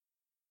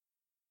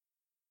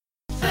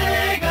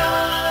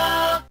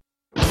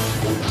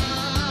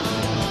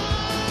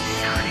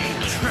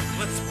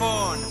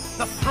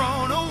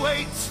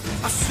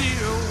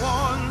Fear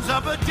warns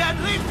of a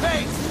deadly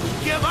fate.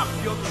 Give up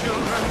your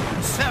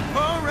children,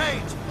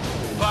 separate.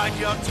 Bide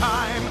your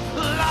time,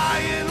 lie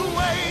in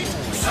wait.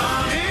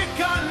 Sonic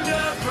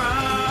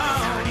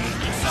Underground.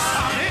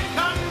 Sonic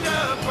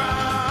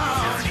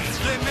Underground.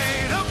 They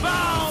made a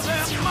vow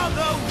their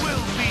mother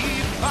will be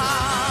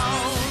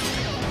found.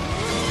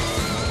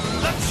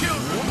 The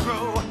children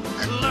grow,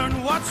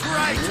 learn what's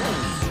right.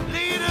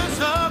 Leaders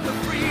of the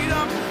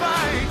freedom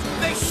fight.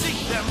 They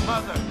seek their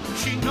mother,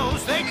 she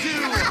knows they do.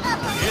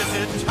 Is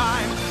it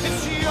time?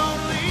 If she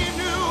only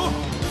knew.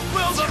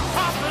 Will the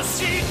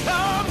prophecy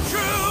come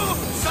true?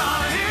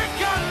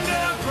 Sonic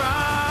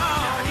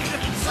Underground.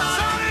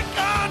 Sonic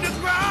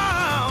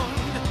Underground.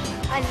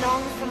 I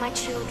long for my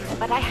children,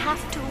 but I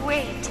have to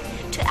wait.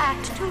 To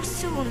act too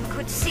soon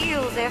could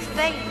seal their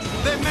fate.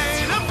 They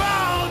made a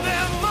vow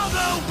their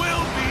mother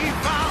will be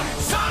found.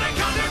 Sonic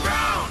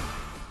Underground.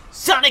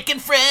 Sonic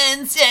and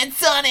friends and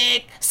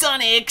Sonic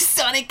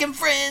and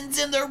friends,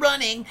 and they're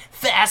running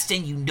fast,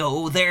 and you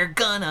know they're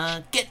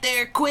gonna get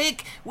there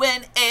quick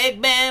when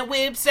Eggman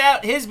whips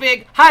out his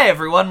big... Hi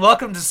everyone,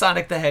 welcome to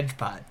Sonic the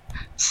Hedgehog.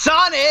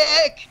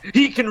 Sonic!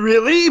 He can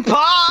really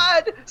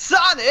pod!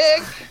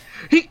 Sonic!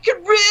 He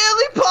can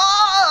really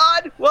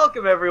pod!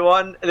 Welcome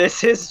everyone,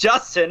 this is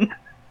Justin.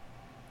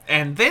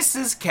 And this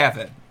is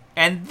Kevin.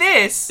 And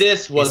this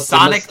was is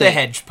Sonic the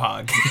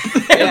Hedgehog.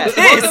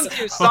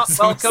 Yes,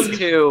 welcome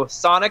to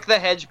Sonic the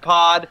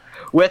Hedgehog.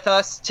 With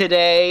us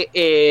today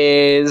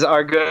is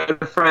our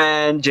good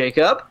friend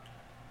Jacob.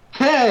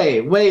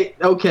 Hey, wait,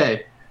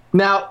 okay.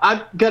 Now,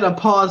 I'm gonna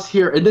pause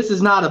here, and this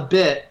is not a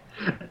bit.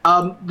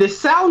 This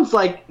sounds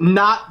like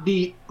not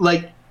the,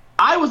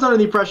 I was under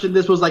the impression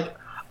this was like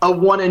a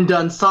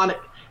one-and-done Sonic.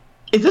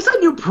 Is this a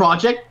new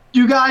project,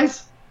 you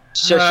guys?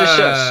 Shush.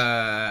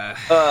 Yeah,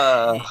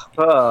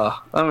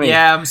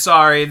 I'm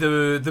sorry.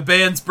 The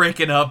band's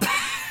breaking up.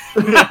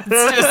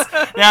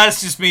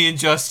 it's just me and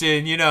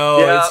Justin.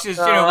 It's just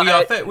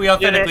we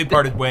authentically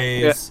parted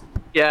ways.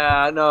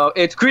 Yeah, no,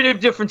 it's creative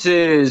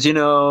differences. We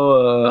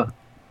don't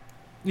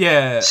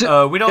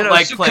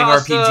like playing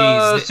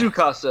RPGs.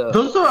 Tsukasa.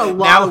 Those are a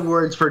lot of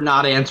words for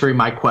not answering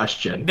my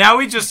question. Now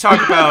we just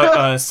talk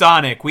about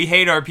Sonic. We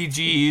hate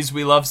RPGs.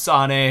 We love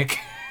Sonic.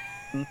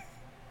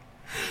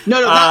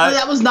 No,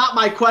 that was not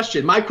my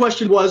question. My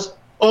question was,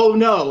 oh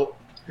no,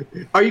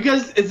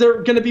 is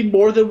there going to be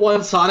more than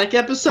one Sonic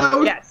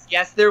episode?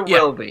 Yes, there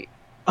will be.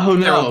 Oh no.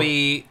 There will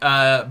be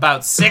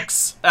about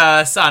 6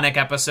 Sonic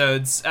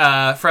episodes.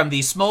 From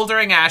the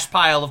smoldering ash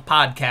pile of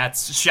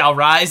podcasts shall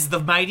rise the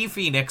mighty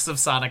phoenix of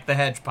Sonic the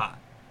Hedgehog.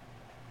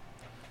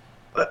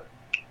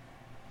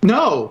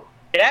 No.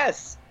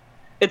 Yes.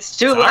 It's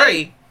too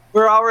late.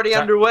 We're already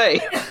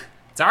underway.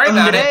 Sorry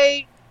about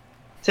it.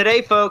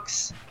 Today,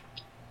 folks,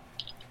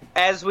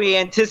 as we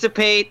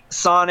anticipate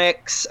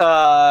Sonic's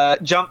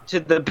jump to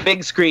the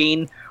big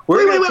screen,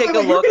 we're going to take a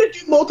look. You're going to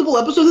do multiple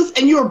episodes of this,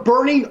 and you're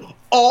burning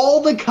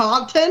all the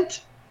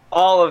content?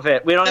 All of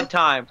it. We don't have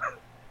time.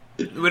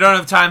 We don't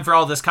have time for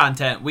all this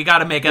content. We got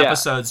to make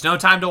episodes. No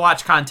time to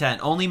watch content.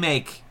 Only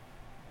make.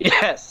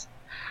 Yes.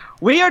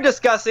 We are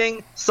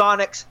discussing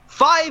Sonic's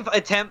 5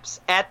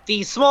 attempts at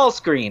the small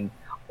screen,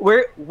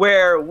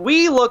 where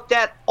we looked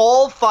at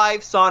all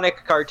 5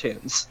 Sonic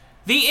cartoons.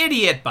 The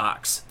idiot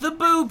box. The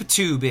boob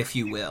tube, if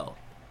you will.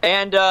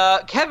 And,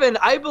 Kevin,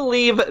 I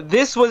believe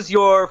this was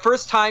your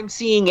first time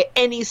seeing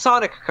any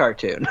Sonic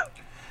cartoon.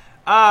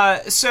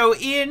 So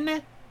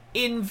in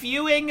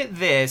viewing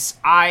this,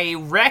 I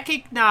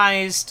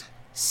recognized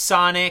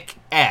Sonic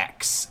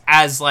X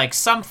as,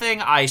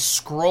 something I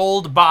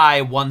scrolled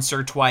by once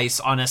or twice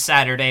on a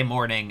Saturday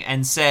morning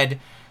and said,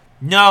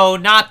 no,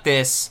 not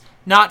this.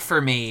 Not for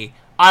me.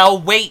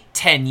 I'll wait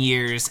 10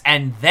 years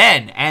and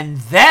then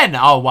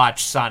I'll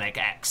watch Sonic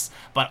X.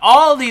 But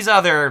all these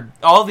other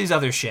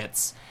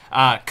shits,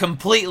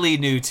 completely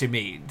new to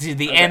me, to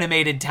the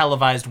animated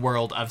televised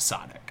world of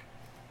Sonic.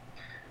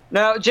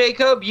 Now,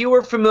 Jacob, you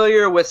were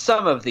familiar with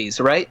some of these,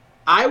 right?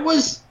 I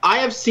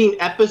have seen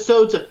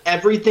episodes of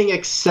everything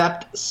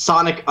except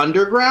Sonic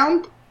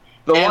Underground.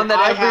 The one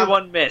that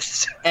everyone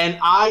missed. And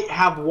I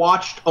have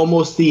watched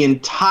almost the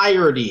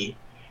entirety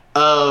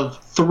of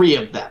 3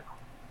 of them.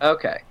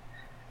 Okay.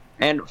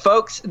 And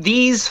folks,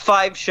 these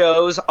 5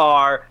 shows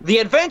are The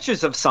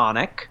Adventures of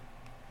Sonic,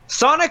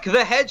 Sonic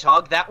the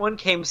Hedgehog, that one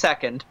came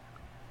second,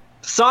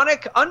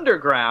 Sonic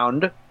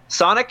Underground,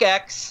 Sonic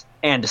X,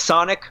 and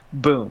Sonic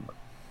Boom.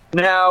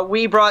 Now,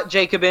 we brought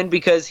Jacob in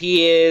because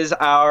he is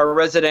our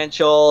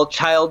residential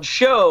child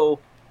show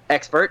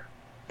expert.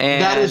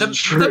 And that is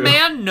true. The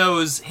man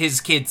knows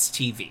his kids'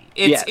 TV.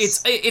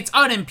 It's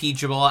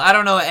unimpeachable. I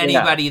don't know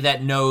anybody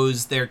that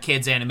knows their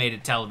kids'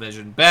 animated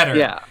television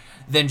better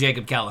than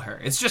Jacob Kelleher.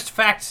 It's just a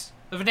fact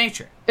of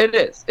nature. It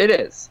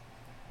is.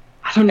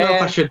 I don't know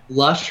if I should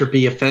blush or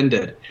be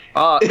offended.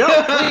 No,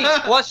 please,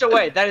 blush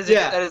away. That is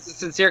a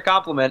sincere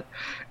compliment.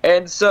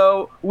 And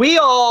so we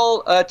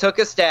all took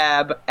a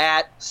stab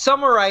at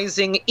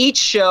summarizing each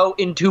show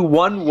into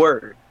one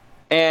word.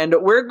 And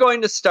we're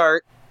going to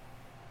start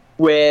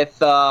with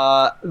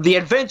The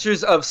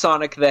Adventures of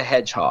Sonic the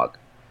Hedgehog.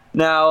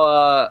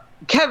 Now,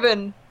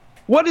 Kevin,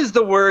 what is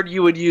the word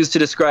you would use to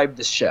describe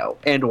this show,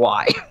 and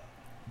why?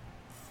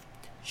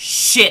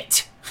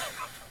 Shit.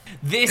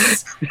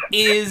 This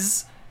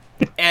is...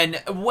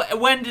 And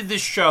when did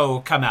this show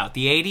come out?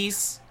 The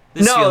 80s?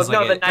 This No, feels the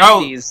like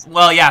 90s. Oh,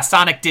 well, yeah,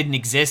 Sonic didn't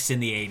exist in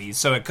the 80s,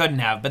 so it couldn't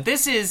have. But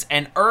this is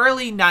an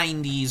early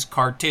 90s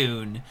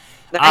cartoon.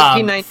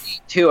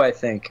 1992, I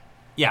think.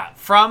 Yeah,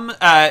 from...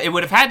 it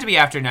would have had to be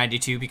after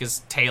 92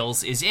 because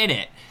Tails is in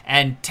it.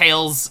 And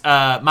Tails,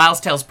 Miles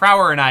Tails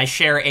Prower and I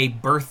share a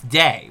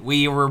birthday.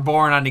 We were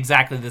born on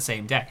exactly the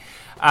same day.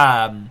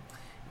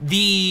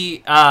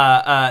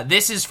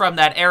 This is from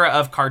that era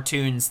of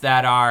cartoons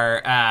that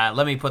are,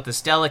 let me put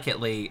this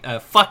delicately,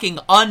 fucking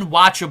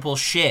unwatchable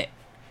shit.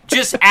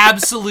 Just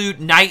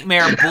absolute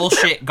nightmare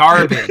bullshit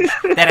garbage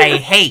that I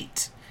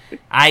hate.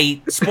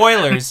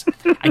 Spoilers,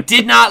 I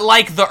did not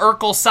like the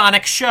Urkel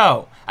Sonic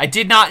show. I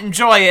did not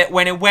enjoy it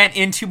when it went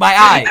into my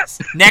eyes.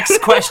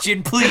 Next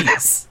question,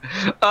 please.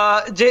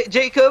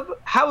 Jacob,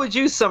 how would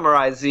you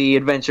summarize the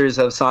adventures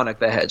of Sonic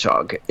the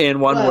Hedgehog in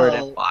one word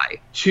and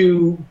why?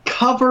 To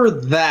cover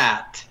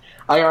that,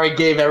 I already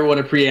gave everyone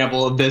a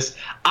preamble of this.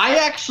 I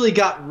actually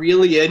got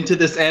really into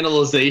this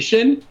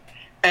analyzation,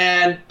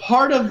 and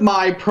part of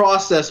my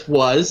process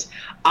was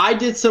I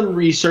did some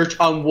research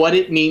on what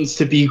it means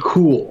to be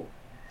cool.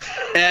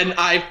 And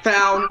I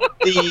found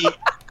the...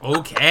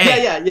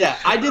 Okay. Yeah.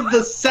 I did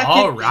the second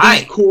All right.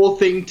 least cool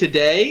thing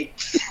today,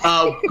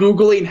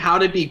 Googling how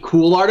to be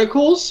cool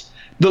articles.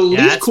 The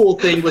least cool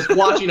thing was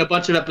watching a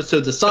bunch of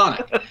episodes of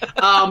Sonic.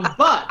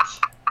 But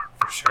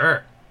For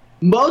sure.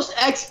 most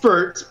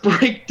experts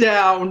break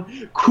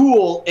down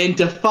cool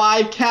into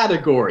 5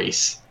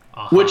 categories,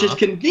 which is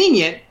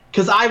convenient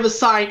because I've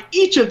assigned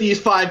each of these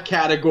 5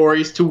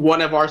 categories to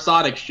one of our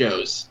Sonic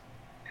shows.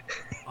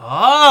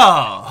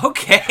 Oh,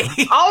 okay.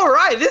 All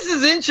right, this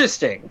is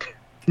interesting.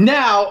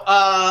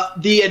 Now,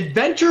 the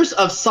Adventures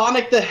of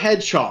Sonic the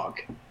Hedgehog.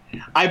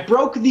 I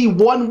broke the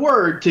one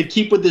word to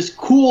keep with this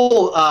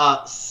cool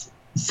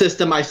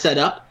system I set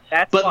up.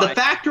 But the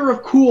factor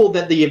of cool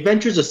that the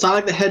Adventures of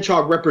Sonic the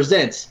Hedgehog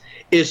represents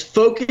is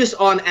focus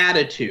on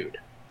attitude.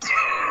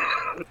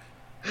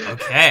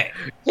 Okay.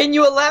 Can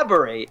you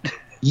elaborate?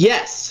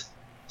 Yes.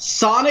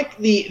 Sonic,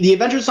 the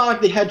Adventures of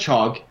Sonic the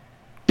Hedgehog,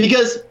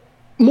 because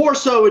more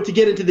so to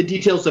get into the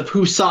details of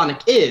who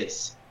Sonic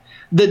is,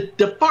 the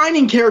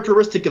defining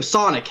characteristic of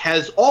Sonic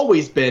has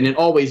always been and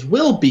always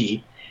will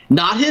be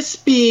not his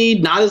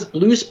speed, not his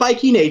blue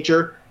spiky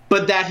nature,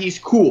 but that he's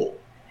cool.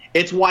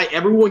 It's why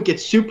everyone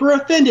gets super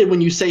offended when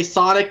you say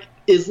Sonic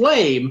is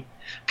lame,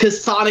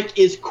 because Sonic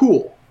is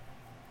cool.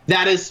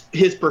 That is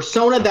his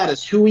persona, that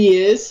is who he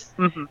is.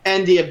 Mm-hmm.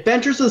 And the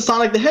Adventures of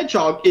Sonic the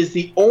Hedgehog is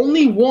the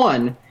only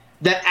one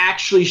that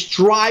actually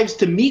strives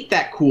to meet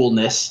that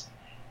coolness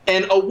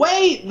in a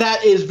way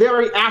that is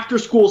very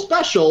after-school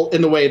special,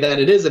 in the way that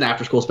it is an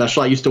after-school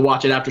special. I used to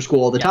watch it after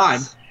school all the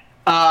time.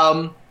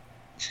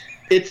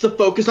 It's the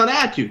focus on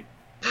attitude.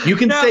 You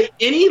can say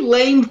any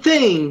lame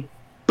thing,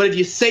 but if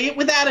you say it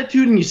with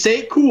attitude and you say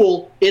it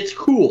cool, it's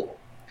cool.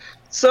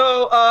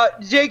 So,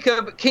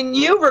 Jacob, can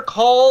you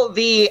recall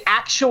the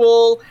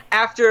actual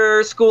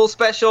after-school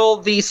special,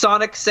 the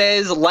Sonic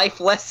Says life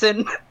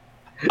lesson,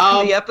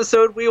 the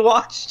episode we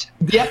watched?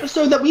 The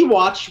episode that we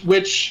watched,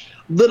 which...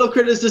 little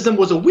criticism,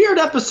 was a weird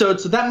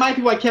episode, so that might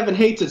be why Kevin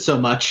hates it so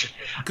much.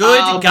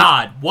 Good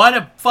God, what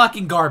a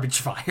fucking garbage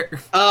fire.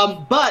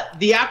 But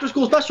the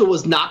after-school special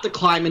was not to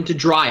climb into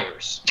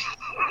dryers.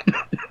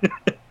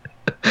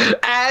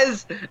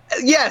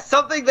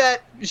 Something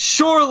that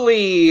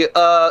surely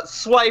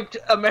swiped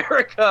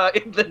America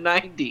in the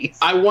 90s.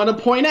 I want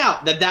to point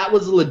out that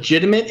was a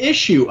legitimate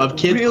issue of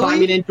kids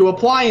climbing into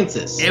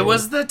appliances. It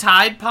was the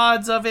Tide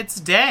Pods of its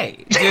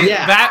day. Dude,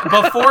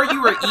 before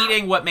you were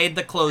eating what made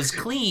the clothes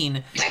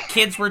clean,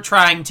 kids were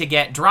trying to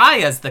get dry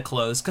as the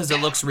clothes because it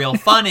looks real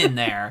fun in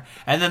there.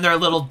 And then their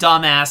little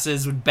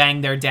dumbasses would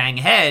bang their dang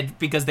head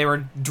because they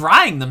were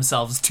drying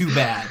themselves too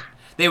bad.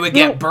 They would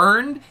get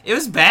burned. It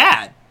was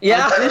bad.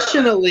 Yeah.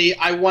 Additionally,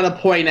 I want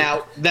to point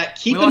out that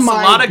keep in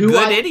mind a lot of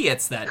good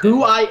idiots that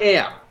who I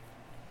am.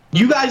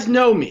 You guys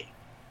know me.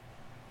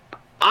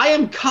 I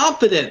am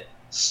confident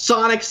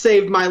Sonic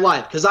saved my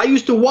life because I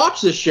used to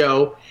watch this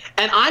show,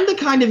 and I'm the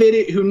kind of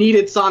idiot who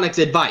needed Sonic's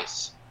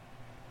advice.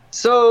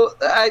 So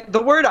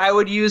the word I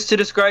would use to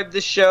describe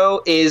this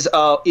show is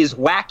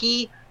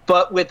wacky,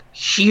 but with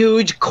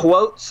huge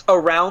quotes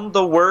around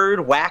the word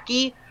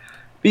wacky,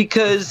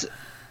 because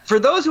for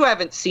those who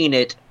haven't seen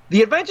it,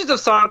 The Adventures of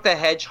Sonic the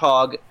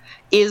Hedgehog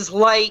is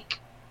like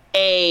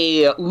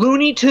a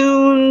Looney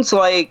Tunes,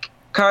 like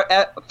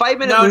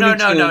 5-minute Looney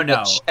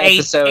Tunes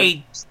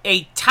episode.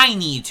 A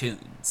Tiny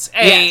Toons.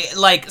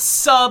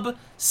 Sub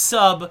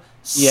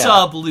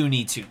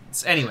Looney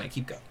Tunes. Anyway,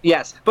 keep going.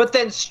 Yes, but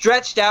then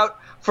stretched out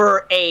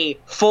for a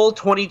full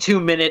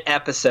 22-minute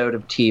episode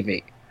of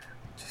TV.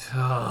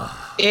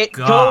 It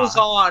goes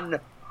on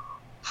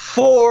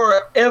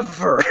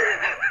forever.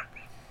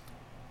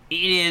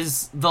 It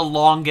is the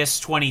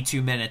longest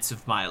 22 minutes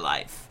of my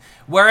life.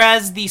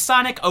 Whereas the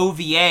Sonic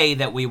OVA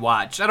that we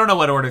watched, I don't know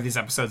what order these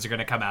episodes are going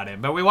to come out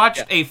in, but we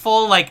watched a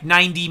full,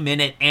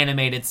 90-minute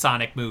animated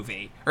Sonic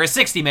movie, or a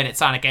 60-minute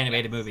Sonic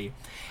animated movie,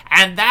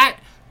 and that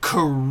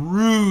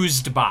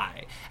cruised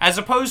by, as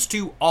opposed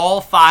to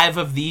all 5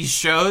 of these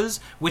shows,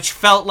 which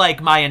felt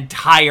like my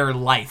entire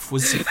life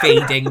was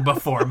fading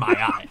before my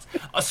eyes.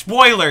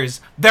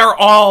 Spoilers, they're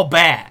all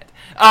bad.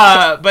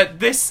 But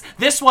this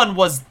one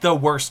was the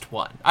worst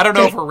one. I don't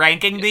know if we're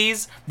ranking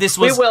these. This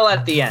was we will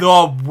at the end.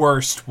 The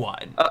worst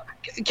one.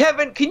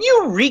 Kevin, can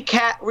you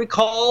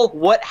recall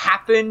what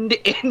happened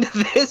in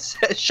this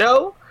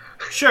show?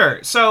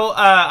 Sure. So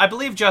I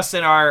believe,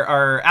 Justin,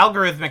 our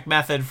algorithmic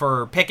method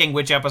for picking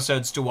which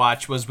episodes to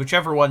watch was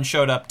whichever one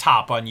showed up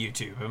top on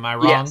YouTube. Am I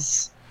wrong?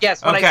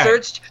 Yes, when I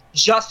searched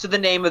just the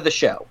name of the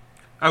show.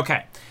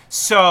 Okay.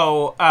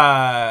 So,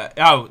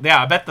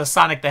 I bet the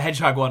Sonic the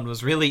Hedgehog one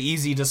was really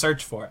easy to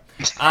search for.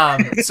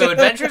 So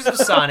Adventures of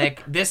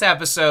Sonic, this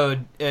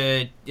episode,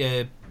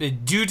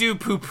 Doo-Doo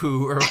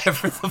Poo-Poo, or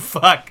whatever the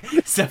fuck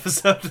this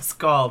episode is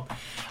called,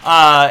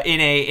 in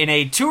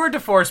a tour de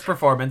force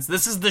performance.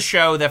 This is the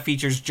show that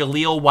features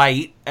Jaleel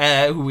White,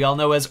 who we all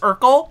know as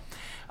Urkel,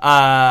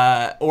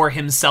 or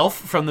himself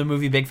from the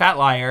movie Big Fat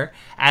Liar,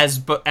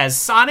 as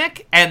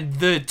Sonic, and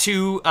the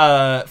two,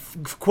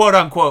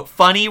 quote-unquote,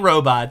 funny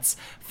robots.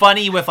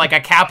 Funny with,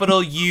 a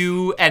capital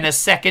U and a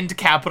second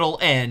capital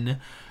N.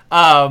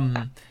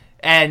 And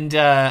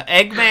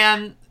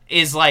Eggman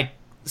is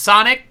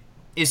Sonic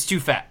is too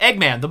fat.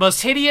 Eggman, the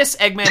most hideous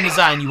Eggman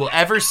design you will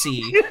ever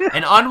see.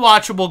 An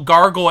unwatchable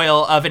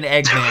gargoyle of an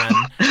Eggman.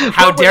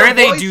 How dare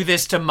they do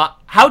this to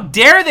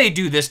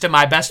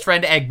my best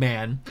friend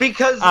Eggman?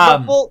 Because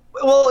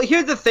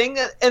here's the thing,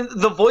 and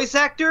the voice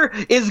actor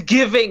is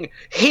giving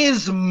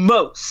his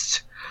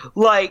most.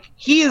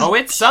 He is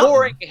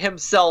pouring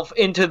himself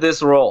into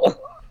this role.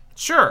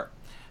 Sure.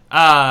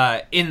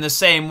 In the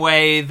same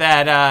way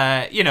that,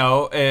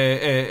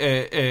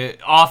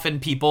 often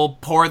people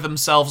pour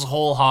themselves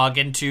whole hog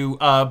into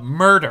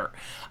murder.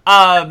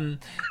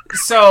 Robotnik,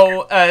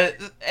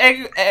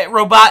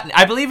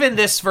 I believe in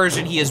this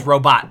version he is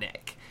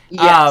Robotnik.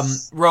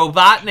 Yes.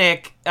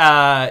 Robotnik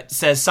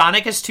says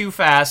Sonic is too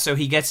fast, so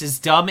he gets his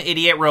dumb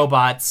idiot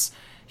robots.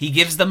 He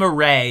gives them a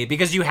ray,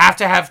 because you have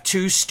to have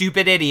 2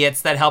 stupid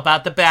idiots that help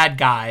out the bad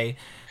guy.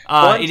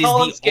 One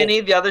tall and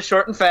skinny, the other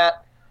short and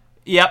fat.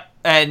 Yep,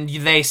 and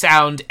they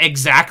sound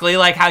exactly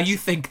like how you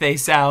think they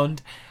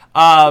sound.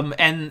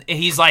 And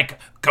he's like,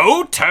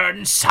 go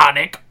turn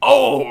Sonic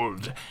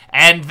old!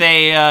 And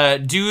they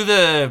do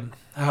the...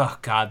 Oh,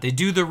 God, they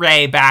do the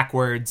ray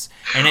backwards,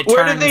 and it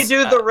Where turns... do they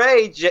do the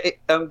ray,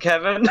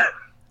 Kevin?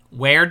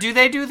 Where do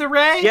they do the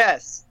ray?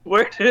 Yes.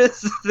 Where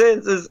does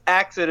this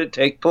accident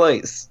take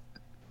place?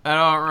 I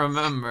don't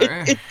remember.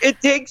 It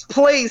takes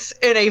place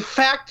in a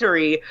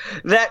factory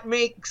that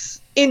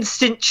makes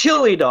instant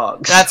chili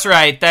dogs. That's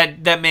right.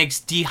 That makes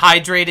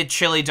dehydrated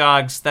chili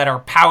dogs that are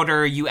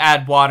powder. You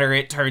add water,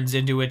 it turns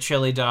into a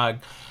chili dog.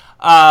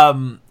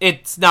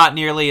 It's not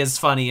nearly as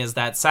funny as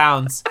that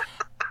sounds.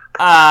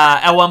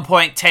 At one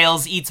point,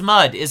 Tails eats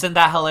mud. Isn't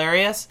that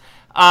hilarious?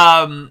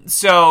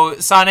 So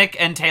Sonic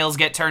and Tails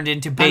get turned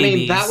into babies. I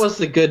mean, that was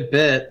the good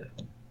bit.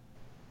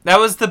 That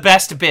was the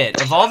best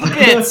bit. Of all the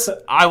bits,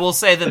 I will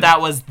say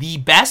that was the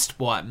best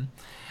one.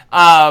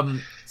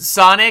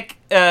 Sonic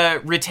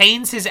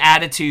retains his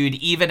attitude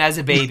even as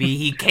a baby.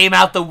 He came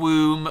out the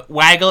womb,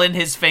 waggling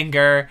his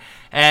finger,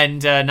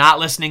 and not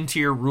listening to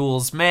your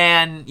rules.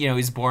 Man,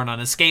 he's born on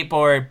a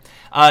skateboard.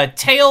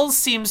 Tails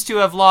seems to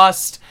have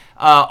lost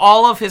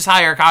all of his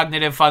higher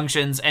cognitive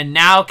functions and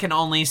now can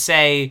only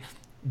say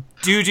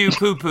doo-doo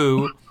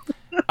poo-poo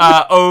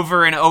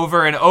over and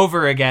over and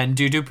over again.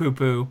 Doo-doo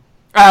poo-poo.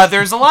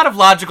 There's a lot of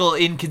logical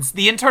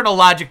the internal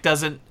logic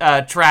doesn't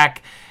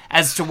track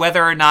as to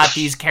whether or not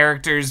these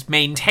characters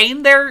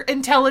maintain their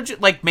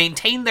intelligence,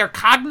 maintain their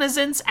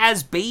cognizance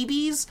as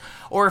babies,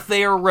 or if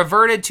they are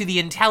reverted to the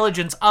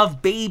intelligence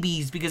of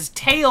babies, because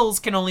Tails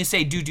can only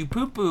say doo-doo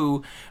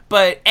poo-poo,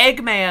 but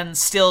Eggman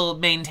still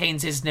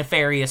maintains his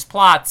nefarious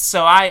plots.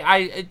 So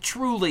I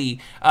truly,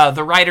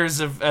 the writers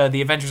of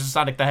The Adventures of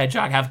Sonic the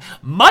Hedgehog have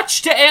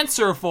much to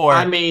answer for.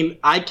 I mean,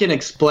 I can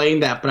explain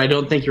that, but I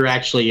don't think you're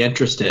actually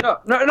interested. No,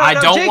 I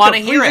don't want to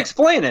hear it.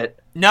 Explain it.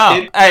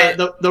 No.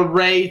 The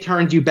ray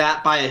turns you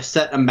back by a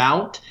set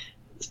amount.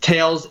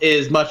 Tails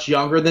is much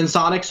younger than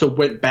Sonic, so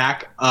went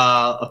back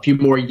a few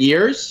more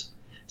years.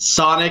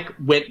 Sonic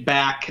went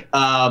back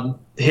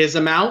his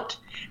amount,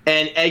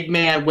 and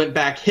Eggman went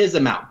back his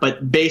amount.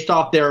 But based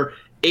off their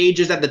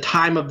ages at the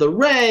time of the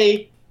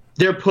ray,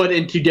 they're put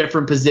into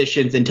different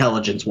positions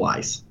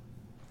intelligence-wise.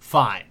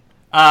 Fine.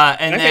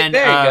 And okay, then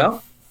there you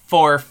go.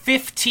 For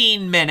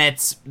 15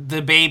 minutes,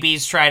 the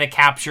babies try to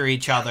capture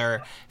each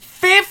other.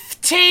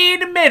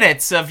 15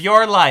 minutes of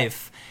your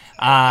life.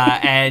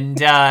 To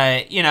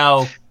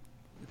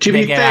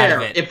be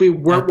fair, if we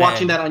weren't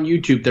watching that on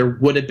YouTube, there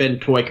would have been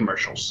toy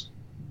commercials.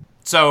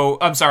 So,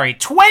 I'm sorry,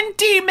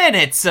 20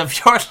 minutes of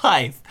your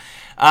life.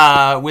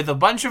 with a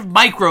bunch of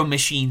Micro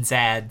Machines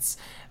ads.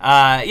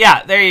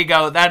 Yeah, there you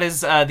go. That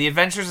is The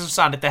Adventures of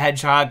Sonic the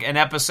Hedgehog, an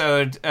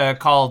episode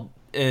called,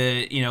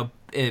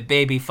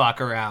 Baby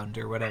Fuck Around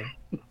or whatever.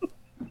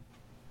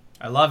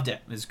 I loved it.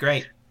 It was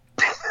great.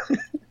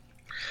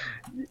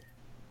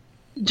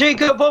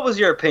 Jacob, what was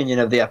your opinion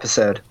of the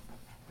episode?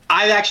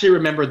 I actually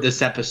remembered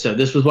this episode.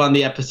 This was one of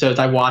the episodes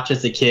I watched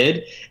as a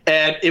kid,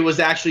 and it was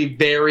actually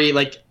very,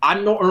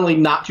 I'm normally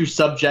not too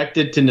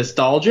subjected to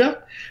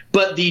nostalgia,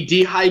 but the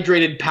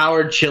dehydrated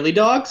powered chili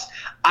dogs,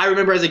 I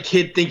remember as a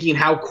kid thinking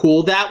how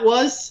cool that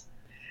was,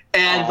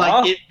 and,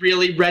 it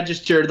really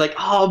registered,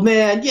 oh,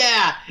 man,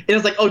 yeah. And it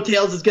was like, oh,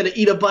 Tails is going to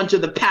eat a bunch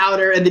of the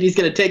powder, and then he's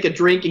going to take a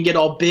drink and get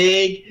all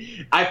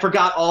big. I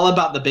forgot all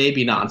about the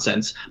baby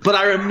nonsense, but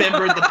I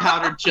remembered the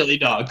powdered chili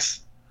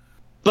dogs.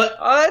 But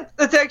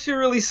that's actually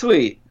really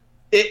sweet.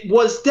 It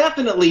was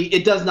definitely,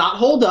 it does not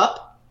hold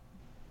up,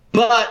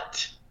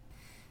 but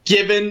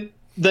given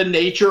the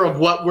nature of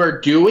what we're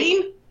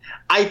doing,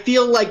 I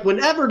feel like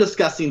whenever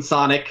discussing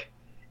Sonic,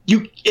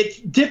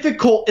 it's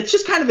difficult. It's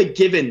just kind of a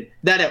given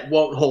that it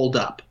won't hold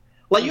up.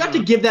 You have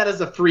to give that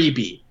as a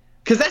freebie,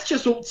 because that's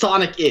just what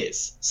Sonic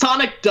is.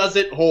 Sonic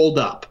doesn't hold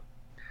up.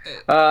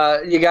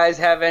 You guys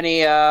have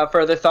any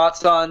further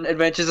thoughts on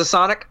Adventures of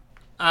Sonic?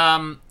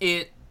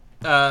 It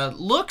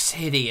looks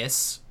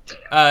hideous.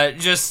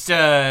 Just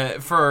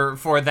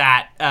for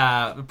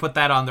that, put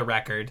that on the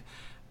record.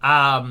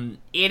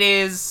 It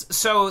is,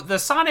 so the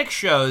Sonic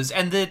shows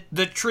and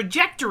the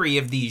trajectory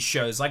of these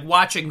shows,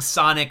 watching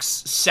Sonic's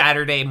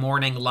Saturday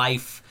morning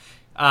life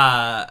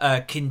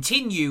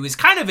continue, is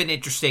kind of an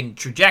interesting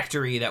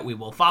trajectory that we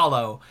will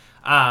follow.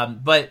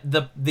 But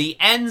the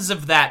ends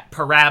of that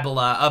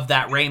parabola, of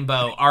that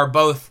rainbow, are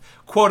both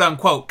quote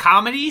unquote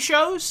comedy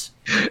shows.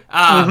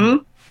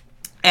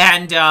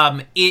 And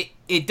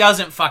it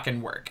doesn't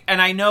fucking work.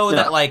 And I know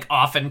that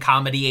often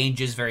comedy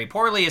ages very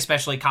poorly,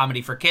 especially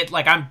comedy for kids.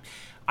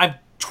 I'm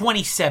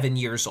 27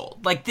 years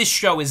old. This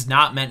show is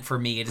not meant for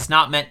me. It is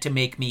not meant to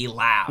make me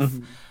laugh.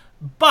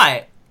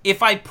 But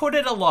if I put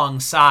it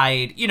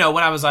alongside, when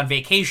I was on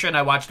vacation,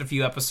 I watched a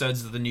few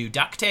episodes of the new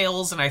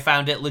DuckTales, and I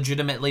found it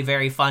legitimately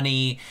very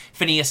funny.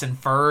 Phineas and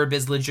Ferb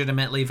is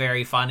legitimately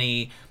very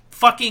funny.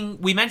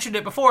 We mentioned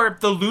it before,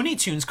 the Looney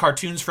Tunes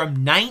cartoons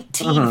from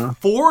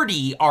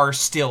 1940 are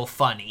still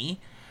funny.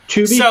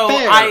 To be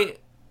fair,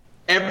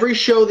 every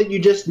show that you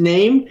just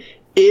named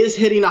is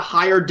hitting a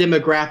higher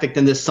demographic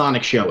than this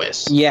Sonic show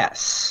is.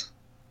 Yes.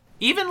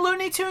 Even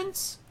Looney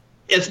Tunes?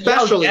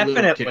 Especially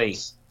definitely. Looney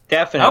Tunes.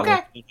 Definitely.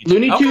 Okay.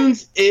 Looney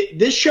Tunes,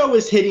 this show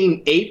is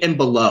hitting 8 and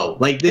below.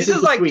 This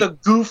is the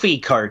goofy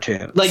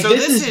cartoon. So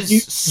this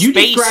is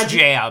Space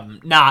Jam,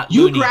 not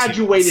Looney Tunes. You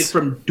graduated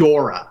from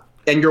Dora,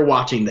 and you're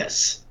watching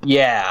this.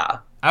 Yeah.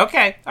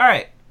 Okay, all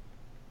right.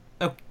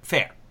 Oh,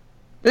 fair.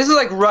 This is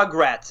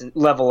Rugrats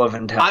level of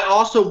intelligence. I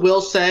also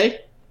will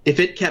say, if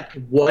it kept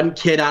one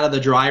kid out of the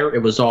dryer,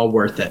 it was all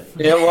worth it.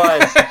 It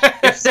was.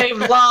 It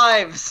saved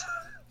lives.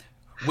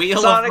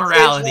 Wheel Sonic of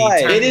morality.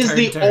 It is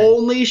the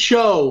only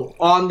show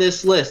on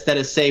this list that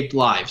has saved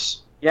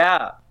lives.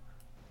 Yeah.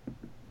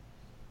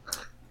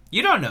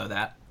 You don't know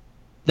that.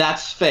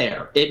 That's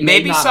fair.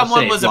 Maybe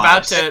someone was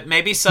about to.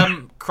 Maybe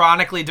some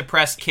chronically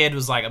depressed kid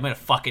was like, "I'm gonna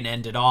fucking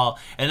end it all,"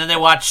 and then they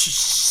watched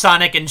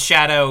Sonic and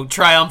Shadow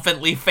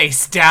triumphantly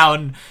face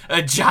down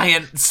a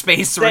giant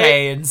space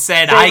ray and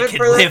said, "I can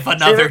live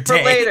another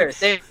day."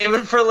 Save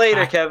it for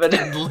later, Kevin. I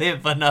can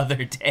live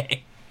another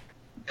day.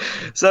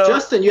 So,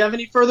 Justin, you have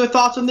any further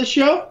thoughts on this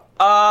show?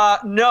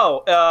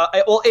 No.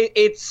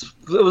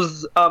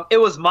 It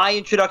was my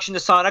introduction to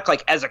Sonic,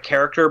 as a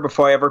character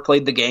before I ever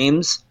played the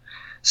games.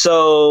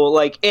 So,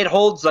 it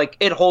holds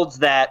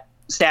that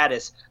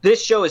status.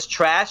 This show is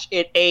trash.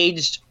 It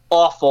aged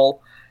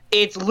awful.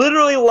 It's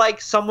literally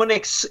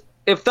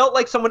it felt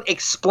like someone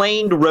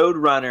explained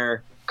Roadrunner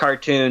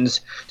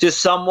cartoons to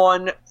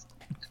someone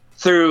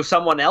through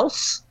someone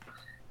else.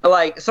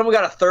 Someone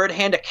got a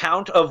third-hand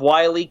account of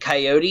Wile E.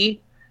 Coyote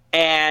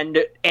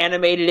and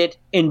animated it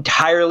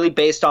entirely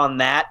based on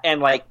that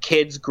and,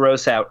 kids'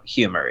 gross-out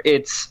humor.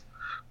 It's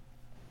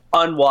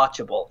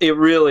unwatchable. It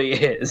really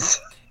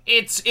is.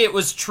 It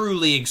was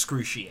truly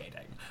excruciating.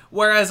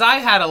 Whereas I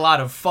had a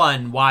lot of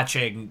fun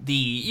watching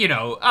the,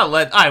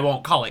 I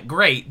won't call it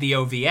great, the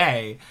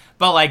OVA,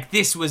 but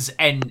this was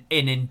an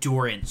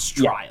endurance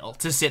trial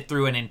to sit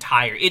through an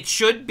entire. It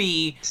should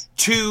be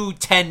 2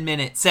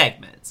 10-minute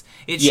segments.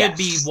 It should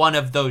be one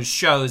of those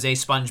shows, a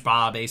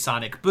SpongeBob, a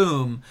Sonic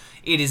Boom.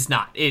 It is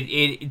not.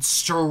 It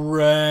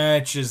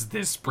stretches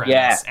this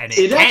premise, and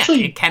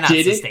it cannot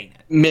sustain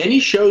it. Many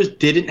shows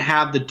didn't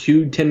have the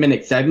 2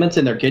 10-minute segments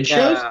in their kids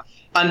shows.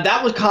 And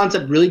that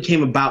concept really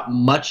came about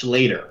much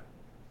later.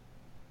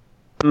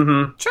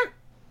 Mm-hmm. Sure.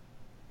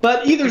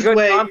 But either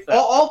way,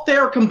 all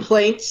fair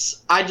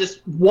complaints, I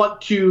just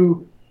want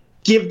to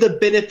give the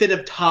benefit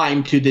of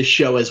time to this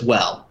show as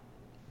well.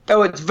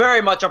 Oh, it's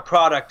very much a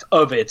product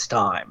of its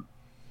time.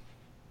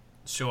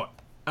 Sure.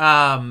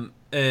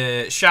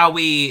 Shall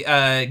we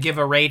give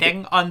a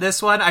rating on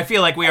this one? I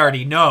feel like we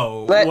already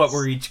know what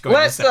we're each going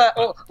to say.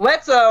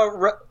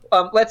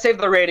 let's save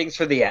the ratings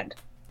for the end.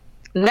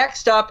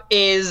 Next up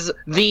is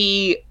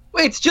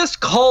it's just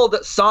called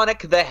Sonic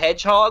the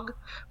Hedgehog,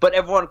 but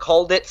everyone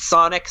called it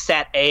Sonic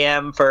Sat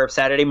AM for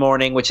Saturday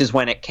morning, which is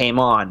when it came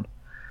on.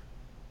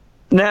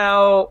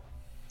 Now,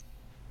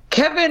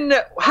 Kevin,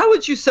 how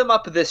would you sum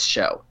up this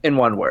show in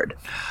one word?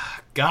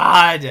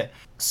 God.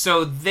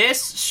 So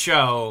this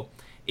show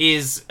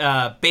is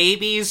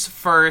Baby's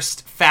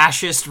first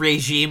fascist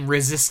regime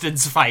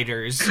resistance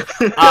fighters.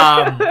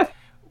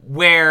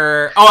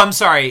 Where... Oh, I'm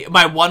sorry.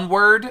 My one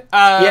word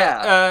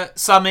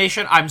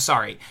summation? I'm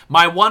sorry.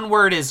 My one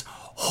word is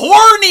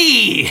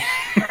horny!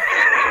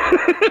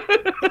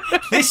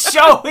 This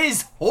show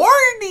is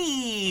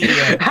horny!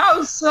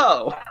 How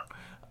so?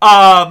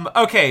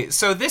 Okay,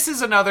 so this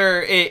is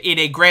another in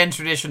a grand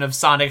tradition of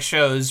Sonic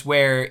shows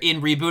where,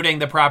 in rebooting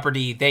the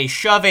property, they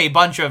shove a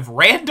bunch of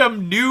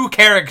random new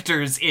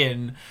characters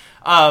in.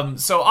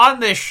 So on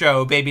this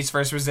show, Baby's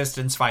First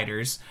Resistance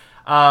Fighters,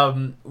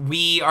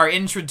 we are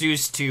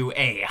introduced to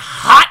a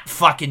hot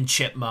fucking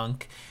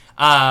chipmunk,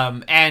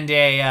 and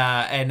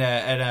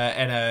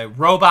a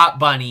robot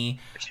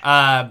bunny.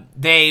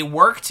 They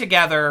work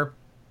together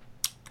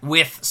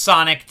with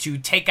Sonic to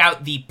take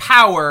out the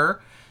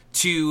power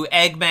to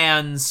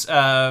Eggman's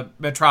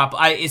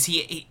Metropolis.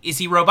 Is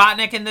he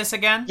Robotnik in this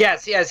again?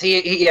 Yes,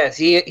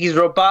 he's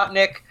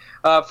Robotnik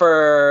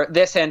for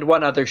this and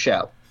one other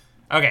show.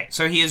 Okay,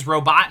 so he is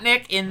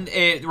Robotnik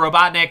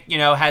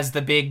Robotnik, has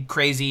the big,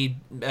 crazy,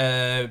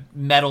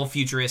 metal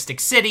futuristic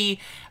city.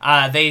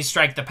 They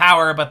strike the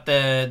power, but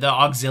the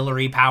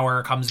auxiliary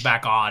power comes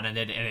back on, and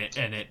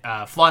it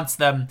flaunts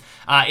them.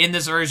 In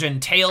this version,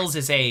 Tails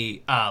is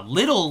a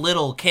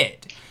little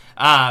kid.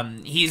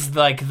 He's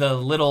like the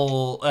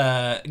little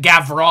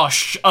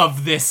Gavroche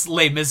of this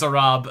Les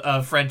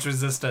Miserables French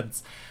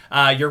Resistance.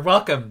 You're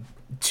welcome,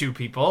 two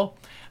people.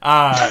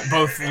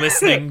 Both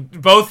listening,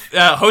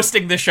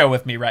 hosting the show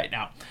with me right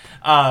now.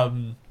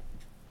 And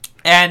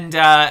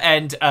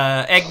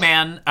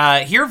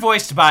Eggman, here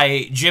voiced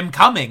by Jim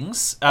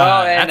Cummings.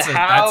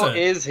 How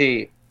is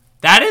he?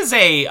 That is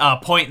a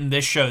point in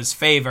this show's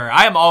favor.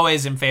 I am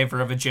always in favor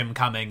of a Jim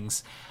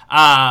Cummings.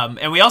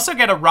 And we also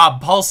get a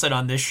Rob Paulson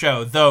on this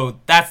show,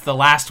 though that's the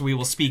last we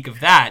will speak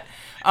of that.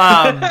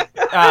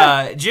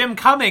 Jim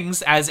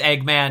Cummings as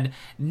Eggman,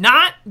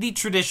 not the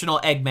traditional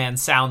Eggman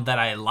sound that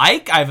I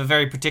like. I have a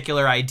very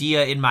particular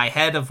idea in my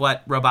head of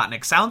what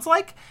Robotnik sounds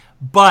like,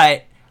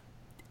 but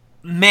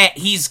man,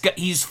 he's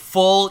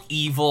full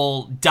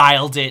evil,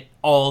 dialed it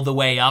all the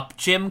way up,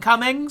 Jim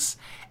Cummings.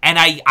 And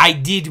I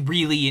did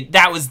really,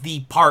 that was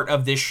the part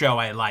of this show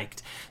I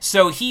liked.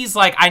 So he's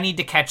like, I need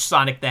to catch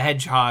Sonic the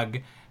Hedgehog.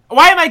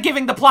 Why am I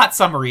giving the plot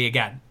summary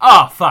again?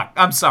 Oh, fuck.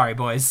 I'm sorry,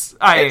 boys.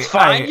 It's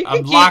fine.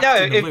 I'm locked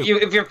in the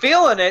loop. If you're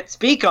feeling it,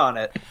 speak on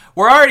it.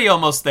 We're already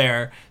almost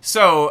there.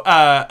 So,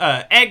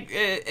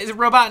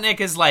 Robotnik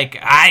is like,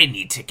 I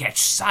need to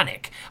catch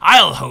Sonic.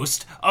 I'll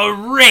host a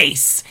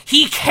race.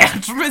 He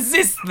can't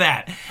resist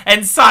that.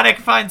 And Sonic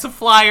finds a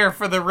flyer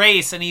for the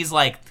race, and he's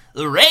like,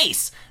 a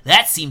race?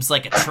 That seems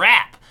like a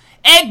trap.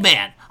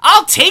 Eggman,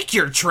 I'll take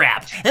your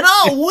trap, and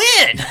I'll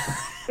win.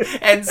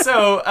 And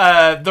so,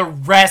 the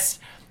rest...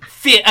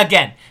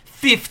 Again,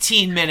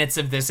 15 minutes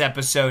of this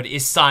episode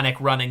is Sonic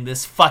running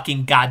this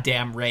fucking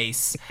goddamn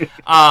race.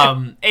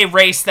 A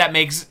race that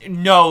makes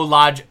no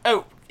logic.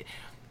 Oh,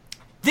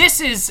 this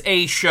is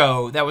a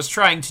show that was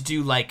trying to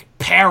do, like,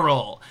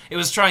 peril. It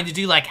was trying to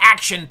do, like,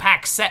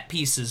 action-packed set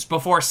pieces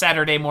before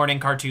Saturday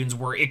morning cartoons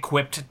were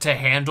equipped to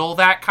handle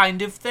that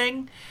kind of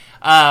thing.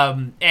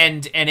 And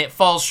it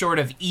falls short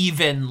of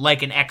even,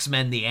 like, an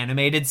X-Men the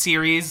Animated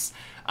Series,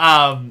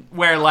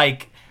 where,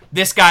 like,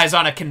 this guy's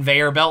on a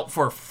conveyor belt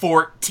for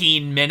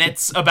 14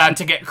 minutes, about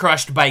to get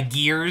crushed by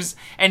gears,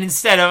 and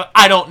instead of,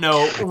 I don't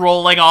know,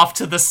 rolling off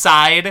to the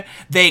side,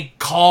 they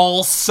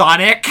call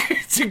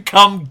Sonic to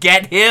come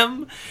get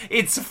him.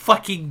 It's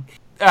fucking...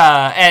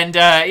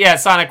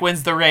 Sonic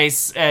wins the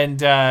race, and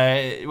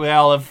we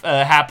all live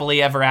happily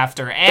ever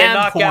after. And they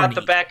knock out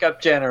the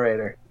backup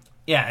generator.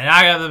 Yeah, they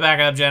knock out the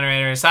backup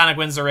generator. Sonic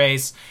wins the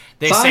race.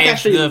 Sonic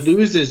actually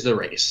loses the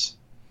race.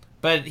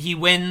 But he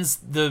wins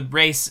the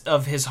race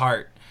of his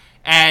heart.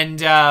 And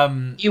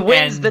he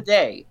wins the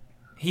day.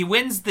 He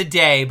wins the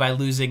day by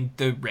losing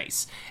the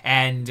race.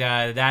 And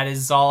that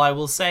is all I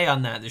will say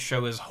on that. The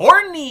show is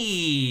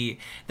horny.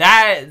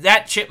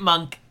 That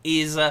chipmunk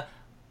is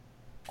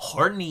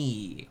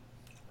horny.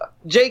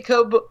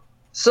 Jacob,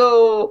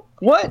 so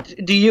what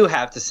do you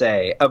have to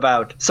say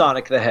about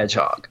Sonic the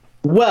Hedgehog?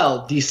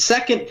 Well, the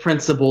second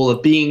principle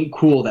of being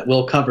cool that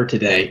we'll cover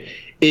today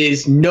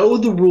is know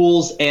the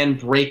rules and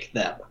break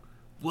them.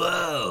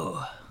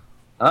 Whoa.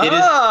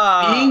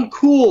 Being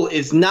cool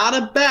is not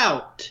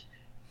about,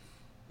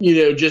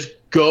 just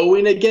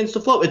going against the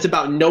flow. It's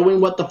about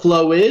knowing what the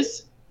flow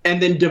is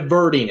and then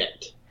diverting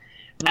it.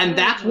 And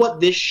that's what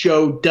this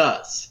show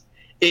does.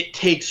 It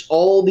takes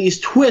all these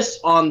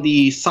twists on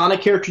the Sonic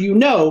character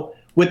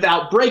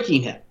without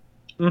breaking him.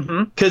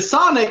 Because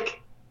Sonic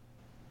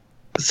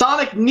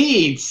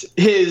needs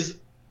his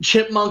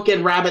chipmunk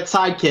and rabbit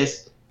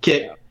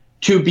sidekick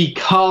to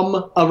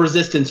become a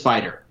Resistance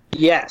fighter.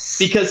 Yes.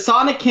 Because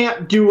Sonic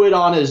can't do it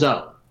on his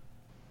own.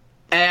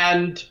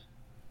 And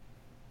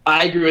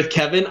I agree with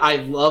Kevin. I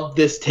love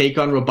this take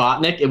on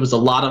Robotnik. It was a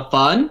lot of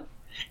fun.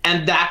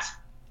 And that's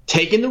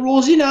taking the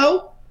rules you know,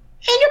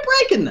 and you're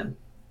breaking them.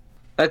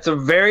 That's a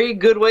very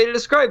good way to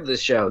describe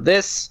this show.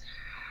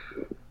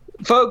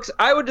 Folks,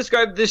 I would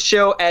describe this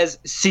show as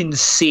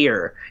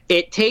sincere.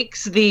 It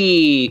takes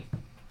the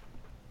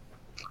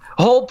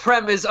whole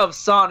premise of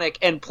Sonic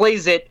and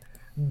plays it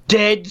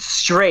dead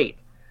straight.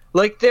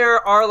 Like,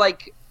 there are,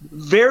 like,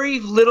 very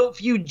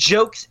few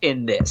jokes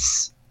in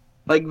this.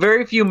 Like,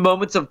 very few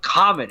moments of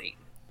comedy.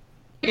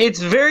 It's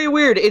very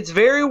weird. It's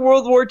very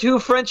World War II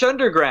French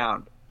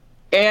Underground.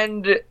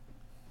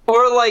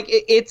 Or, like,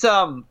 it's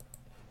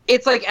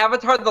like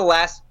Avatar The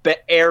Last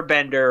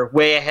Airbender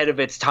way ahead of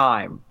its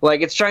time.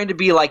 Like, it's trying to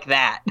be like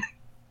that.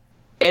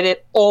 And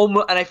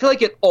I feel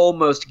like it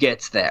almost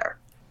gets there.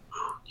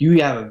 You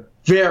have a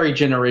very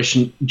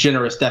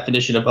generous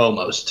definition of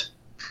almost.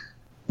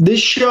 This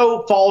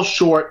show falls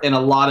short in a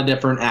lot of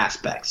different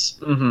aspects.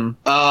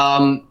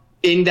 Mm-hmm.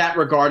 In that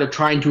regard of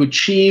trying to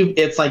achieve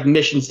its like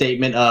mission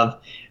statement of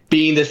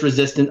being this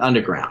resistant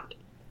underground.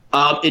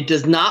 It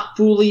does not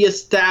fully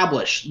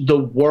establish the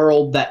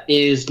world that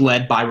is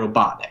led by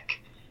Robotnik.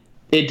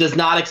 It does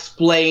not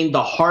explain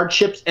the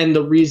hardships and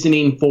the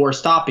reasoning for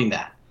stopping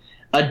that.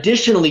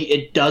 Additionally,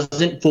 it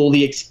doesn't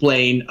fully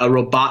explain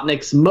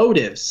Robotnik's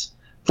motives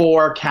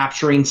for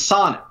capturing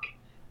Sonic.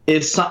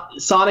 If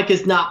Sonic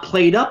is not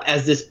played up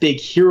as this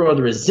big hero of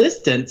the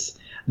Resistance,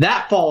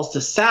 that falls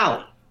to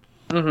Sally.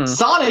 Mm-hmm.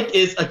 Sonic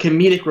is a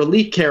comedic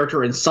relief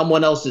character in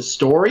someone else's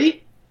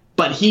story,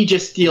 but he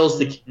just steals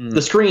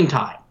the screen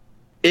time.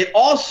 It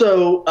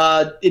also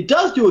it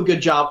does do a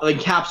good job of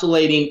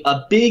encapsulating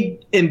a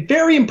big and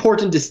very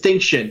important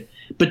distinction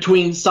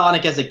between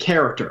Sonic as a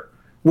character,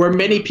 where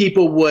many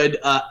people would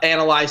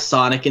analyze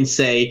Sonic and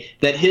say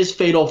that his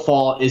fatal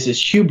flaw is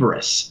his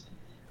hubris.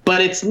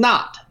 But it's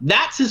not.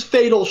 That's his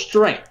fatal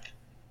strength.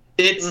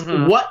 It's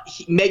what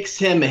makes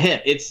him him.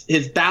 It's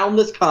his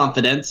boundless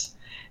confidence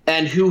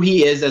and who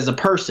he is as a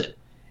person.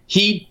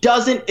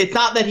 It's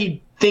not that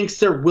he thinks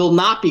there will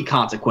not be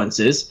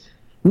consequences.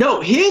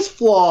 No, his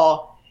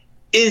flaw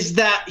is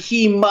that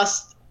he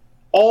must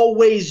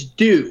always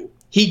do.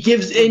 He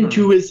gives in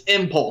to his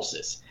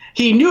impulses.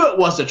 He knew it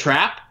was a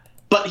trap,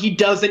 but he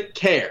doesn't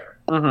care.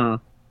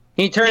 Mm-hmm.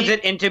 He turns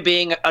it into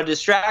being a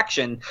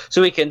distraction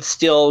so he can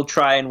still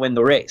try and win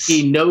the race.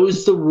 He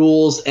knows the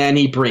rules and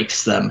he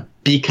breaks them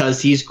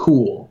because he's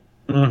cool.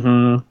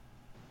 Mm-hmm.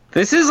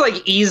 This is like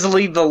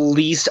easily the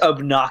least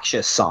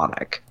obnoxious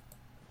Sonic.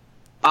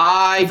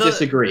 I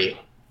disagree.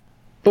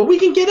 But we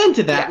can get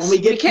into that when we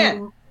get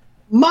to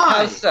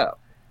my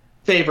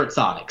favorite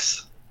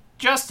Sonics.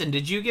 Justin,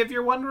 did you give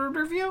your one-word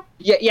review?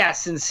 Yeah,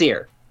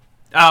 sincere.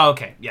 Oh,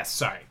 okay. Yes,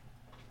 sorry.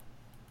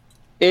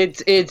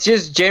 It's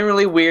just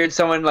generally weird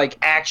someone like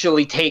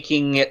actually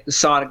taking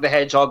Sonic the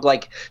Hedgehog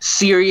like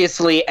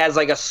seriously as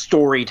like a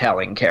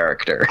storytelling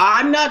character.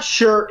 I'm not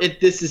sure if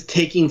this is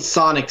taking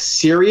Sonic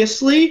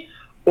seriously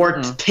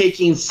or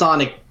taking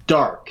Sonic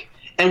dark.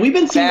 And we've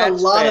been seeing a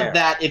lot of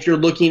that if you're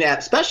looking at,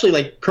 especially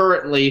like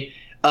currently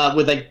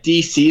with like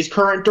DC's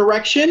current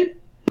direction,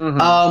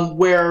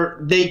 where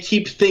they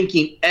keep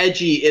thinking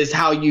edgy is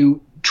how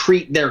you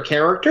treat their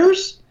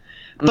characters.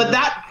 But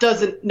that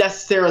doesn't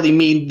necessarily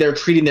mean they're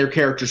treating their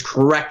characters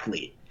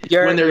correctly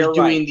when they're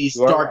doing these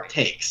dark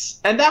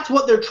takes. And that's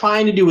what they're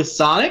trying to do with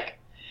Sonic,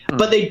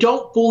 but they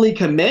don't fully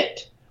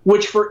commit,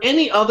 which for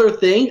any other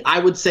thing, I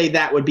would say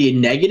that would be a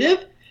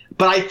negative.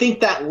 But I think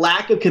that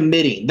lack of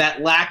committing,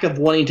 that lack of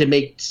wanting to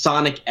make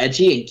Sonic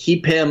edgy and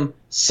keep him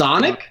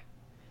Sonic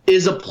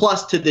is a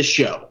plus to this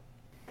show.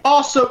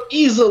 Also,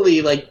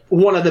 easily, like,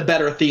 one of the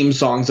better theme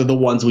songs of the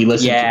ones we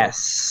listen to.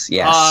 Yes.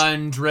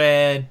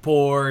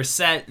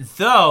 100%,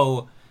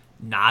 though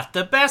not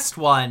the best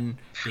one,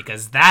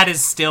 because that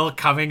is still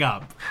coming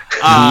up.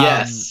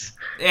 Yes,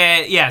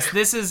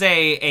 this is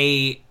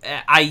I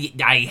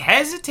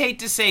hesitate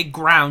to say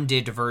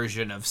grounded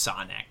version of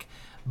Sonic,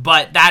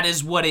 but that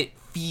is what it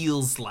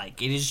feels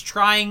like. It is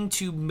trying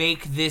to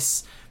make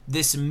this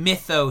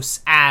mythos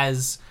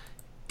as...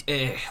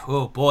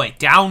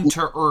 down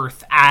to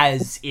earth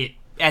as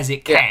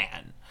it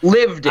can.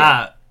 Lived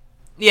in.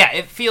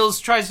 It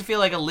tries to feel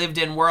like a lived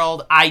in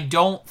world. I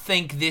don't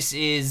think this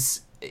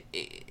is,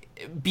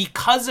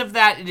 because of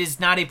that, it is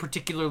not a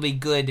particularly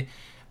good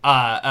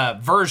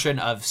version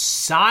of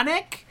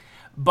Sonic,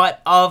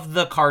 but of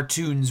the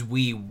cartoons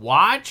we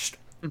watched,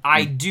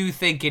 I do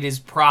think it is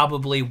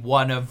probably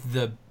one of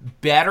the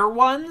better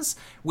ones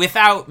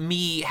without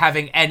me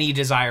having any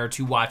desire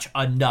to watch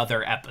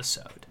another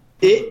episode.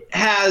 It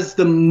has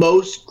the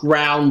most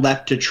ground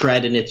left to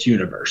tread in its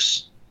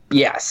universe.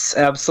 Yes,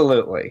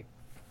 absolutely.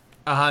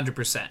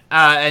 100%.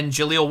 And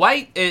Jaleel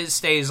White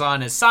stays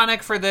on as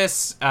Sonic for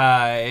this.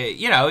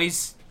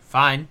 He's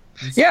fine.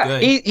 He's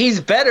good. He's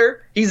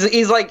better.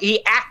 He's like,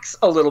 he acts acts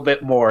a little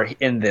bit more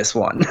in this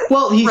one.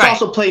 Well, he's Right.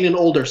 also playing an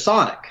older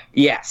Sonic.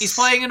 Yes. He's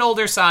playing an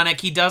older Sonic.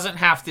 He doesn't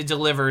have to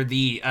deliver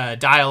the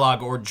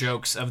dialogue or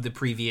jokes of the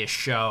previous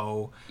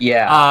show.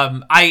 Yeah.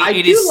 I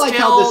it do is like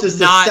still how this is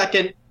not, the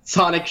second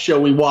Sonic show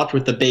we watched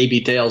with the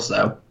baby Tails,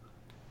 though.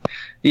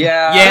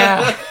 Yeah.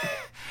 Yeah.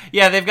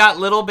 Yeah, they've got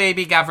little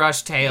baby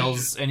Gavroche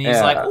Tails, and he's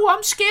Yeah. like, "Oh,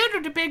 I'm scared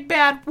of the big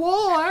bad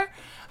war."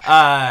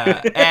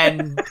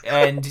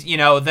 And you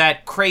know,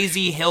 that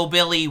crazy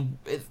hillbilly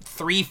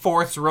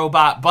 3/4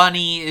 robot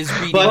bunny is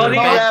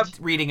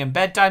reading him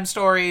bedtime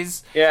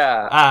stories.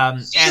 Yeah. And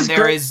She's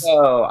there great, is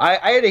though.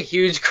 I had a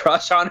huge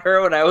crush on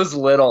her when I was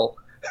little.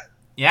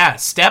 yeah,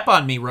 step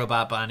on me,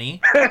 robot bunny.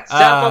 Step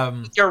up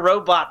with your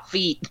robot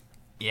feet.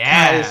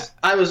 Yeah. Guys,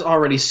 I was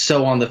already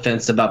so on the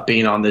fence about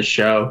being on this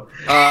show.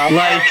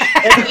 Like,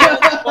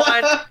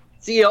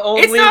 see,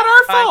 only It's not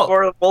our time fault.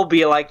 where we'll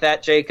be like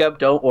that, Jacob.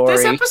 Don't worry.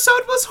 This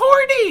episode was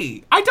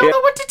horny. I don't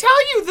know what to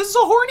tell you. This is a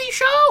horny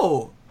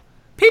show.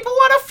 People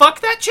want to fuck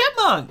that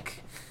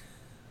chipmunk.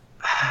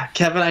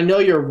 Kevin, I know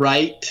you're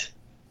right,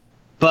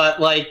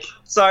 but like,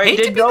 Sorry, Hate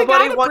to did be the guy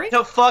nobody to want bring-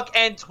 to fuck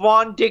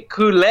Antoine de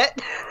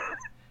Coulette?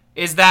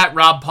 Is that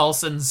Rob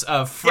Paulson's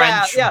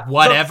French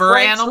whatever the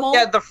French, animal?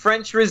 Yeah, the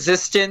French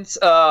resistance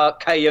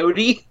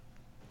coyote.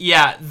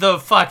 Yeah, the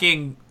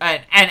fucking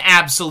an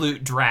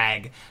absolute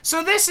drag.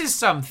 So this is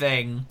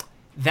something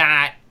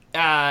that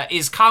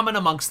is common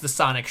amongst the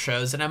Sonic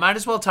shows, and I might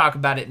as well talk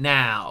about it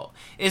now.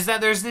 Is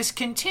that there's this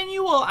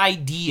continual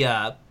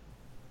idea,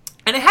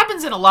 and it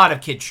happens in a lot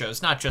of kids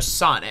shows, not just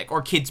Sonic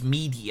or kids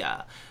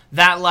media,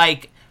 that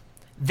like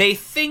they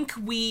think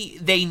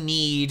they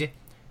need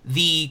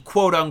the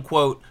quote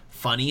unquote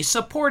funny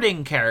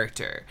supporting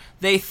character.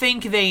 They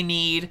think they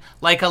need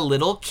like a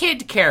little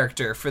kid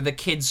character for the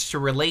kids to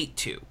relate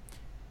to.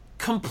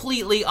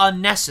 Completely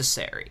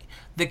unnecessary.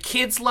 The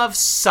kids love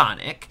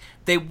Sonic.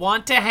 They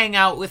want to hang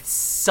out with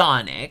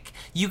Sonic.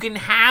 You can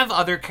have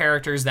other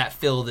characters that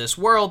fill this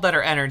world that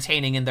are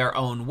entertaining in their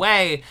own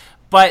way,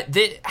 but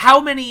how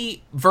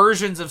many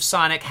versions of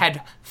Sonic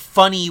had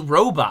funny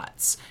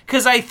robots?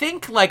 Because I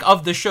think, like,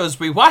 of the shows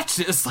we watched,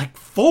 it's like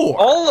 4.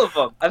 All of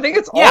them. I think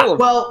it's Yeah, all of them.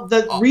 well,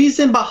 the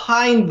reason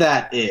behind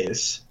that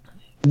is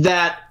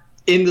that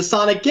in the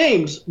Sonic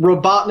games,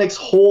 Robotnik's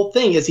whole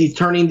thing is he's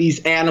turning these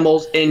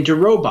animals into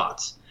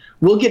robots.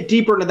 We'll get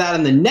deeper into that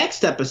in the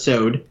next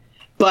episode,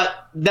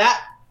 but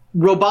that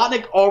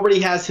Robotnik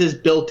already has his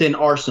built-in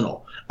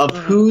arsenal of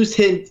who's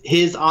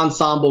his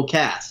ensemble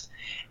cast.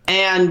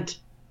 And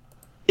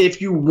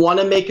if you want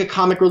to make a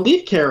comic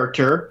relief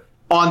character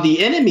on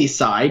the enemy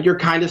side, you're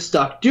kind of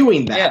stuck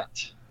doing that. Yeah.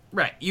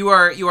 Right. You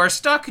are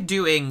stuck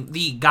doing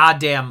the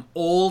goddamn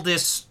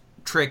oldest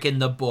trick in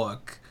the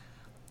book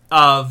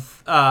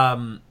of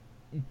the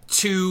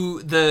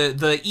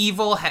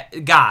evil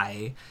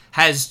guy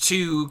has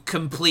 2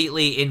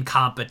 completely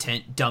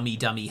incompetent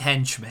dummy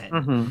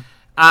henchmen.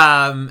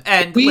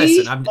 And We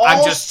listen, I'm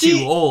all just see-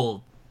 too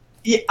old.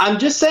 Yeah, I'm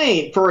just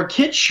saying, for a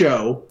kid's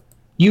show,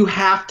 you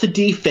have to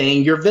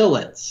defang your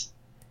villains.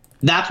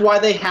 That's why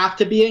they have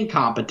to be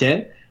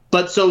incompetent,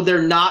 but so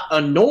they're not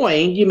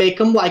annoying, you make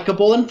them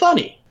likable and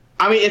funny.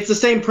 I mean, it's the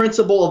same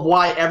principle of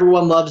why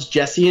everyone loves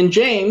Jesse and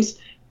James,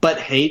 but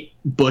hate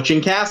Butch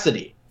and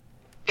Cassidy.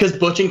 Because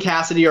Butch and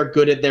Cassidy are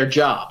good at their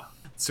job.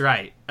 That's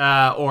right.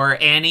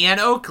 Or Annie and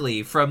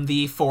Oakley from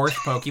the 4th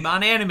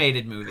Pokemon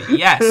animated movie.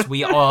 Yes,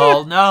 we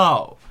all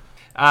know.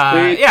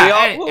 Anyway.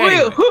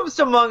 Whomst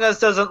among us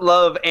doesn't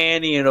love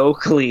Annie and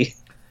Oakley?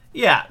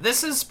 Yeah,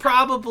 this is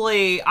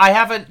probably... I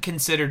haven't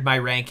considered my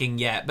ranking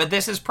yet, but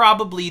this is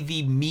probably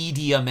the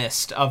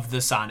mediumest of the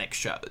Sonic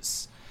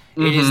shows.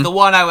 It is the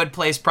one I would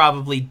place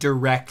probably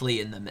directly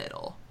in the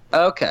middle.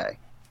 Okay.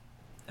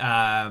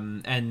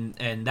 And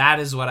that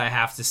is what I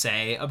have to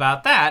say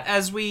about that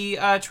as we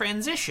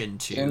transition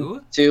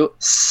to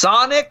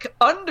Sonic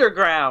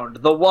Underground,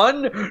 the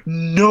one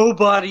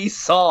nobody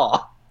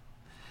saw.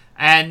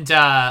 And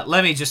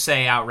let me just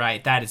say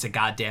outright, that is a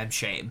goddamn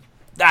shame.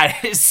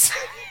 That is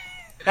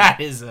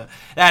that is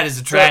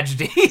a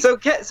tragedy.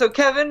 So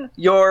Kevin,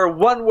 your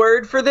one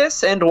word for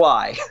this and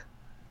why?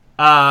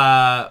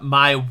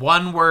 My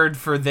one word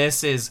for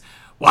this is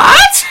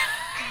what?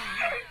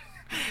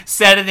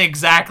 Said in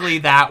exactly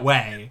that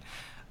way.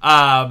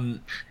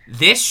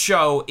 This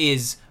show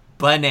is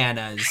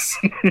bananas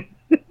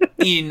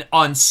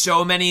on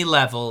so many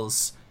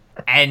levels,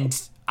 and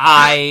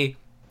I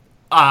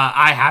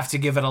have to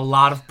give it a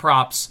lot of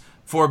props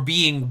for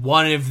being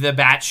one of the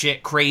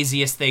batshit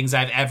craziest things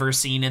I've ever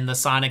seen in the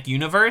Sonic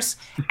universe,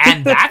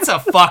 and that's a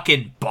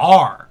fucking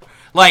bar.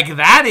 Like,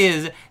 that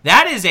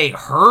is a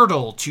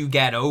hurdle to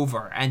get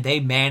over, and they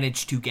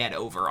managed to get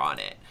over on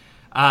it.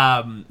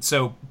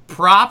 So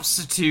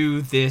props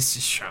to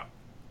this show.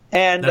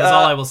 And That is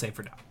all I will say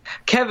for now.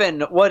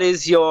 Kevin, what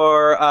is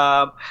your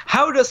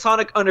how does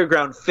Sonic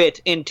Underground fit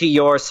into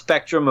your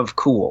spectrum of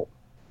cool?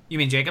 You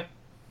mean Jacob?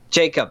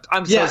 Jacob,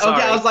 I'm so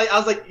sorry. Okay. I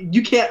was like,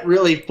 you can't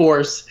really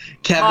force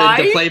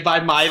Kevin to play by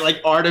my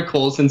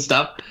articles and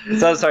stuff.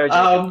 So sorry,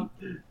 Jacob.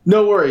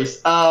 No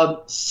worries.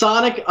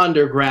 Sonic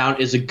Underground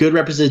is a good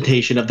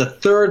representation of the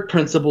third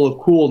principle of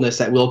coolness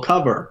that we'll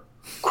cover.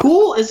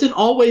 Cool isn't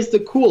always the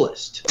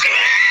coolest.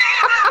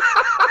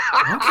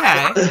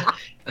 Okay.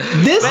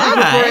 This is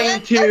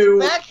referring to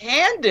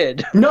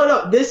backhanded.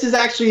 No. This is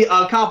actually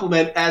a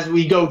compliment as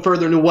we go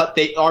further into what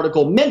the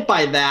article meant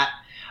by that.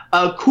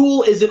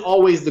 Cool isn't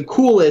always the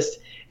coolest.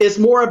 It's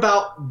more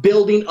about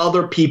building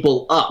other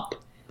people up.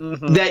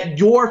 Mm-hmm. That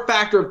your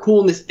factor of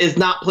coolness is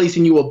not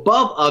placing you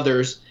above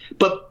others,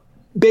 but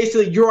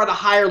basically you're at a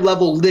higher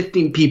level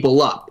lifting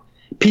people up.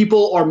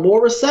 People are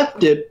more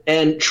receptive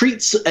and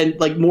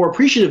more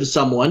appreciative of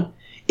someone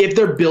if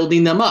they're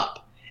building them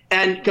up.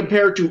 And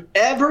compared to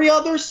every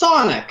other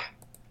Sonic,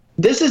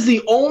 this is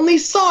the only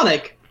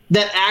Sonic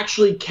that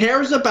actually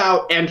cares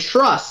about and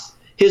trusts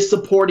his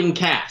supporting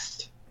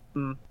cast.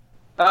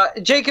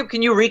 Jacob,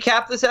 can you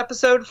recap this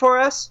episode for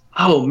us?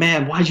 Oh,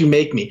 man, why'd you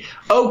make me?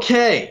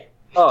 Okay.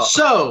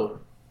 So,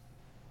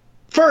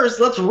 first,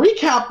 let's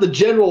recap the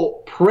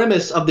general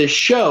premise of this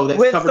show that's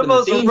with covered the in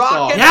the theme most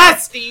song.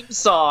 Yes! theme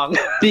song.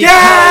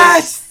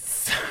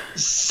 Yes!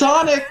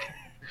 Sonic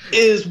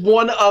is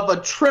one of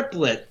a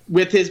triplet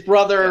with his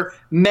brother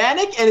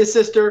Manic and his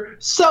sister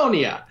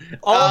Sonia.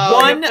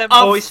 One of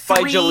voiced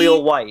by three-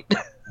 Jaleel White.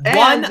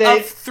 One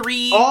of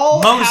three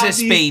Moses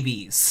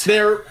babies.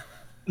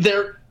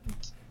 They're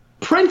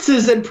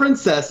princes and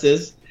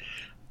princesses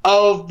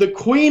of the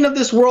queen of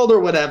this world or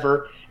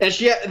whatever, and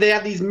they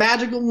have these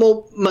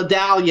magical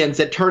medallions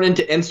that turn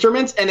into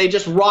instruments, and they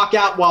just rock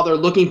out while they're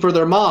looking for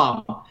their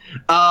mom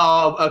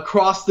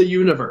across the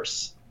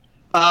universe.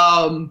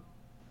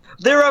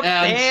 They're a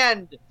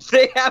band.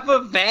 They have a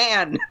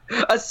van.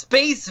 A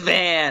space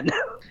van.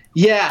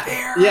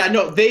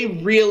 They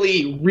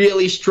really,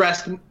 really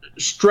stretched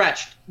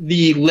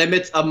the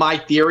limits of my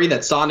theory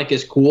that Sonic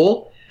is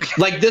cool.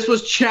 This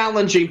was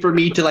challenging for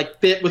me to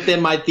fit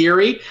within my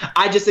theory.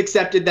 I just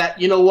accepted that,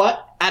 you know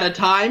what? At a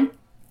time,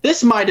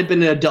 this might have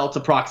been an adult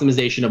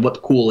approximation of what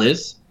cool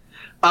is.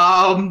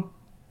 But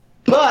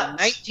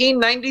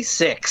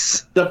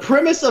 1996. The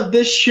premise of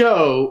this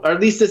show, or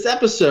at least this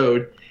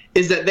episode,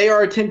 is that they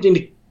are attempting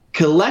to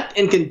collect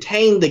and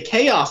contain the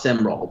Chaos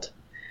Emerald.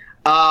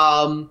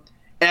 And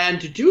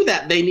to do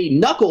that, they need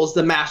Knuckles,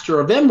 the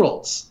Master of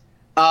Emeralds.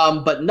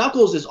 But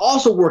Knuckles is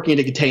also working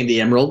to contain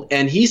the Emerald,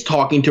 and he's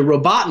talking to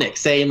Robotnik,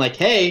 saying,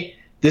 hey,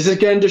 this is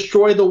going to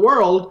destroy the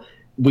world.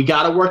 We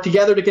got to work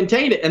together to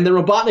contain it. And then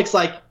Robotnik's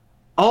like,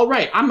 all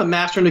right, I'm a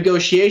master of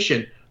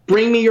negotiation.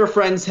 Bring me your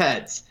friends'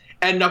 heads.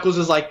 And Knuckles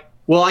is like,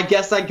 well, I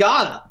guess I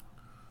gotta.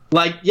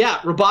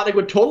 Robotnik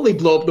would totally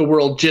blow up the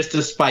world just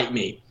to spite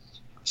me.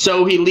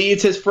 So he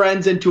leads his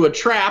friends into a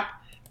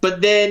trap,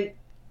 but then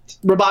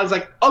Robotnik's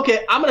like,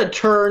 okay, I'm going to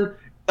turn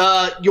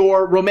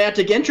your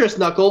romantic interest,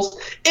 Knuckles,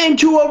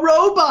 into a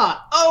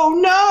robot. Oh,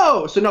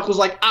 no. So Knuckles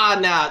like,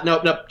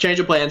 no, change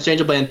of plans.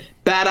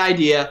 Bad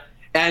idea.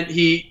 And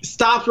he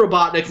stops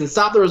Robotnik and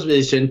stops the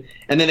resolution,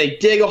 and then they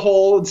dig a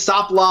hole and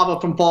stop lava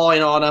from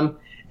falling on him.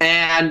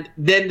 And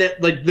then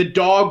the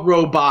dog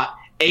robot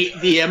ate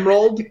the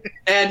emerald,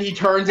 and he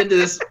turns into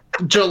this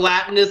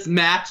gelatinous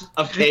match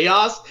of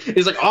chaos.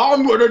 He's like,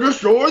 I'm going to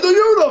destroy the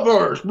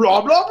universe,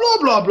 blah, blah, blah,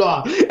 blah,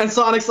 blah. And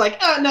Sonic's like,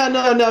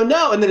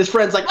 no. And then his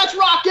friend's like, let's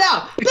rock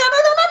out.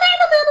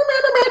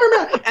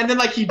 And then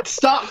he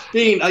stops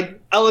being an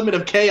element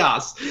of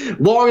chaos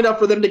long enough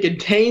for them to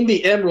contain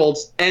the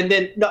emeralds. And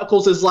then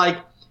Knuckles is like,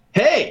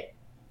 hey,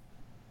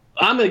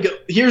 I'm going to go,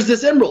 here's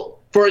this emerald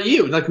for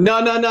you. No,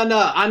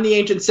 I'm the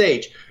ancient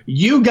sage.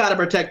 You got to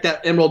protect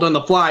that emerald on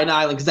the flying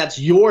island because that's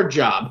your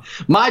job.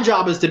 My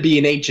job is to be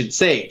an ancient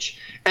sage.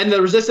 And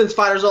the resistance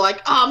fighters are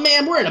like, oh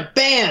man, we're in a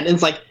band. And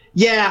it's like,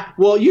 yeah,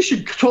 well, you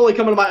should totally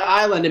come to my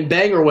island and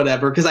bang or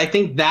whatever, because I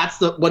think that's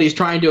what he's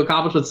trying to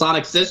accomplish with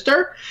Sonic's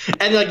sister.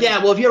 And they're like,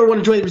 yeah, well, if you ever want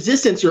to join the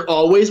resistance, you're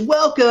always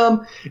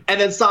welcome. And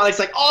then Sonic's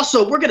like,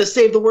 also, we're going to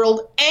save the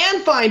world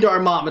and find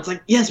our mom. It's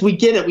like, yes, we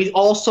get it. We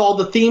all saw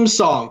the theme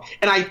song.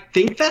 And I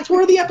think that's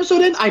where the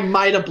episode ends. I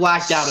might have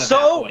blacked out at that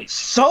point.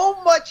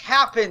 So much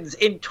happens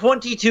in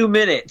 22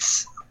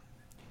 minutes.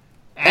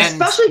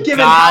 Especially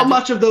given how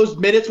much of those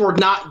minutes were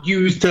not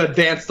used to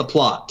advance the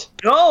plot.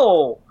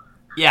 No.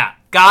 Yeah,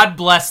 God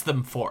bless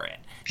them for it.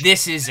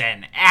 This is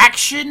an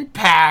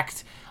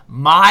action-packed,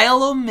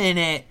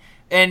 mile-a-minute,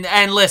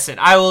 and listen,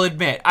 I will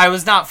admit, I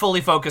was not fully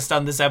focused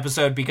on this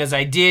episode because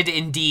I did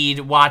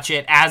indeed watch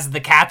it as the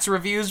Cats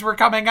reviews were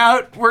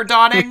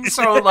dawning,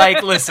 so,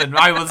 listen,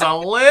 I was a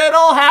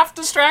little half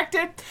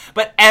distracted,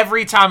 but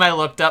every time I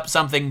looked up,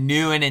 something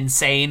new and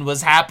insane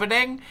was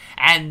happening,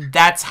 and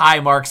that's high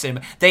marks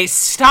in. They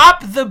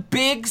stop the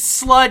big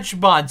sludge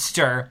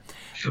monster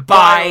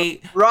by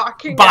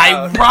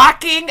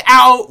rocking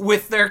out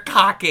with their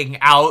cocking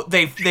out.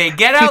 They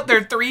get out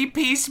their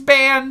 3-piece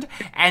band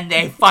and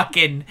they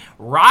fucking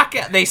rock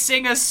it. They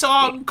sing a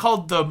song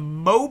called the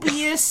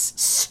Mobius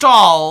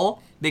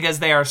Stall because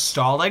they are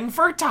stalling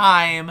for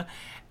time,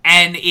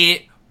 and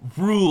it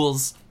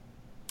rules.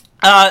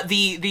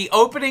 The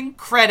opening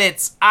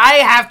credits, I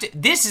have to...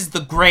 This is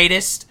the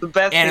greatest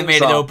best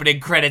animated opening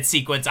credit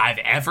sequence I've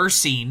ever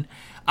seen.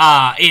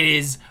 It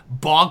is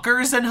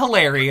bonkers and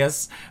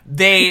hilarious.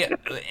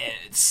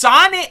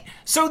 Sonic...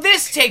 So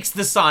this takes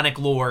the Sonic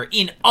lore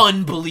in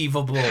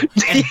unbelievable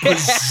and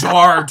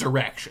bizarre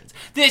directions.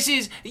 This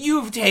is...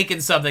 You've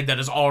taken something that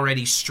is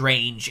already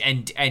strange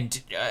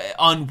and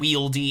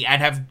unwieldy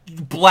and have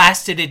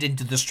blasted it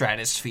into the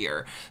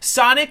stratosphere.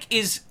 Sonic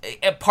is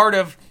a part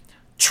of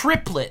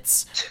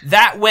triplets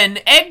that when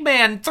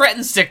Eggman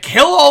threatens to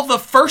kill all the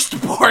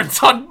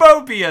firstborns on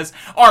Mobius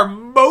are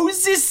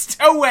Mosesed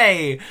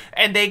away,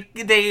 and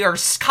they are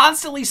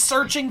constantly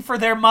searching for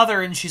their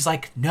mother, and she's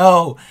like,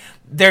 no,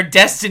 their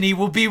destiny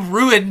will be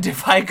ruined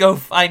if I go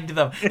find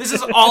them. This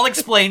is all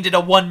explained in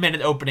a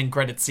 1-minute opening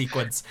credit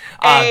sequence.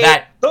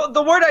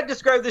 The word I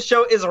describe the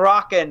show is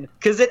rockin',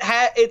 because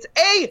it's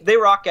A, they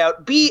rock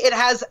out, B, it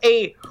has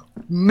a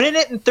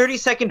minute and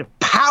 30-second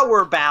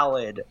power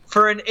ballad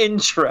for an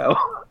intro.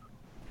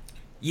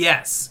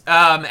 Yes,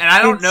 and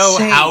I don't know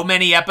how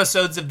many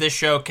episodes of this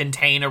show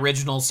contain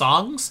original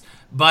songs,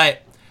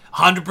 but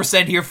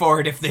 100% here for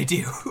it if they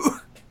do.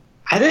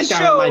 I think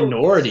I'm a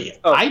minority.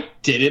 Oh. I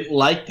didn't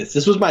like this.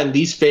 This was my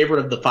least favorite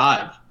of the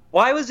 5.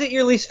 Why was it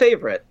your least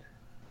favorite?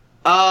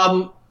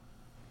 Well,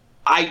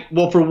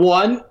 for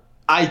one,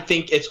 I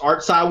think its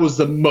art style was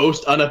the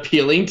most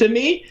unappealing to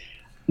me.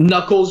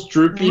 Knuckles'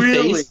 droopy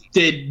face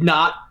did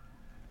not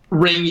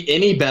ring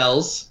any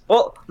bells.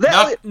 Well,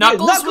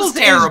 Knuckles was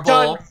terrible. Is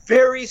done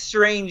very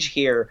strange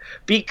here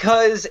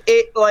because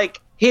it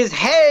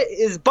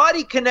his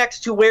body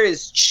connects to where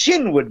his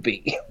chin would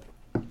be.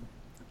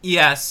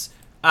 Yes.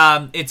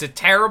 It's a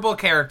terrible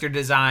character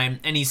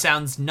design, and he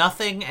sounds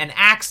nothing and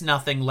acts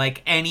nothing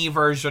like any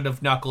version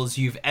of Knuckles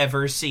you've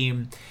ever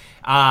seen.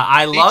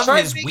 I love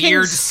his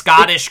weird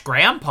Scottish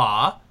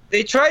grandpa.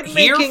 They tried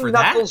making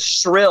Knuckles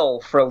shrill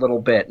for a little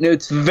bit, and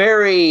it's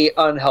very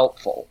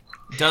unhelpful.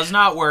 Does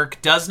not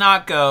work, does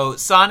not go.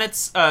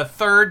 Sonic's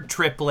third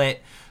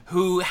triplet,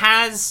 who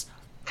has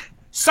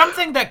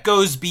something that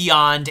goes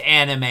beyond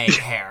anime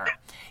hair.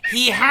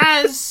 He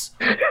has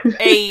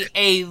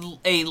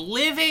a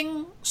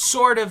living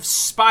sort of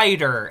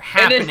spider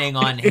happening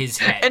on his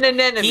head. An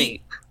anemone.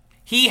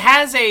 He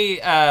has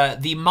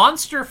the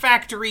Monster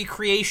Factory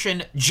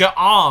creation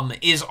Ja'am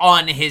is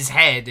on his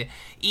head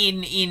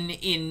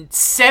in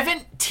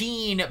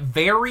 17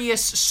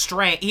 various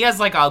strands. He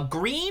has like a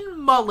green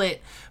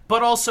mullet,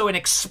 but also an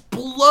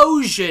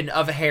explosion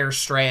of hair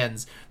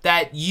strands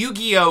that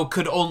Yu-Gi-Oh!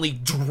 Could only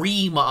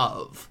dream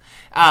of.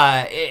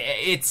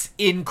 It's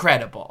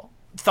incredible.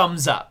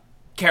 Thumbs up.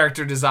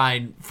 Character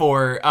design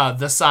for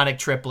the Sonic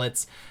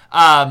triplets.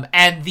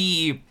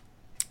 And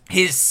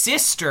his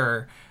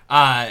sister,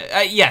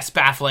 yes,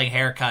 baffling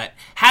haircut,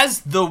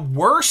 has the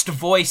worst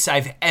voice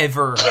I've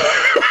ever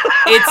heard.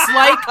 It's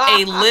like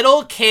a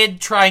little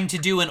kid trying to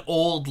do an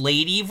old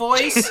lady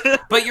voice,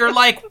 but you're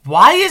like,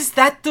 why is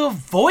that the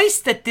voice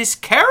that this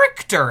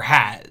character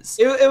has?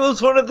 It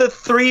was one of the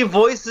 3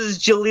 voices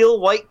Jaleel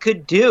White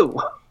could do.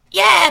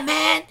 Yeah,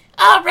 man.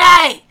 All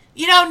right.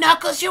 You know,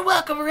 Knuckles, you're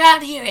welcome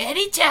around here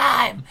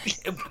anytime.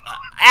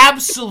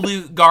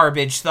 Absolute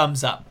garbage.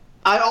 Thumbs up.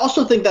 I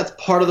also think that's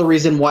part of the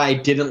reason why I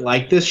didn't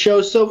like this show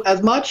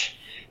as much,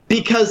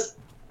 because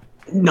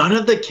none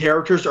of the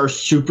characters are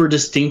super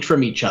distinct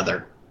from each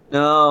other.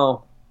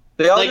 No.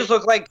 They all just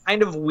look like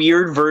kind of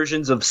weird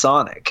versions of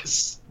Sonic.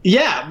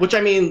 Yeah, which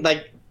I mean,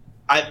 the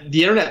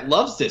internet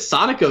loves this.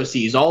 Sonic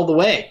OCs all the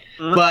way.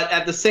 Mm-hmm. But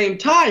at the same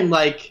time,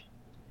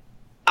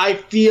 I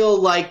feel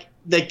like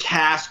the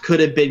cast could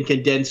have been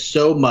condensed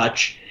so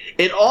much.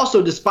 It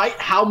also, despite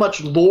how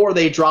much lore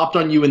they dropped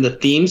on you in the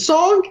theme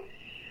song,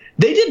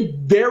 they did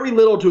very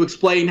little to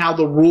explain how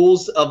the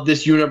rules of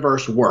this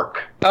universe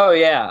work. Oh,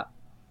 yeah.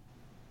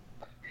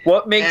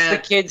 What makes the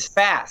kids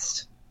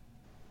fast?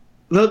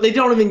 They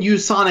don't even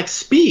use Sonic's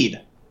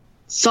speed.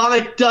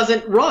 Sonic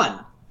doesn't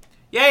run.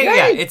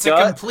 Yeah. It's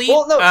a complete...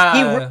 Well,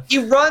 no, he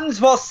runs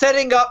while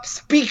setting up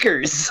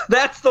speakers.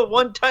 That's the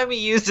one time he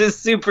uses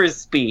super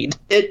speed.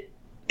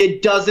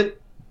 It doesn't...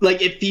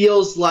 it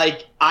feels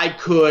like I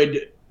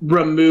could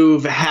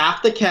remove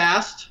half the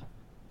cast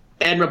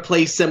and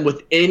replace them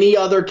with any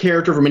other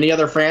character from any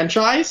other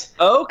franchise.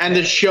 Okay. And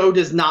the show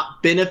does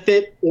not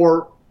benefit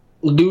or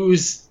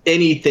lose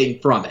anything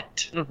from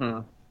it.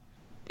 Mm-hmm.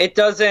 It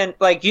doesn't,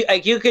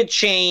 you could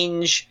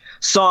change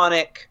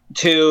Sonic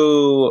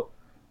to,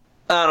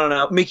 I don't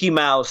know, Mickey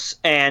Mouse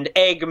and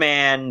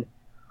Eggman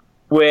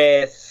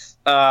with,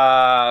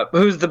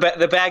 who's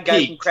the bad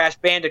guy from Crash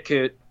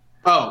Bandicoot.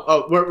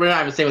 Oh, we're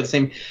not even saying with the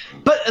same.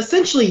 But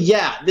essentially,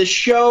 yeah, this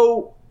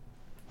show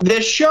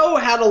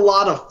had a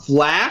lot of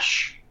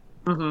flash,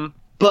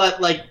 but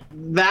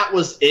that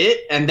was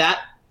it, and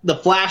the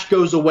flash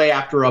goes away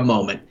after a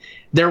moment.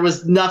 There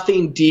was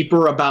nothing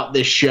deeper about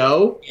this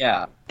show.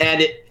 Yeah. And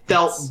it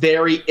felt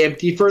very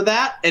empty for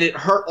that, and it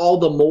hurt all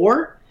the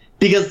more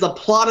because the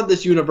plot of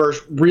this universe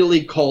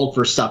really called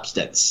for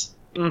substance.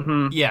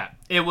 Mm-hmm. Yeah,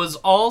 it was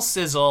all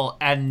sizzle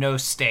and no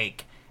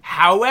steak.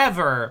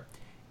 However,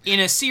 in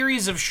a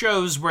series of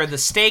shows where the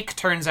steak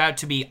turns out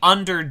to be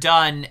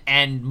underdone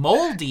and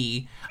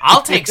moldy,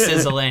 I'll take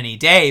sizzle any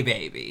day,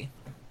 baby.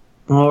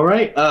 All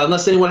right.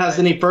 Unless anyone has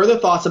any further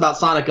thoughts about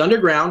Sonic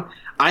Underground,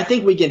 I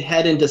think we can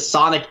head into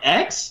Sonic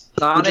X,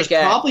 which is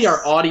probably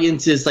our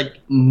audience's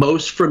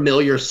most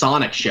familiar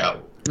Sonic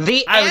show.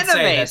 The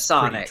anime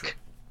Sonic.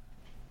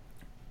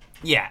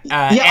 Yeah,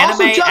 also,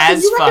 anime Justin,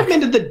 as you fuck.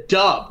 recommended the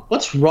dub.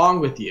 What's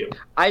wrong with you?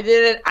 I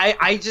didn't.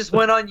 I just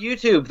went on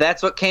YouTube.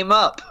 That's what came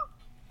up.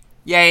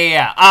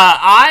 Yeah.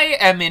 I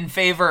am in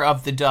favor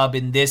of the dub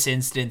in this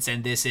instance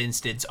and this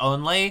instance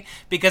only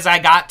because I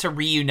got to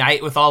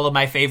reunite with all of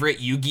my favorite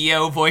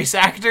Yu-Gi-Oh! Voice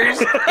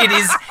actors. It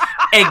is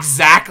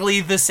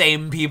exactly the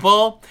same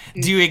people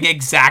doing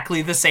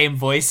exactly the same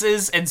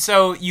voices, and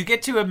so you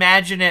get to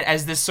imagine it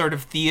as this sort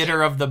of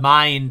theater of the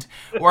mind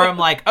where I'm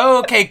like, oh,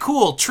 okay,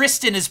 cool,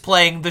 Tristan is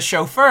playing the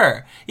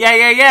chauffeur.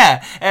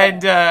 Yeah.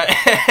 And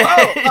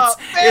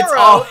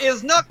Pharaoh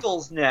is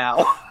Knuckles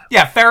now.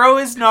 Yeah, Pharaoh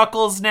is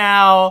Knuckles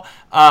now.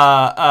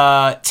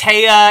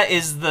 Taya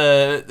is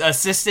the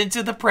assistant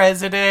to the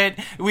president.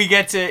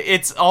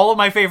 It's all of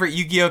my favorite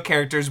Yu-Gi-Oh!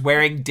 Characters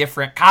wearing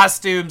different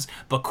costumes.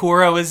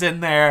 Bakura was in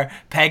there.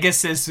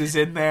 Pegasus was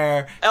in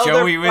there. Elder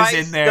Joey was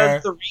Price in there.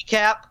 does the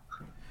recap.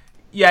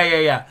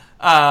 Yeah.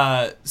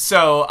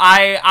 So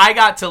I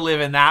got to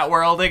live in that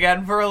world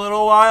again for a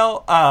little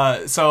while.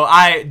 So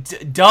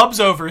dubs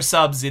over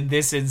subs in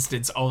this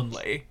instance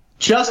only.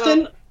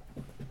 Justin,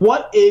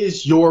 what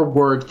is your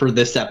word for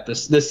this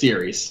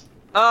series?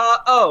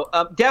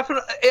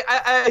 Definitely.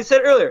 I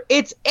said earlier,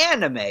 it's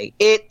anime.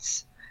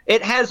 It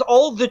has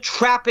all the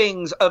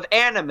trappings of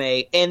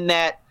anime in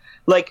that,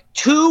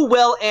 two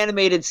well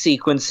animated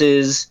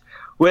sequences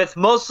with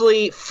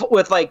mostly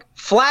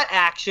flat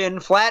action,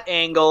 flat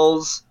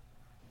angles,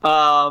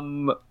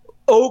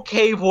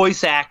 okay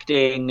voice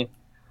acting.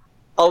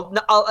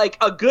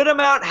 A good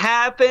amount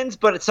happens,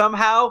 but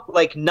somehow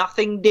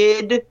nothing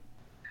did.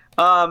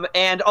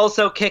 And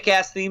also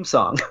kick-ass theme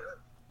song.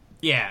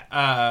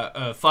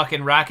 Yeah,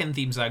 fucking rockin'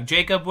 theme song.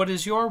 Jacob, what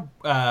is your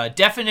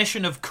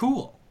definition of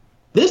cool?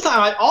 This time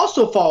I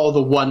also follow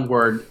the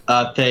one-word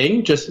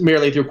thing, just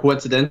merely through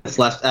coincidence,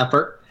 less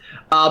effort.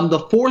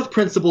 The fourth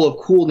principle of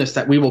coolness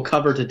that we will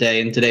cover today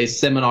in today's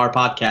seminar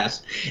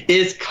podcast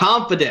is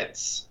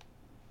confidence.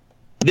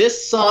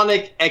 This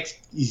Sonic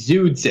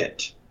exudes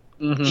it.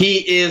 Mm-hmm. He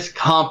is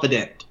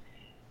confident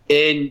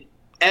in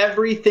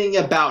everything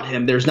about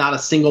him. There's not a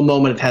single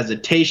moment of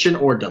hesitation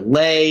or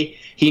delay.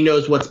 He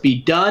knows what's to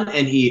be done,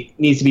 and he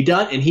needs to be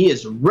done, and he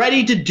is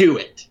ready to do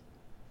it.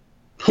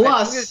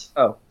 Plus,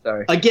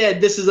 again,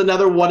 this is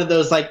another one of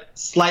those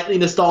slightly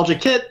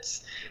nostalgic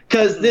hits,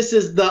 because this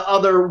is the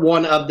other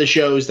one of the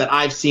shows that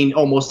I've seen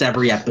almost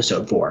every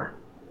episode for.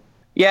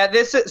 Yeah,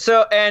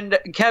 and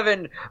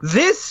Kevin,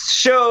 this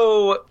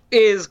show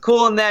is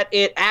cool in that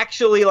it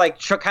actually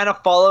kind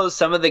of follows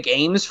some of the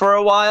games for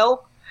a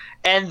while,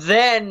 and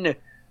then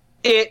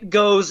it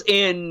goes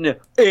in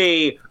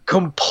a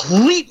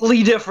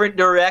completely different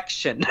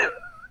direction.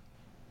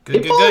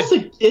 It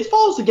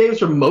follows the games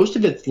for most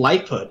of its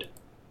lifehood.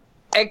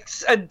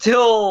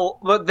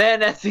 But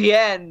then at the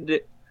end,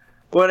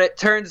 when it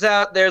turns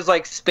out there's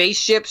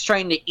spaceships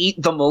trying to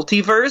eat the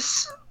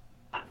multiverse.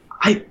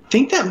 I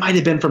think that might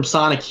have been from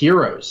Sonic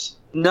Heroes.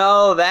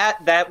 No,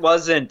 that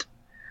wasn't.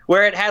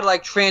 Where it had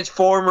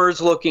Transformers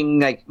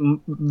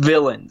looking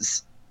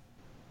villains.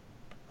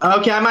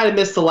 Okay, I might have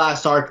missed the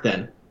last arc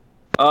then.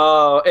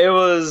 Oh,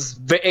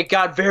 it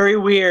got very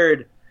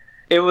weird.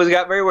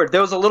 Got very weird.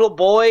 There was a little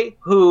boy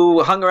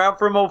who hung around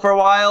for a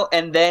while,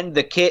 and then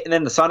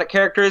the Sonic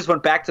characters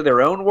went back to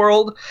their own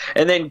world,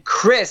 and then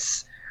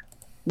Chris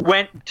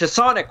went to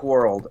Sonic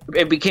World.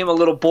 It became a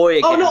little boy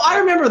again. Oh no, I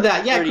remember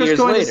that. Yeah, Chris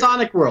going to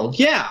Sonic World.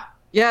 Yeah.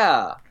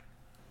 Yeah.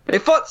 They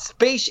fought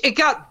space. It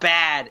got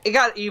bad.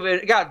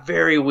 It got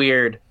very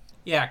weird.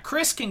 Yeah,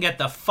 Chris can get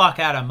the fuck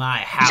out of my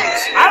house.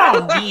 I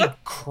don't need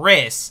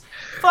Chris.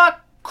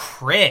 Fuck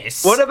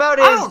Chris. What about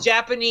his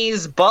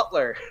Japanese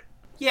butler?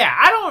 Yeah,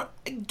 I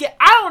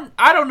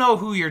don't know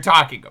who you're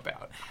talking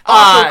about.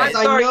 I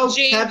know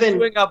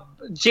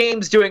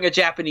James doing a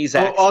Japanese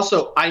accent.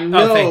 Also, I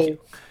know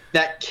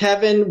that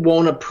Kevin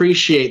won't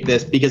appreciate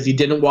this because he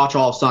didn't watch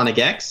all of Sonic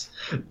X,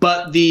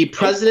 but the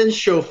president's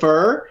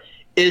chauffeur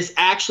is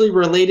actually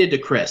related to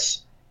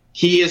Chris.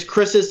 He is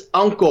Chris's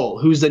uncle,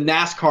 who's a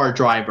NASCAR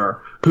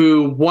driver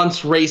who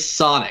once raced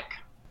Sonic.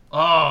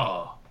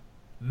 Oh,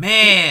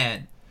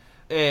 man.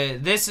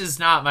 This is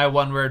not my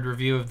one-word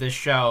review of this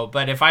show,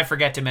 but if I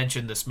forget to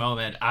mention this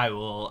moment, I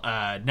will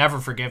never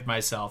forgive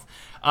myself.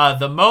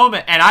 The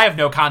moment, and I have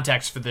no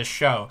context for this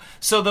show,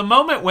 so the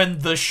moment when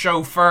the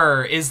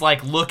chauffeur is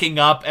looking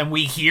up and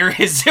we hear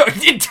his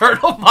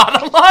internal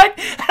monologue,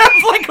 and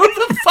I'm like, who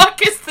the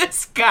fuck is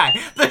this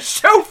guy? The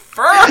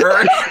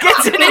chauffeur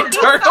gets an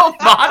internal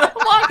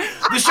monologue?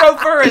 The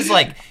chauffeur is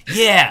like,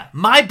 yeah,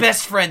 my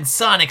best friend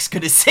Sonic's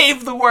gonna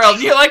save the world.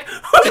 And you're like,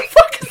 who the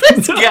fuck is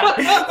this guy?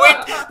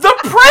 The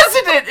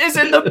president is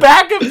in the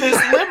back of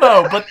this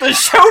limo, but the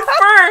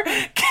chauffeur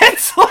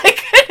gets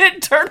an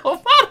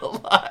internal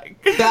monologue.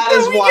 That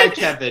is why,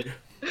 Kevin,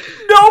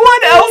 No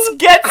one else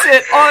gets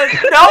it.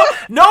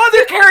 No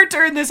other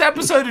character in this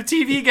episode of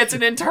TV gets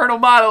an internal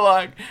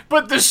monologue,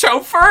 but the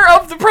chauffeur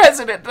of the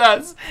president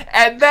does,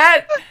 and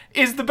that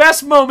is the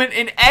best moment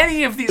in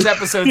any of these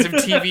episodes of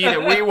TV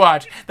that we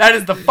watch. That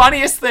is the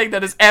funniest thing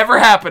that has ever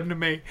happened to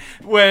me.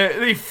 When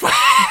they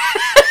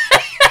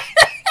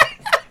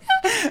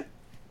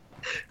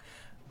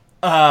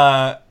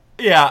my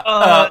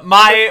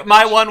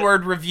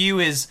one-word review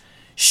is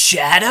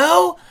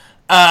Shadow,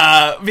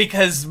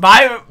 because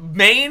my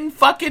main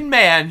fucking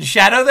man,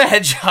 Shadow the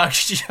Hedgehog,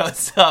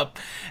 shows up,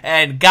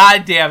 and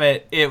god damn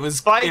it, it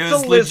was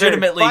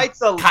legitimately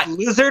fights a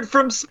lizard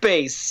from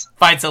space.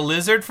 Fights a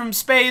lizard from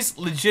space,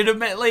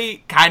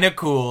 legitimately kind of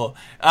cool.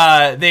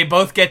 They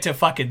both get to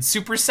fucking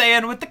Super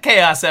Saiyan with the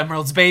Chaos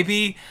Emeralds,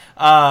 baby.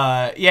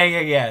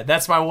 Yeah.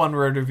 That's my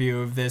one-word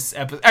review of this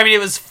episode. I mean,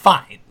 it was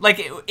fine. Like,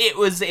 it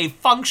was a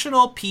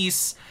functional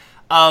piece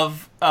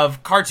of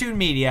cartoon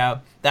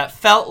media that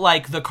felt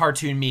like the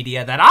cartoon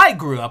media that I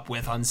grew up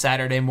with on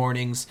Saturday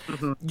mornings.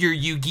 Mm-hmm. Your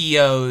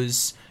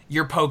Yu-Gi-Ohs,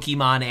 your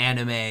Pokemon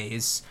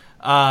animes.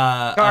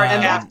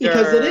 And that's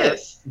because it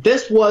is.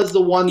 This was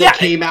the one that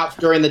came out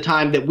during the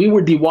time that we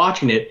would be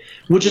watching it,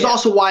 which is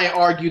also why I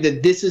argue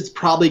that this is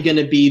probably going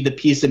to be the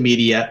piece of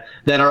media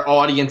that our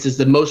audience is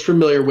the most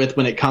familiar with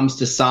when it comes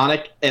to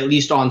Sonic, at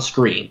least on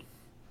screen.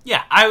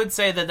 Yeah, I would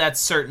say that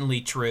that's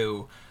certainly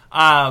true.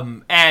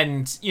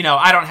 And, you know,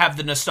 I don't have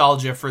the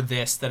nostalgia for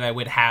this that I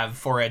would have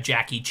for a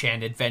Jackie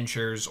Chan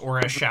Adventures or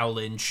a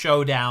Shaolin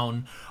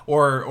Showdown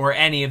or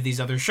any of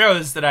these other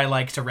shows that I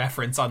like to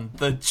reference on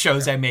the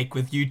shows I make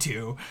with you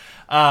two.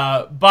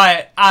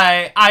 But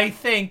I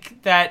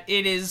think that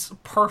it is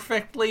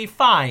perfectly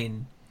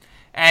fine.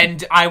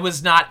 And I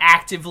was not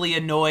actively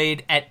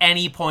annoyed at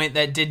any point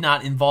that did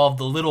not involve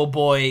the little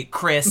boy,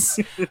 Chris,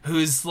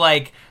 who's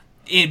like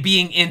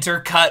being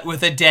intercut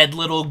with a dead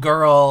little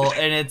girl,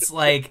 and it's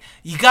like,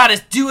 you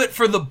gotta do it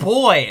for the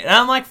boy. And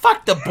I'm like,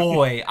 fuck the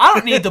boy. I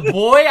don't need the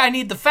boy. I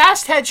need the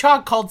fast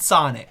hedgehog called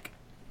Sonic.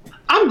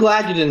 I'm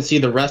glad you didn't see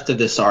the rest of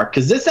this arc,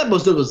 because this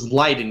episode was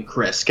light and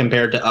Chris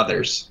compared to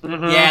others.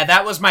 Mm-hmm. Yeah,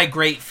 that was my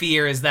great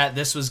fear, is that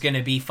this was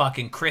gonna be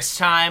fucking Chris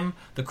time,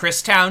 the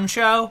Chris Town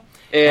show.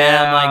 Yeah.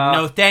 And I'm like,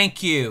 no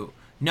thank you.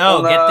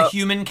 No, get the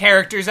human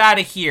characters out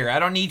of here. I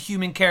don't need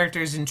human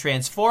characters in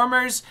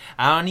Transformers.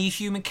 I don't need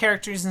human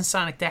characters in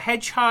Sonic the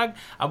Hedgehog.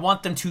 I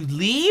want them to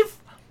leave.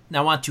 And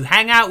I want to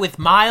hang out with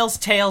Miles,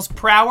 Tails,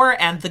 Prower,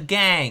 and the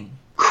gang.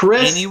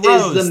 Chris is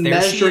the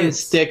measuring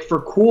stick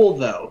for cool,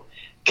 though.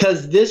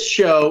 Because this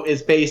show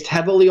is based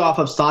heavily off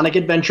of Sonic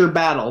Adventure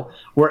Battle,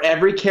 where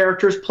every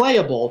character is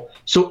playable.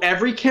 So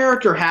every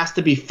character has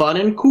to be fun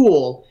and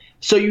cool.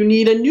 So you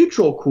need a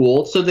neutral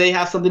cool so they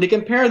have something to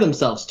compare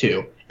themselves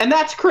to. And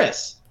that's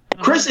Chris.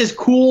 Chris is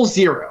Cool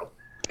Zero.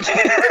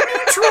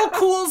 Neutral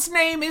Cool's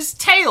name is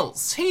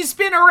Tails. He's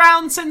been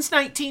around since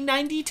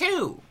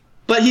 1992.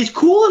 But he's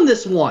cool in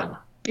this one.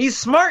 He's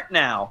smart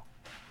now.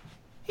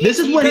 This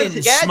is when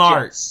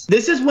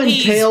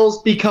He's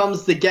Tails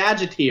becomes the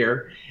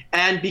Gadgeteer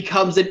and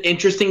becomes an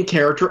interesting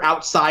character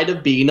outside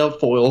of being a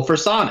foil for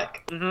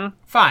Sonic. Mm-hmm.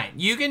 Fine.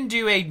 You can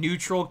do a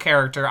neutral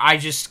character. I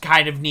just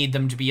kind of need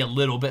them to be a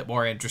little bit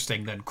more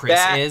interesting than Chris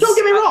is. Don't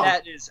get me wrong.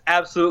 That is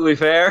absolutely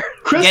fair.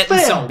 Chris Getting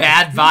failed. some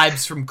bad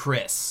vibes from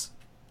Chris.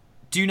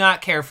 Do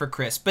not care for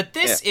Chris. But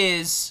this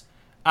is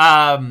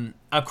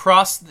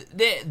across...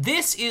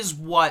 This is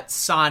what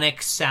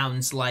Sonic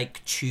sounds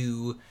like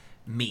to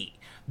me.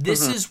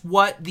 This is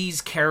what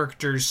these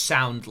characters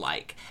sound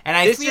like, and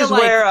I feel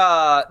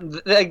like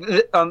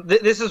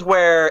this is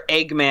where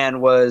Eggman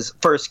was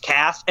first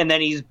cast, and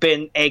then he's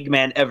been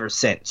Eggman ever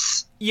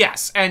since.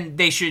 Yes, and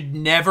they should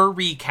never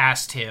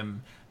recast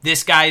him.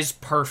 This guy's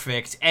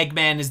perfect.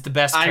 Eggman is the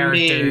best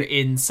character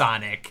in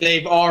Sonic.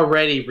 They've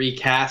already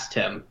recast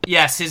him.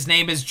 Yes, his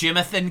name is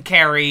Jimothan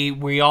Carey.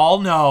 We all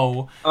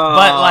know, but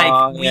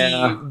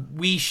like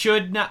we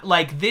should not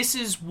like. This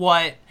is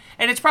what.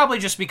 And it's probably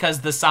just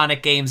because the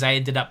Sonic games I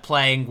ended up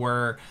playing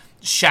were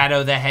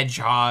Shadow the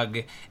Hedgehog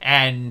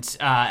and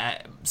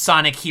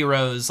Sonic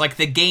Heroes, like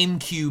the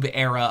GameCube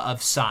era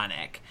of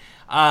Sonic.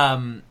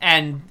 And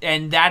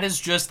that is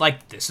just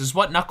like, this is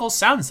what Knuckles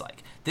sounds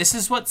like. This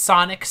is what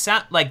Sonic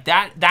sounds like.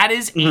 That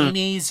is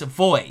Amy's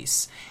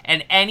voice.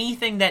 And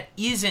anything that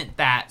isn't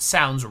that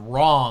sounds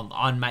wrong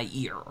on my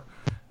ear.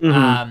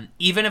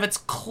 Even if it's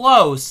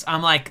close,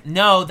 I'm like,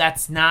 no,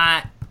 that's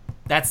not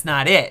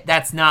it.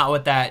 That's not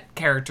what that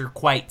character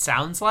quite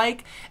sounds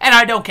like. And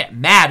I don't get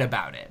mad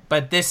about it.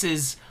 But this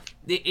is...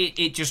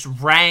 It just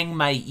rang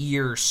my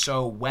ear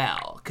so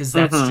well. Because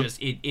that's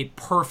just... It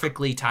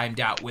perfectly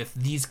timed out with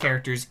these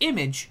characters'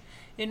 image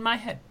in my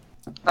head.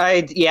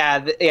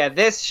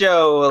 This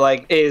show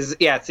like is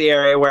it's the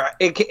era where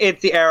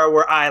it's the era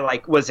where I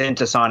like was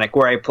into Sonic,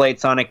 where I played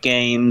Sonic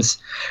games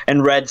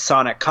and read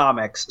Sonic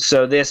comics.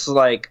 So this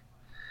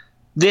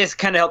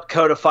kind of helped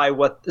codify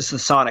what the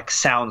Sonic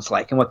sounds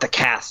like and what the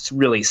cast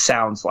really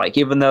sounds like,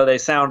 even though they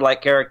sound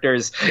like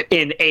characters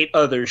in 8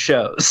 other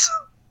shows.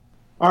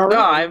 All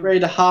right, I'm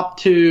ready to hop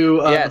to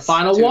the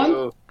final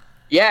one?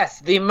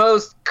 Yes, the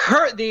most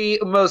current,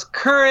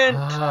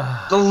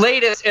 the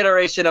latest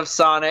iteration of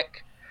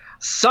Sonic,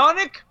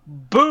 Sonic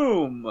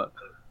Boom.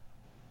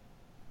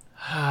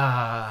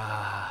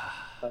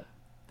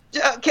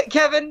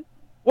 Kevin,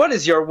 what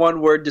is your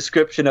one-word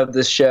description of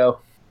this show?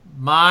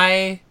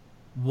 My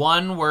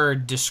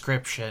one-word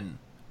description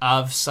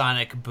of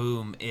Sonic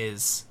Boom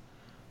is...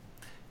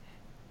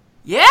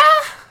 Yeah?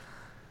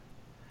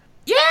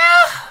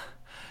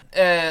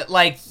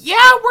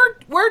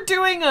 We're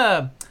doing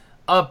a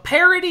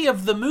parody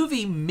of the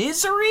movie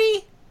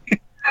Misery?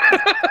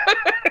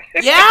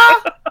 Yeah?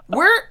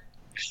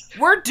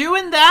 We're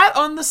doing that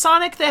on the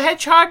Sonic the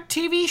Hedgehog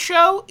TV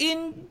show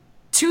in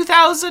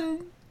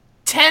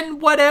 2010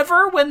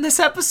 whatever, when this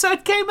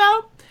episode came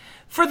out.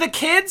 For the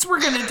kids,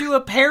 we're going to do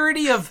a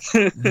parody of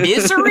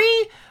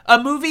Misery,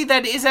 a movie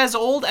that is as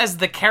old as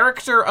the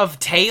character of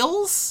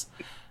Tails.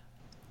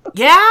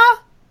 Yeah?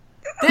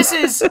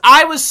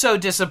 I was so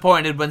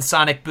disappointed when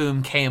Sonic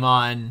Boom came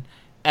on,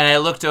 and I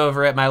looked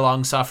over at my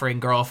long-suffering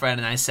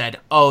girlfriend and I said,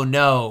 oh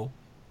no,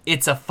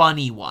 it's a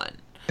funny one.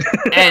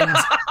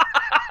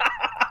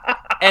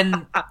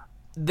 And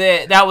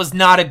that was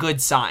not a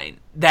good sign.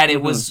 That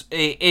it was,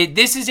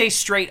 this is a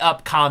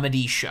straight-up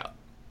comedy show.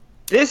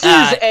 This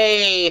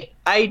is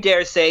I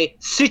dare say,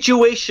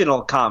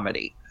 situational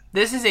comedy.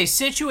 This is a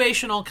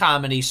situational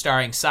comedy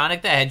starring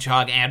Sonic the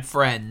Hedgehog and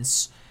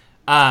friends.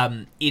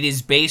 It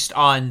is based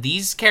on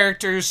these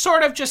characters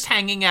sort of just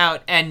hanging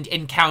out and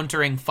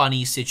encountering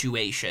funny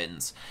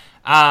situations.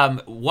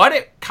 What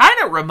it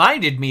kind of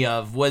reminded me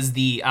of was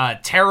the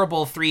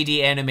terrible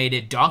 3D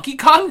animated Donkey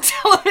Kong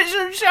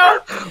television show.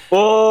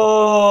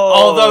 Oh!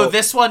 Although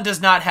this one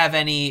does not have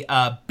any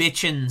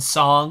bitchin'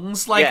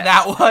 songs like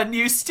that one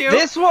used to.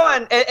 This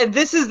one, and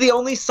this is the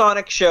only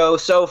Sonic show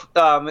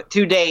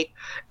to date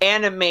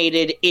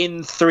animated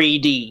in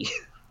 3D.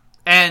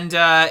 And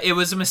it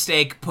was a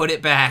mistake. Put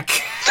it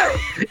back.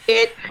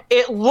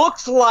 It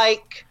looks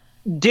like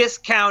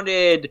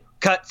discounted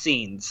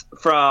cutscenes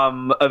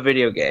from a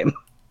video game.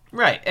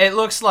 Right. It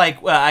looks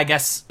like, I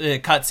guess,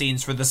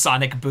 cutscenes for the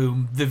Sonic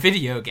Boom, the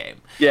video game.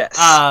 Yes.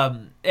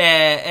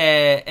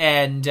 It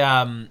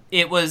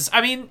was,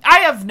 I mean,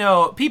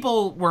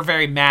 people were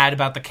very mad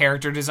about the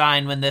character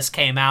design when this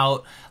came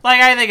out.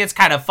 Like, I think it's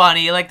kind of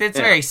funny. Like, it's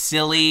very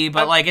silly,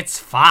 but, like, it's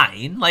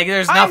fine. Like,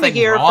 there's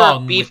nothing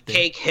wrong with it.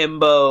 Beefcake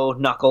Himbo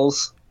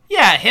Knuckles.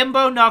 Yeah,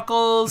 Himbo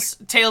Knuckles,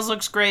 Tails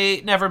looks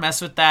great, never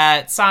mess with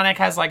that. Sonic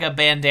has, like, a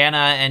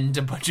bandana and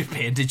a bunch of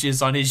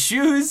bandages on his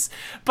shoes.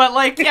 But,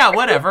 like, yeah,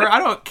 whatever. I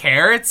don't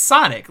care. It's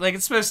Sonic. Like,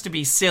 it's supposed to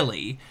be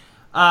silly.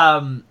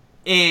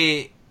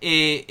 It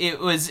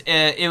was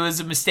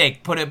a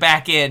mistake. Put it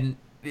back in.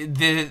 The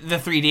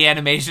 3D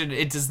animation,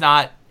 it is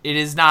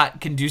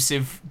not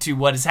conducive to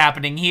what is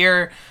happening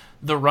here.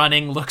 The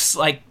running looks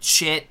like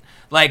shit.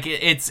 Like,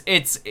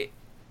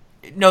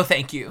 no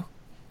thank you.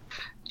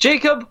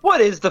 Jacob,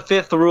 what is the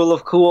fifth rule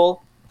of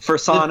cool for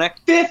Sonic?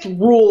 The fifth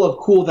rule of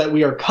cool that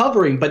we are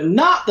covering, but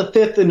not the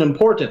fifth in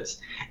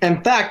importance.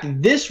 In fact,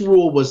 this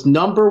rule was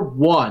number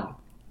 1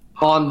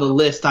 on the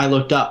list I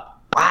looked up.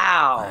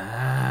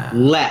 Wow.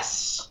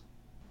 Less.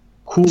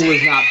 Cool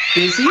is not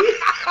busy.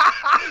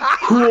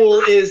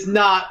 Cool is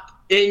not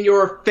in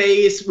your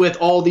face with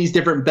all these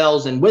different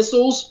bells and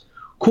whistles.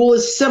 Cool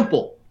is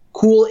simple.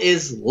 Cool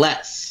is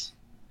less.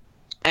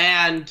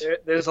 And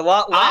there's a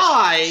lot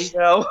less.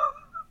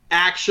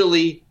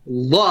 Actually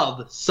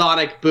love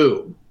Sonic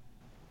Boom.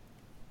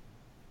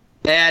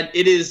 And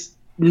it is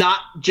not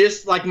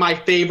just like my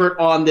favorite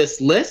on this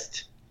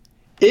list.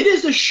 It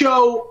is a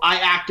show I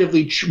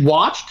actively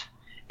watched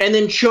and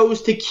then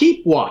chose to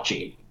keep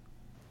watching.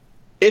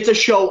 It's a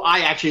show I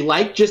actually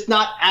like, just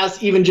not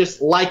as even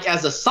just like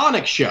as a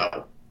Sonic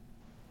show.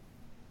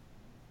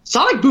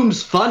 Sonic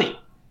Boom's funny.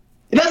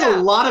 It has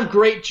a lot of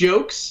great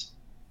jokes.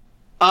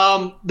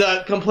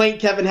 The complaint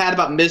Kevin had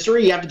about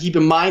Misery, you have to keep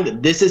in mind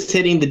that this is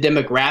hitting the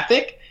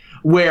demographic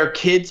where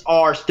kids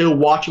are still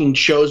watching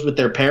shows with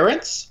their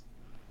parents.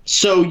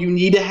 So you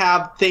need to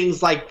have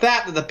things like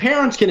that the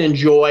parents can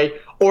enjoy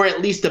or at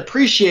least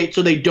appreciate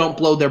so they don't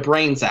blow their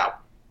brains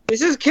out.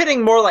 This is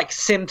getting more like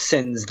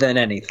Simpsons than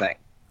anything.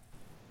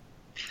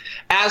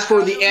 As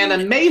for the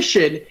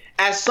animation,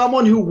 as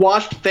someone who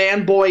watched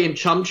Fanboy and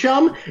Chum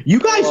Chum, you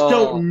guys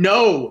don't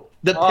know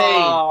the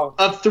pain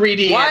of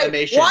 3D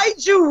animation.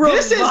 Why'd you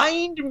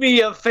remind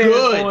me of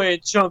Fanboy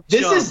and Chum Chum?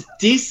 This is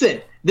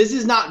decent. This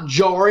is not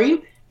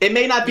jarring. It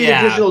may not be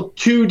the original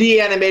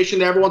 2D animation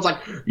that everyone's like,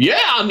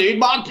 yeah, I need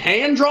my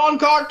hand-drawn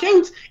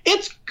cartoons.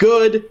 It's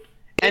good,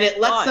 and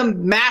it lets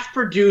them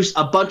mass-produce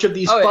a bunch of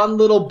these fun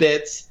little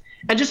bits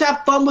and just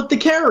have fun with the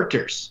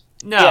characters.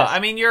 No, I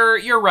mean,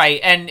 you're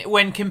right. And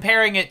when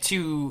comparing it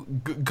to,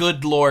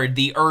 good lord,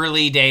 the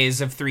early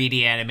days of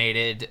 3D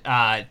animated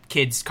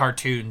kids'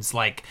 cartoons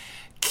like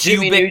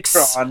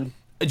Cubix,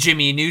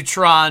 Jimmy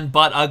Neutron,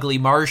 Butt Ugly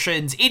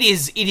Martians, it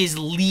is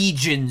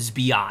legions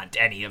beyond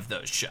any of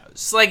those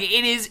shows. Like,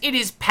 it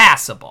is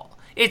passable.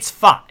 It's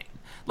fine.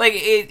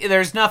 Like,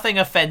 there's nothing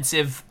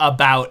offensive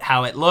about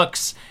how it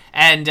looks.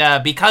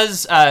 And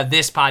because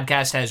this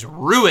podcast has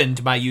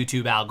ruined my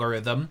YouTube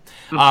algorithm,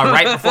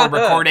 right before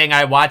recording,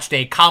 I watched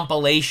a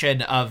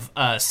compilation of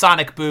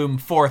Sonic Boom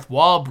fourth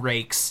wall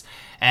breaks.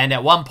 And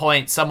at one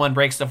point, someone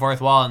breaks the fourth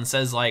wall and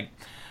says, like,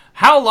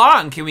 how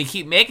long can we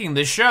keep making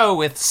the show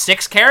with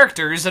 6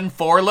 characters and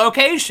 4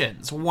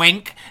 locations?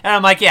 Wink. And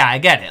I'm like, yeah, I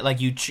get it. Like,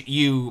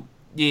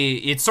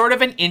 it's sort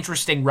of an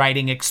interesting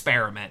writing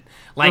experiment.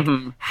 Like,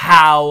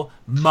 how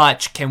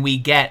much can we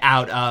get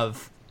out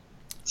of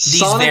these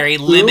Sonic very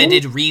Boom?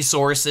 limited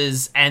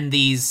resources and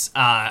these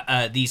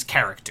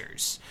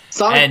characters?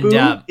 Sonic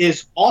Boom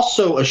is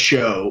also a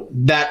show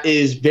that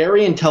is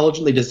very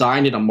intelligently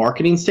designed in a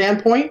marketing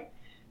standpoint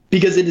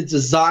because it is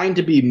designed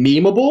to be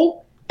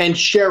memeable and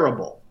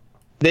shareable.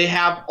 They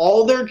have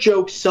all their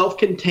jokes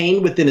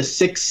self-contained within a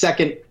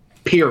 6-second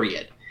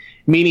period,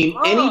 meaning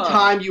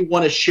anytime you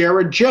want to share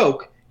a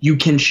joke, you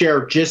can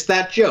share just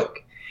that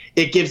joke.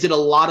 It gives it a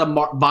lot of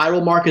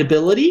viral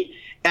marketability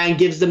and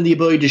gives them the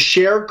ability to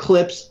share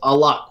clips a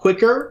lot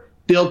quicker,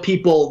 build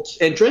people's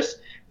interest.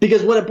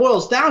 Because when it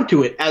boils down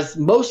to it, as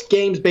most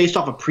games based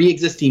off of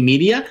pre-existing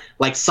media,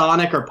 like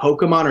Sonic or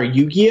Pokemon or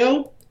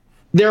Yu-Gi-Oh!,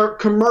 they're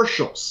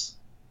commercials.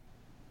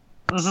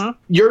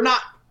 You're not,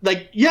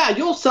 like, yeah,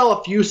 you'll sell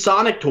a few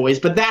Sonic toys,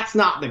 but that's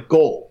not the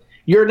goal.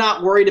 You're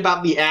not worried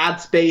about the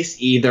ad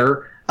space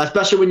either,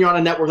 especially when you're on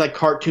a network like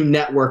Cartoon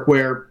Network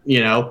where,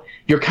 you know,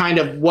 you're kind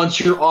of, once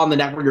you're on the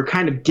network, you're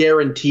kind of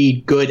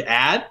guaranteed good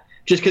ad,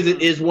 just because it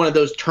is one of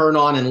those turn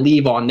on and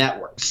leave on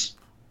networks.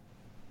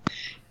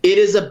 It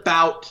is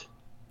about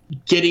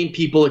getting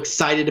people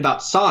excited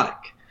about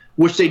Sonic,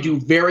 which they do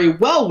very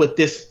well with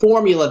this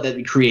formula that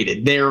we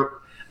created. Their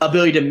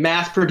ability to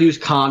mass produce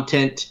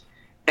content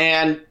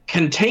and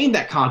contain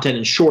that content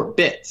in short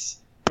bits.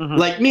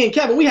 Like me and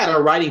Kevin, we had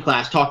our writing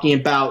class talking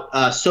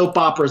about soap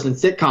operas and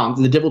sitcoms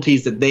and the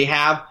difficulties that they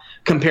have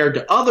compared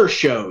to other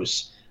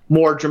shows,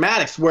 more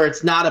dramatics, where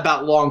it's not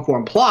about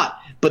long-form plot,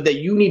 but that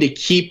you need to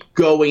keep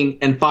going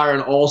and fire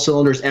on all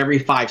cylinders every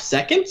 5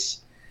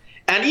 seconds.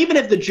 And even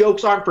if the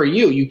jokes aren't for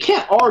you, you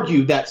can't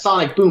argue that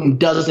Sonic Boom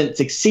doesn't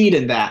succeed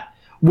in that,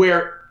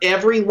 where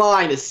every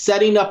line is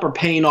setting up or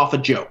paying off a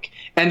joke.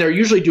 And they're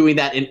usually doing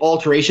that in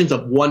alterations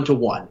of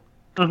 1-to-1.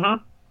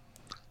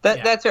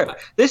 That's fair.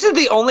 This is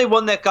the only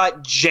one that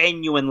got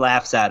genuine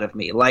laughs out of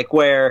me, like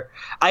where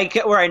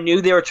I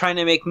knew they were trying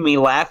to make me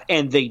laugh,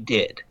 and they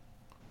did.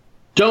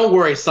 Don't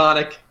worry,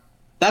 Sonic.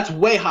 That's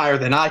way higher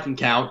than I can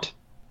count.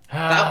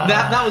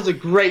 That was a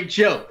great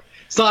joke.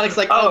 Sonic's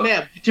like, oh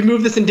man, to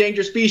move this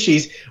endangered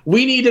species,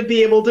 we need to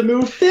be able to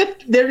move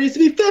 50. There needs to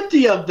be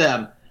 50 of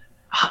them.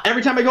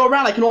 Every time I go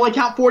around, I can only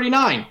count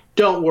 49.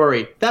 Don't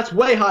worry. That's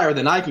way higher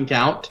than I can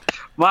count.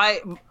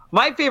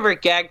 My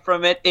favorite gag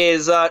from it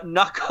is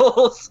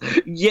Knuckles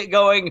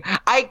going,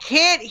 I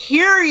can't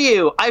hear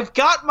you. I've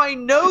got my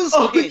nose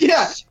pinched.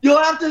 Yeah,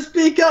 you'll have to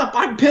speak up.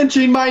 I'm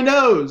pinching my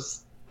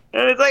nose.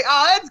 And it's like,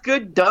 oh, that's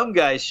good dumb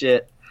guy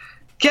shit.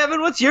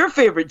 Kevin, what's your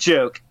favorite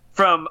joke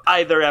from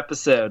either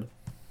episode?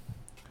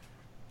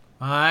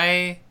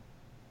 My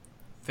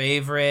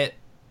favorite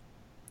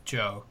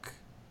joke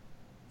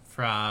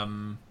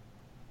from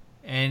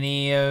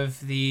any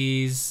of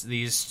these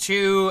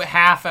 2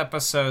 half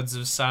episodes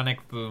of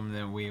Sonic Boom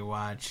that we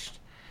watched.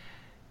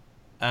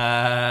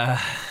 Let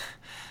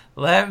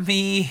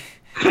me...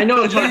 I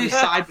know it's hard to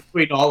decide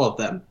between all of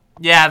them.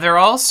 Yeah, they're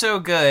all so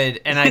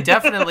good, and I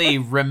definitely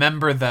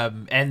remember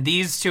them. And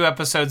these 2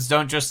 episodes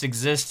don't just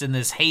exist in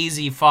this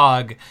hazy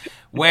fog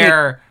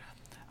where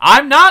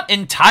I'm not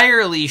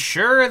entirely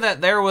sure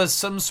that there was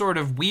some sort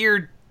of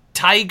weird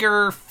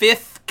tiger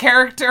 5th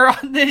character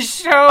on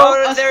this show.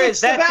 Oh, no, there is.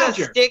 That's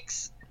Badger.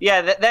 Styx.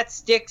 Yeah, that's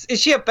Styx. Is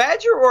she a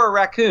badger or a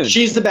raccoon?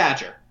 She's the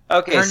badger.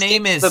 Okay, her Styx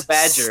name is the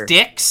badger.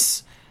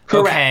 Styx.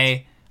 Correct.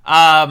 Okay.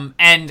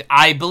 And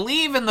I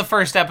believe in the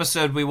first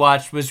episode we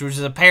watched, which was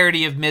a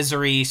parody of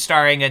Misery,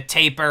 starring a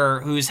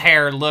taper whose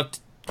hair looked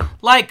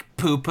like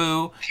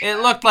poo-poo.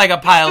 It looked like a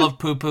pile of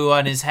poo-poo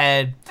on his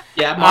head.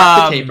 Yeah,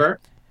 Mark the Taper.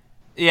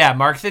 Yeah,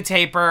 Mark the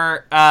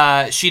Taper.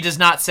 She does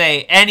not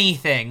say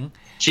anything.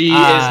 She is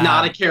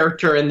not a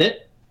character in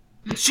it.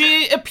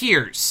 She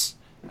appears.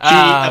 She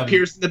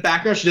appears in the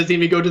background. She doesn't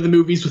even go to the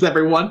movies with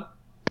everyone.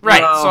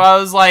 Right, No. so I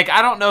was like,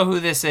 I don't know who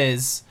this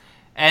is.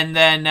 And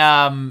then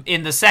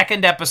in the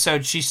second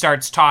episode, she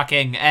starts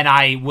talking, and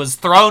I was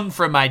thrown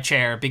from my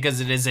chair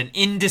because it is an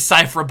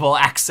indecipherable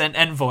accent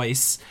and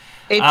voice.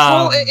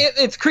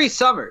 It's Cree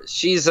Summers.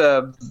 She's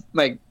a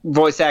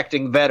voice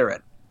acting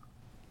veteran.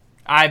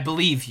 I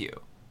believe you.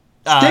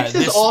 Styx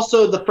is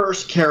also the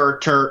first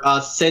character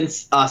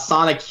since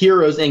Sonic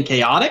Heroes and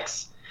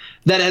Chaotix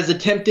that has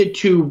attempted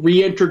to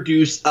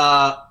reintroduce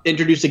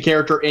introduce a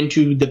character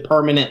into the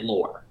permanent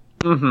lore.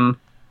 Mm-hmm.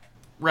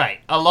 Right,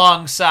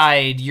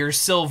 alongside your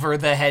Silver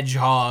the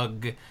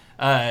Hedgehog,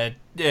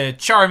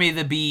 Charmy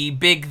the Bee,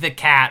 Big the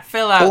Cat,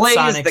 fill out Blaze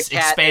Sonic's the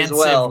cat as expansive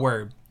well.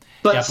 word.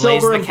 But Yeah,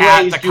 Silver Blaze and the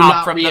Cat, Blaze the do cop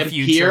not from the reappear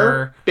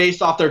future.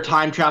 based off their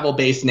time travel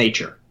based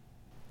nature.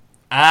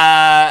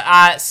 I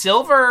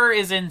Silver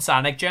is in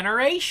Sonic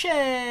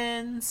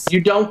Generations.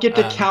 You don't get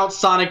to count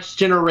Sonic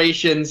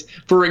Generations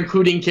for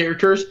including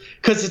characters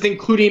because it's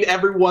including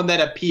everyone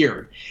that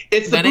appeared.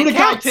 It's the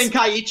Budokai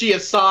Tenkaichi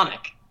of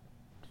Sonic.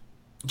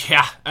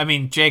 Yeah, I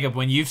mean, Jacob,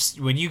 when you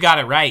got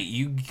it right,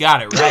 you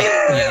got it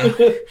right.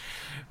 You know?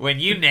 When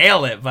you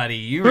nail it, buddy,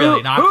 you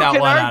really knocked that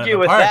one out of the park. Who can argue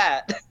with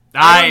that?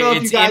 I don't know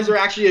if you guys are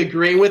actually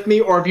agreeing with me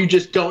or if you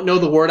just don't know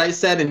the word I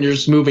said and you're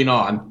just moving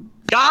on.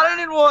 Got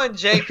it in one,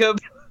 Jacob.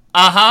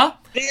 Wow,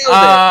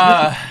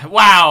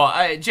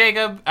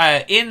 Jacob,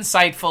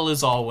 insightful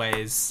as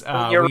always.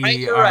 You're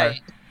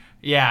right.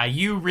 Yeah,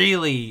 you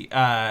really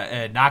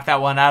knocked that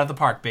one out of the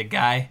park, big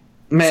guy.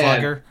 Man,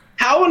 Slugger.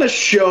 How in a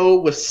show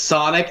with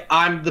Sonic,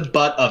 I'm the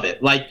butt of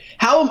it? Like,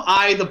 how am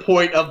I the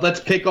point of let's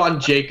pick on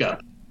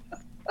Jacob?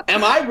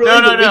 Am I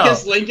really the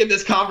weakest link in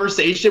this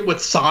conversation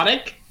with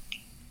Sonic?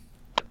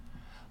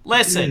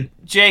 Listen,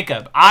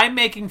 Jacob, I'm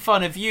making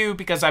fun of you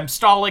because I'm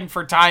stalling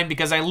for time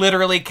because I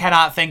literally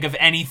cannot think of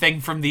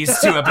anything from these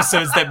 2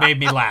 episodes that made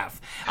me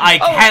laugh. I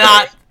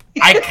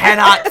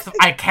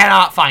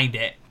cannot find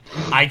it.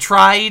 I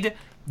tried.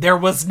 There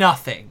was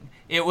nothing.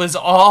 It was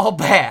all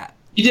bad.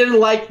 You didn't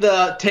like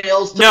the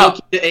Tails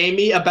talking to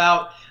Amy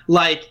about,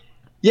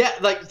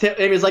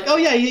 Amy's like, oh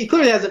yeah, he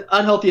clearly has an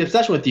unhealthy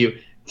obsession with you.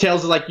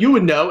 Tails is like, you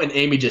would know, and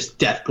Amy just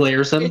death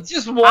glares him. It's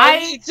just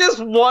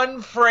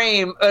one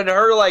frame and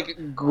her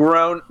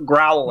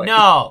growling.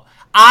 No,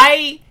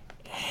 I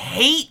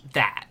hate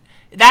that.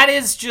 That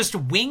is just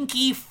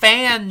winky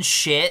fan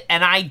shit,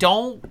 and I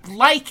don't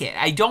like it.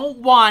 I don't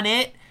want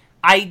it.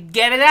 I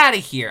get it out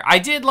of here. I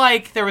did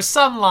there was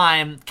some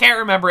line, can't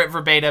remember it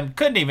verbatim,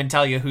 couldn't even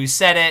tell you who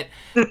said it,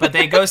 but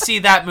they go see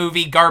that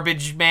movie,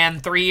 Garbage Man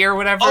 3 or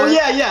whatever. Oh,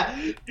 yeah.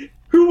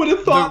 Who would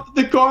have thought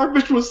the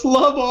garbage was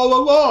love all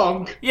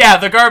along? Yeah,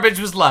 the garbage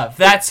was love.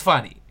 That's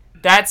funny.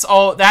 That's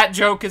all. That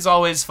joke is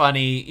always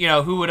funny. You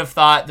know, who would have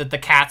thought that the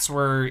cats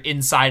were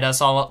inside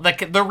us all?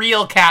 The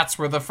real cats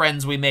were the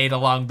friends we made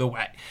along the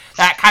way.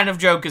 That kind of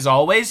joke is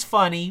always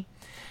funny.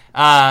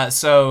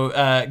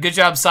 So good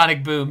job,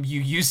 Sonic Boom. You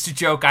used a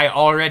joke I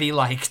already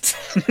liked.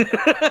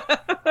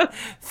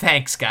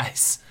 Thanks,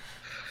 guys.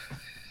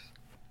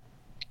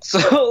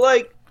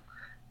 So,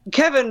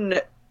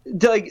 Kevin...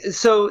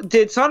 so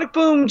did Sonic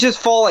Boom just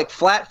fall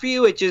flat for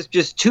you? It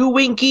just too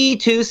winky,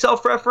 too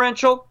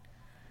self-referential?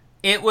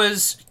 It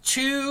was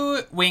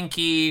too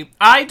winky.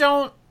 I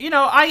don't,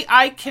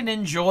 I can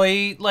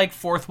enjoy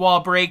fourth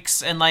wall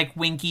breaks and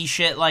winky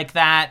shit like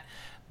that,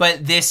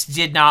 but this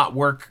did not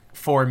work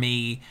for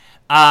me.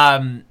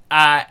 I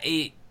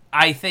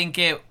think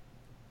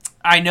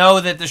I know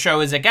that the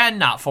show is, again,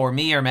 not for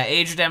me or my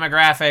age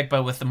demographic,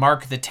 but with the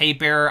Mark the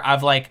Taper,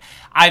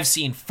 I've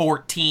seen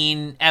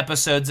 14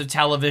 episodes of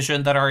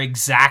television that are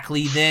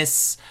exactly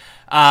this,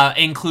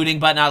 including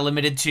but not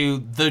limited to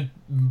the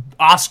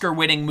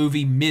Oscar-winning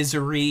movie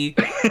Misery.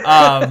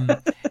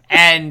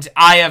 And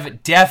I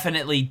have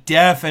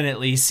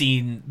definitely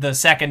seen the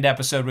second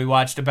episode we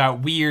watched about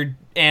weird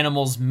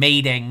animals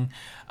mating.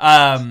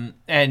 And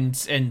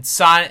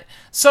Sonic,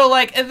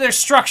 so there's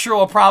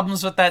structural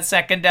problems with that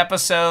second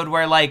episode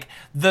where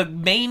the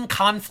main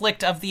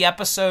conflict of the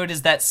episode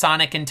is that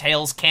Sonic and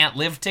Tails can't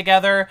live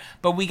together,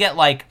 but we get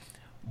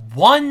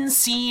one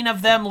scene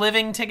of them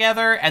living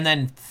together and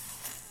then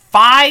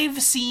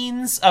 5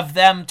 scenes of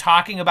them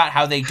talking about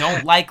how they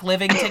don't like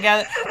living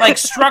together.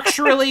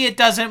 Structurally it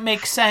doesn't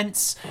make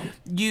sense.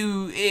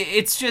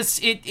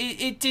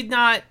 It did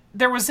not.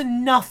 There was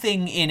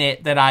nothing in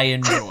it that I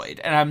enjoyed.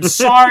 And I'm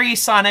sorry,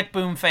 Sonic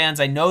Boom fans.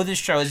 I know this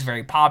show is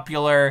very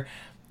popular.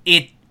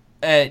 It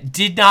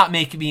did not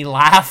make me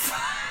laugh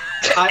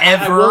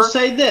ever. I will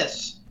say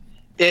this.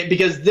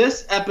 Because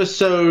this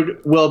episode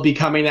will be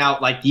coming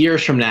out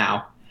years from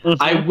now. Mm-hmm.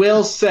 I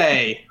will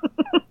say,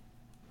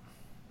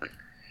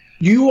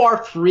 you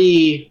are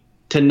free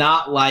to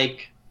not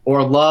like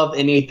or love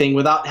anything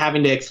without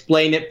having to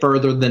explain it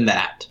further than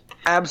that.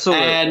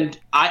 Absolutely. And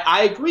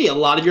I agree. A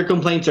lot of your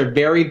complaints are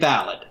very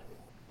valid.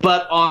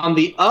 But on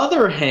the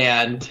other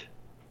hand,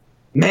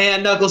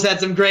 man, Knuckles had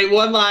some great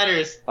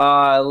one-liners.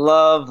 I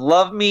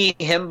love me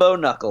himbo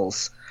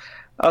Knuckles.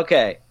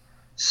 Okay.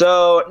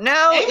 So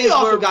now Amy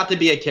also got to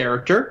be a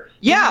character.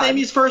 Yeah. This is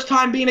Amy's first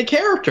time being a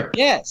character.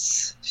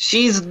 Yes.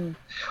 She's still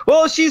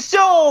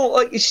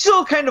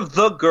kind of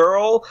the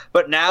girl,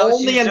 but now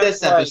only in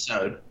this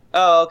episode.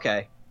 Oh,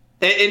 okay.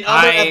 In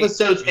other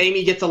episodes,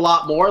 Amy gets a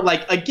lot more.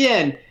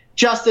 Again,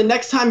 Justin,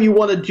 next time you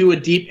want to do a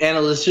deep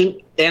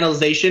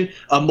analyzation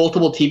of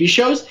multiple TV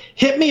shows,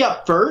 hit me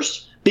up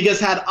first, because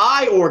had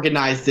I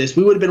organized this,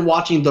 we would have been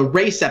watching the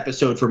race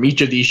episode from each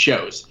of these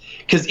shows.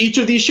 Because each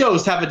of these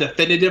shows have a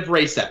definitive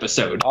race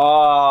episode.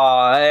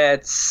 Oh,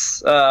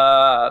 it's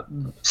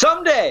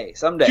someday.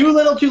 Too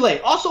little, too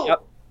late. Also,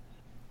 yep.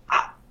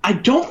 I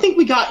don't think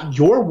we got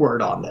your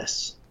word on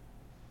this.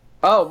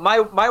 Oh,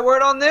 my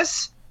word on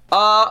this?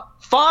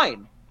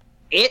 Fine.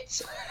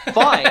 It's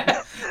fine.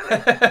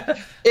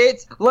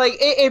 It's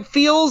it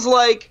feels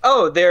like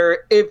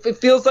it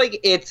feels like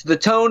it's the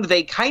tone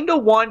they kind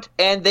of want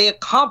and they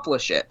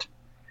accomplish it.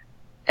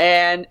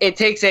 And it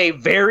takes a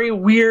very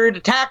weird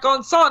attack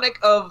on Sonic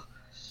of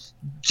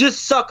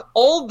just suck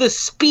all the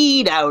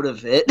speed out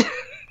of it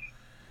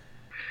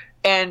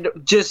and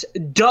just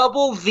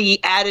double the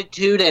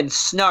attitude and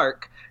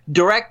snark,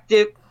 direct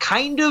it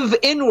kind of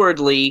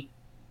inwardly,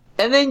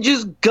 and then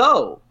just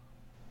go.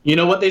 You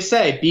know what they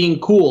say, being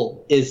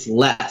cool is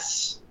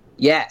less.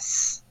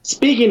 Yes.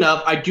 Speaking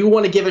of, I do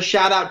want to give a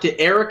shout out to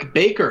Eric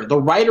Baker,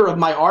 the writer of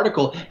my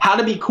article, How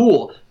to Be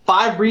Cool,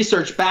 5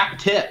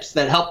 research-backed tips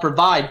that help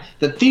provide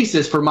the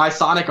thesis for my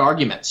Sonic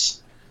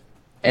arguments.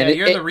 And And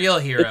you're the real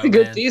hero, It's a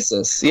good man.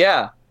 thesis,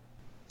 yeah.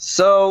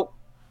 So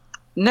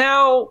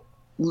now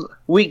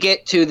we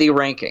get to the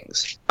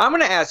rankings. I'm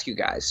going to ask you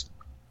guys,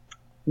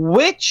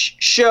 which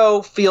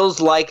show feels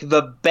like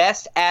the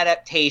best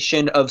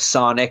adaptation of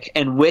Sonic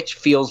and which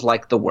feels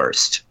like the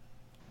worst?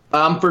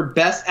 For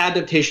best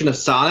adaptation of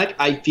Sonic,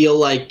 I feel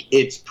like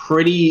it's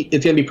going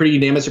to be pretty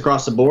unanimous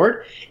across the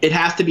board. It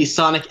has to be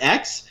Sonic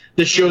X,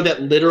 the show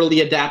that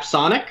literally adapts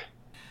Sonic.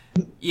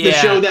 Yeah, The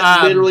show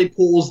that literally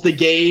pulls the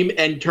game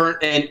and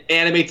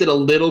animates it a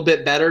little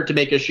bit better to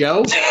make a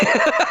show.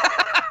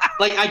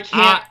 Like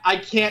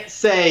I can't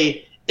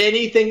say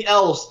anything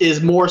else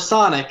is more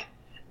Sonic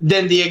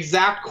than the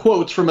exact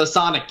quotes from a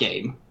Sonic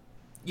game.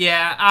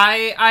 Yeah,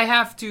 I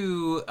have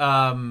to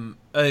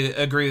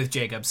agree with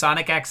Jacob.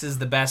 Sonic X is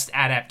the best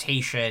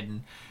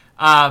adaptation,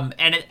 and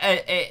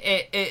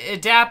it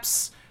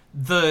adapts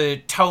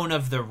the tone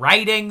of the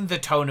writing, the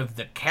tone of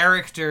the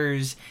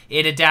characters.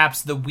 It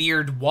adapts the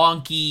weird,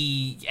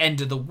 wonky,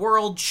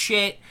 end-of-the-world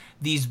shit.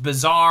 These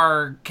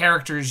bizarre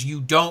characters you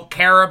don't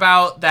care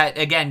about that,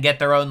 again, get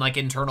their own, like,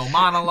 internal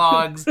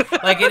monologues.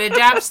 Like, it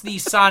adapts the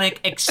Sonic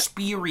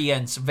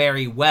experience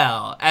very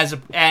well, as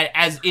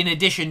in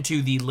addition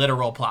to the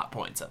literal plot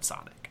points of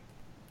Sonic.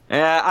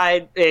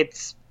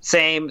 It's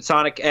same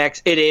Sonic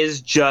X. It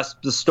is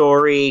just the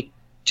story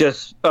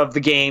just of the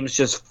games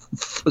just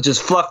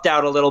fluffed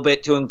out a little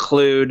bit to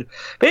include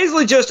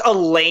basically just a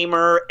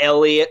lamer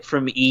Elliot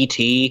from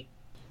E.T.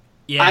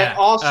 Yeah, I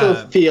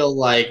also feel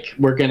like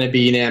we're going to be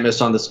unanimous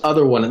on this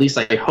other one. At least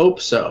I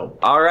hope so.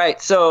 All right,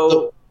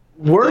 so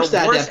The worst the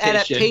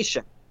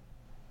adaptation,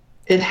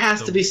 it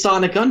has to be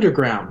Sonic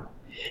Underground.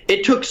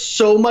 It took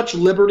so much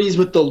liberties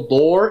with the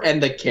lore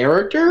and the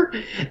character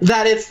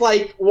that it's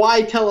like,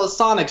 why tell a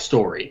Sonic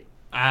story?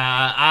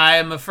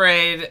 I'm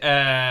afraid,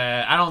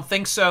 I don't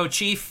think so,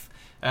 Chief.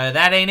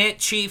 That ain't it,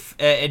 Chief.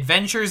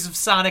 Adventures of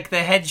Sonic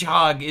the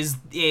Hedgehog is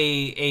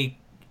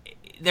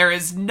there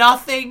is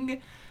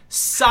nothing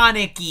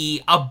Sonic-y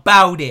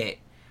about it.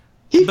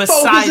 He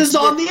Besides focuses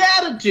on the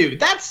attitude.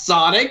 That's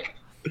Sonic.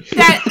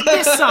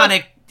 This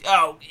Sonic,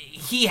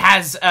 he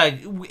has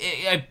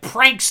a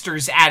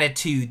prankster's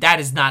attitude. That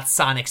is not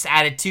Sonic's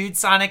attitude.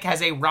 Sonic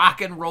has a rock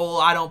and roll,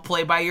 I don't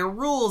play by your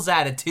rules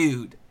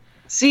attitude.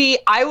 See,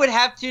 I would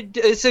have to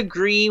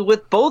disagree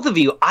with both of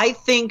you. I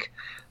think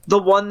the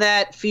one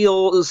that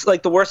feels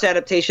like the worst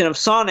adaptation of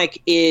Sonic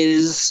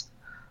is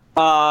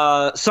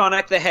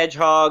Sonic the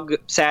Hedgehog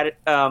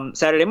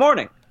Saturday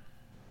Morning.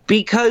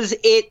 Because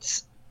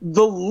it's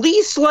the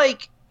least,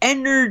 like,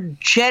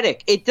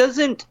 energetic. It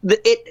doesn't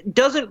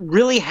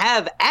really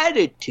have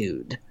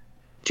attitude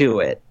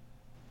to it.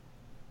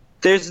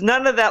 There's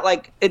none of that,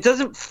 like, it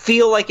doesn't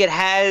feel like it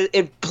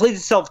plays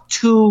itself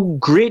too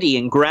gritty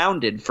and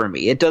grounded for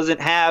me. It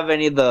doesn't have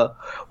any of the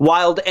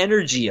wild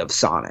energy of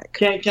Sonic.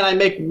 Can I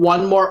make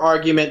one more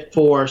argument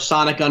for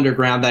Sonic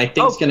Underground that I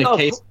think is going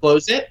to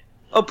close it?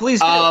 Oh,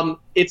 please do.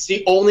 It's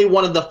the only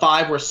one of the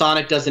 5 where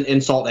Sonic doesn't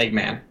insult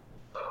Eggman.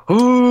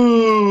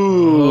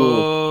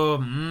 Ooh.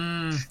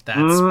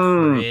 That's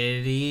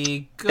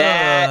pretty good.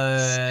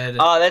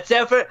 That's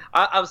definitely.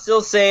 I'm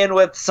still saying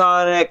with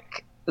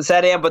Sonic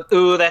Saturday, but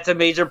that's a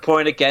major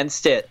point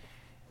against it.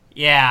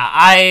 Yeah,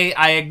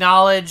 I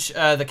acknowledge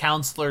the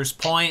counselor's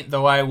point,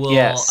 though I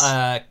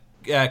will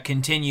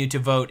continue to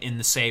vote in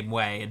the same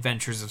way.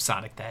 Adventures of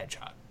Sonic the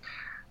Hedgehog.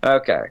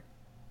 Okay.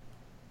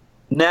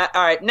 Now,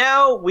 all right.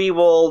 Now we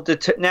will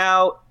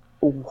now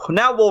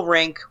we'll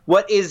rank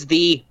what is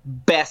the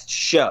best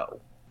show.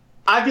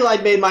 I feel I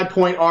made my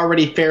point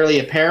already fairly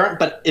apparent,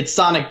 but it's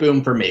Sonic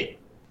Boom for me.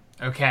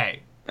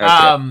 Okay.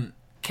 Okay.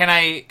 Can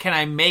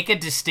I make a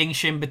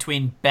distinction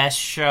between best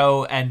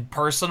show and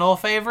personal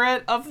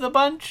favorite of the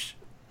bunch?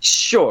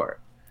 Sure.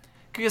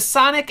 Because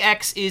Sonic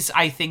X is,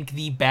 I think,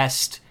 the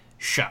best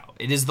show.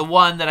 It is the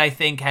one that I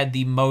think had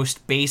the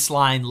most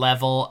baseline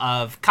level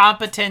of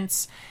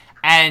competence,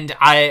 and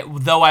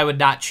though I would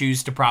not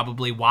choose to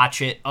probably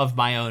watch it of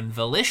my own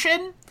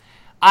volition,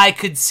 I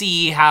could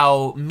see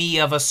how me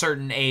of a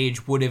certain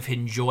age would have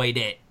enjoyed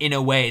it in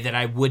a way that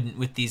I wouldn't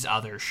with these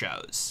other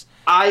shows.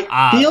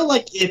 I feel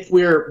like if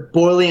we're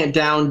boiling it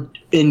down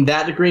in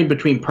that degree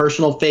between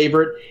personal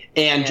favorite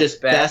and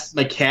just best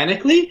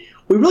mechanically,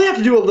 we really have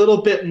to do a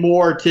little bit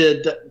more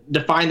to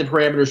define the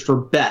parameters for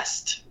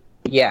best.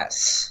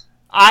 Yes.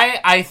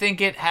 I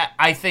think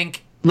I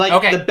think like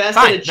okay, the best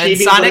fine. at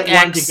achieving Sonic what it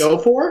wanted X, to go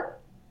for.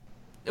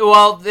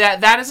 Well,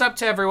 that is up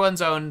to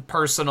everyone's own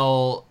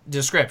personal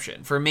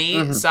description. For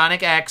me,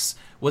 Sonic X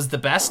was the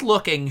best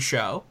looking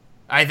show.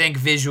 I think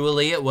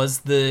visually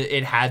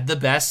it had the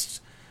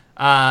best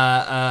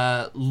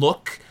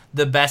look,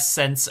 the best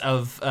sense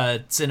of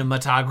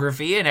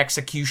cinematography and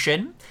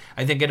execution.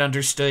 I think it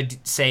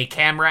understood, say,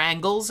 camera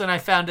angles, and I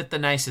found it the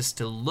nicest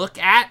to look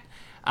at.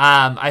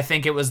 I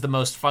think it was the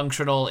most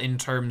functional in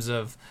terms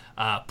of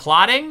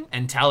plotting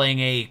and telling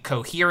a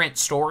coherent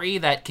story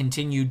that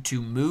continued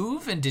to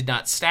move and did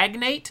not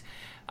stagnate.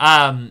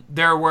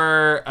 There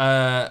were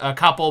a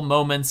couple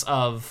moments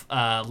of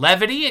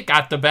levity. It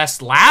got the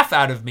best laugh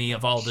out of me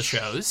of all the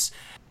shows.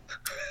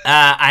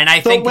 And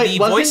I think the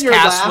voice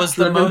cast was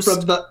the most...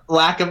 from the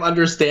lack of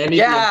understanding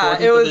the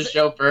importance of the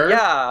chauffeur?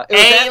 Yeah, it was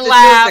a at the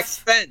laugh show's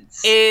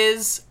expense.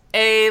 is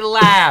a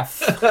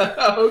laugh.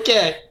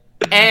 Okay.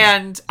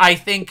 And I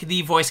think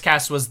the voice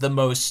cast was the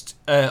most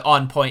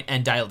on point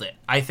and dialed in.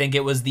 I think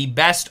it was the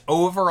best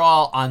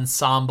overall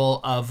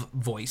ensemble of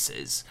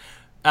voices.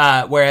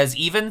 Whereas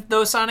even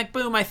though Sonic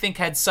Boom, I think,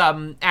 had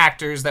some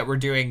actors that were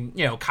doing,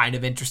 kind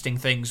of interesting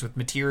things with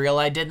material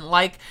I didn't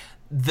like,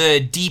 the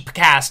deep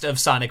cast of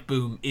Sonic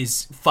Boom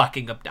is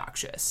fucking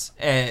obnoxious.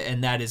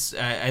 And that is,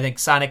 I think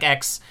Sonic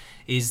X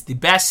is the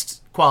best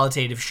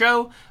qualitative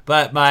show,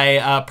 but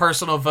my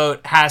personal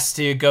vote has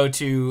to go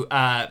to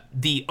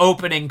the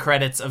opening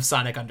credits of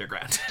Sonic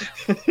Underground.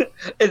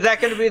 Is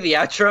that going to be the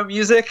outro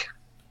music?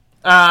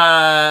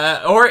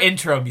 Or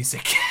intro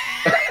music.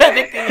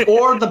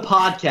 Or the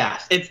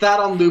podcast. It's that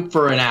on loop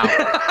for an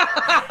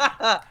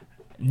hour.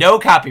 No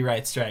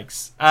copyright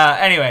strikes.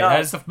 Anyway,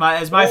 that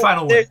is my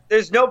final word.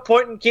 There's no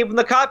point in keeping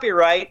the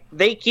copyright.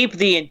 They keep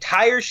the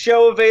entire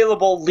show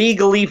available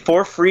legally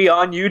for free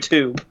on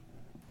YouTube.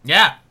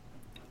 Yeah.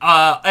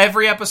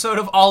 Every episode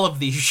of all of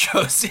these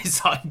shows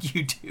is on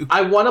YouTube.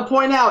 I want to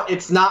point out,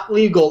 it's not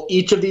legal.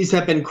 Each of these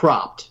have been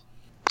cropped.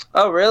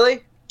 Oh,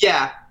 really?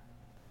 Yeah.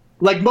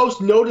 Like, most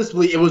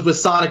noticeably, it was with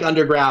Sonic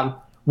Underground,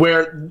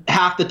 where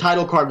half the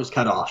title card was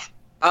cut off.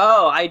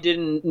 Oh, I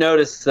didn't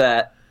notice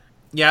that.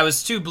 Yeah, I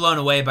was too blown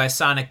away by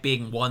Sonic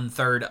being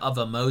 1/3 of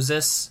a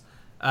Moses.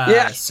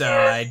 So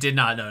I did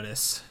not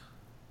notice.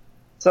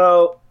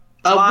 So,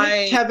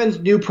 with Kevin's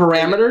new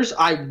parameters,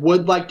 I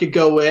would like to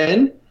go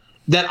in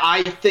that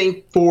I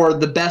think for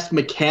the best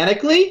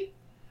mechanically,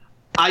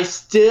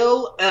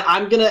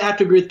 I'm going to have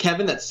to agree with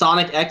Kevin that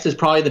Sonic X is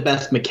probably the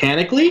best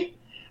mechanically,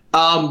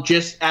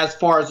 just as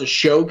far as the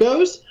show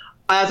goes.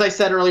 As I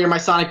said earlier in my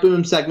Sonic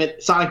Boom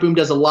segment, Sonic Boom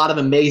does a lot of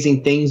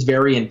amazing things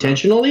very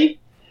intentionally.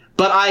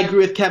 But I agree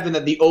with Kevin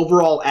that the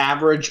overall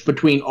average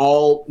between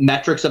all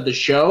metrics of the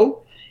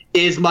show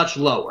is much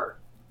lower.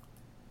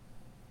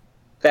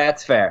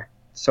 That's fair.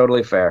 It's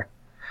totally fair.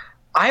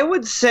 I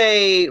would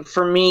say,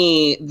 for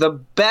me, the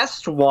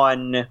best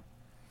one,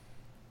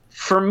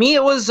 for me,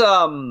 it was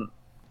Sonic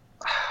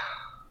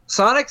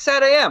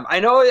SatAM. I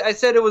know I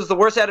said it was the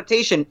worst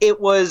adaptation.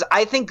 It was,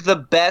 I think, the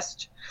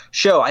best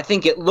show. I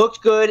think it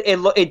looked good.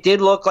 It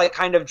did look like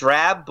kind of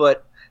drab,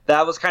 but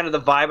that was kind of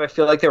the vibe I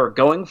feel like they were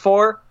going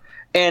for.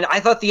 And I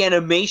thought the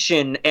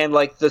animation and,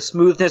 like, the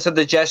smoothness of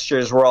the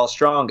gestures were all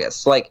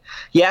strongest. Like,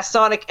 yeah,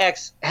 Sonic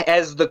X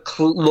has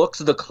looks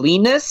the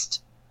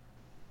cleanest,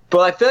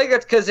 but I feel like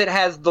that's because it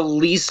has the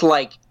least,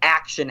 like,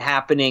 action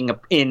happening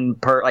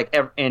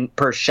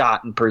per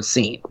shot and per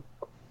scene.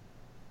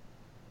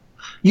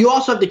 You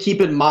also have to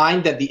keep in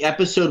mind that the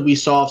episode we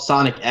saw of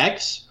Sonic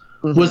X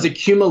was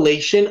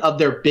accumulation of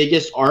their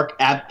biggest arc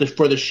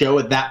for the show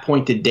at that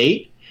point to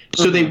date.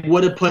 So they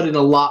would have put in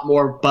a lot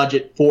more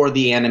budget for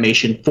the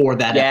animation for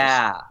that episode.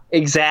 Yeah,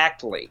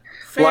 exactly.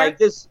 Fair. Like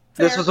this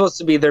was supposed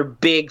to be their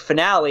big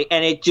finale,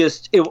 and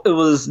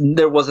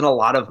there wasn't a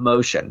lot of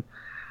motion.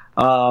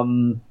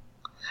 But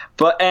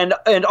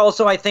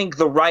also I think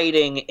the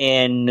writing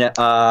in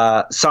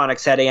Sonic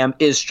SatAM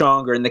is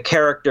stronger, and the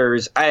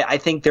characters I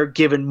think they're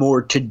given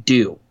more to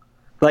do.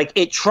 Like,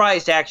 it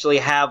tries to actually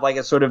have, like,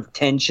 a sort of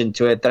tension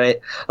to it that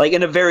like,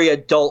 in a very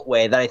adult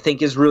way that I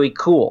think is really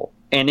cool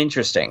and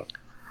interesting.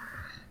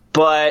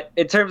 But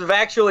in terms of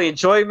actual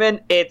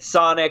enjoyment, it's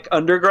Sonic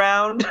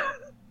Underground.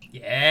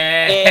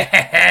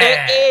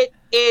 Yeah.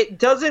 It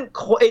doesn't.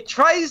 It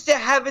tries to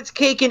have its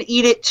cake and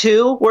eat it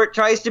too, where it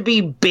tries to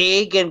be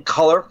big and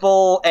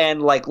colorful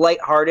and, like,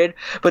 lighthearted,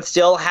 but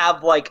still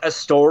have, like, a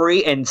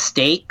story and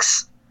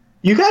stakes.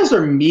 You guys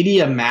are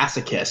media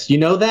masochists. You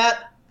know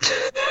that?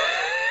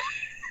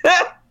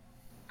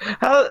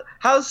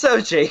 How so,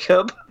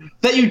 Jacob?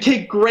 That you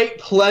take great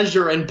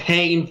pleasure in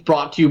pain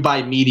brought to you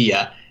by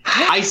media.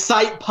 I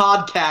cite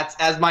podcasts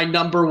as my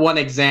number one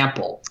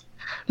example.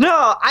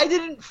 No, I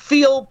didn't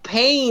feel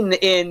pain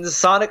in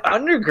Sonic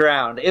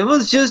Underground. It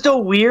was just a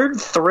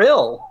weird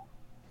thrill.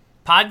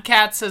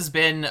 Podcats has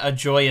been a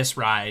joyous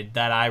ride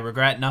that I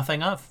regret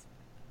nothing of.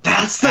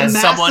 That's the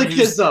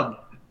masochism.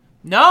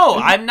 No,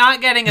 I'm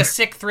not getting a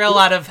sick thrill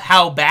out of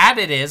how bad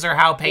it is or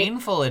how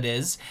painful it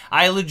is.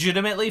 I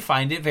legitimately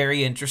find it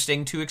very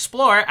interesting to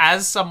explore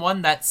as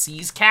someone that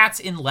sees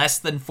cats in less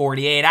than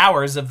 48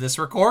 hours of this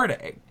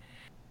recording.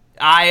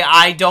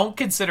 I don't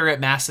consider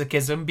it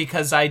masochism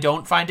because I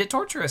don't find it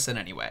torturous in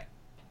any way.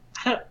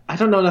 I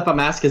don't know enough about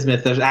masochism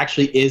if there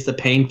actually is the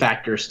pain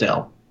factor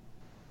still.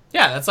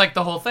 Yeah, that's like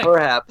the whole thing.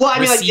 Perhaps. Well, I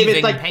mean, like, if Receiving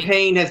it's like pain.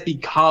 pain has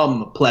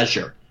become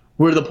pleasure,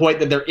 we're to the point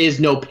that there is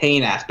no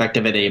pain aspect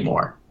of it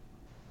anymore.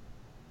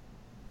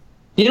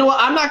 You know what?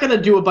 I'm not going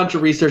to do a bunch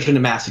of research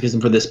into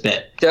masochism for this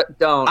bit.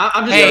 Don't.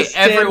 I'm just Hey, going to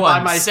stand by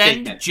everyone, my send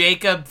statement.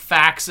 Jacob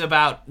facts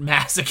about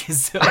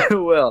masochism. I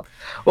will.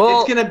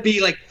 Well, It's going to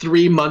be like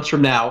 3 months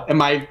from now, and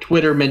my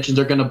Twitter mentions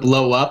are going to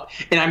blow up,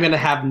 and I'm going to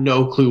have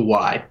no clue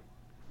why.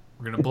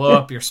 We're going to blow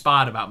up your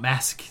spot about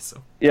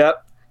masochism.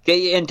 yep. Get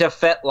you into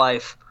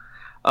FetLife.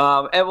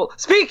 And well,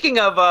 speaking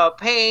of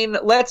pain,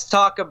 let's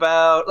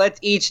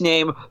each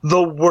name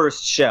the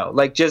worst show.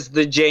 Like, just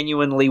the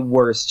genuinely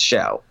worst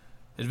show.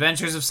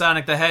 Adventures of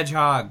Sonic the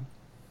Hedgehog.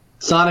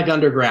 Sonic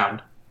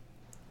Underground.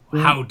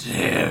 How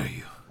dare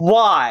you?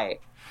 Why?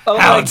 Oh,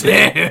 How like,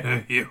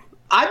 dare you?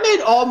 I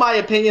made all my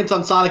opinions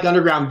on Sonic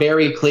Underground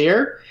very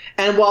clear,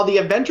 and while The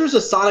Adventures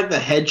of Sonic the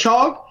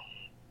Hedgehog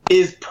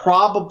is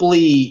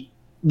probably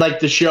like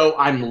the show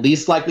I'm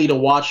least likely to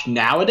watch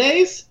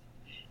nowadays,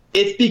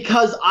 it's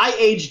because I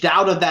aged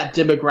out of that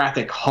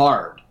demographic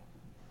hard.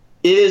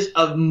 It is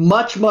a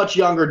much, much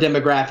younger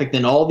demographic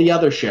than all the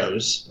other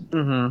shows.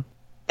 Mhm.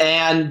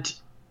 And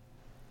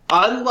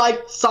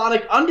unlike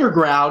Sonic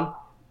Underground,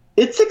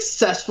 it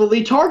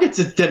successfully targets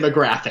its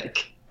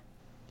demographic.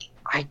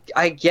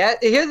 I get.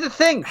 Here's the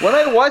thing. When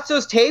I watch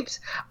those tapes,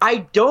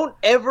 I don't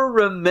ever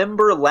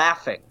remember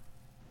laughing.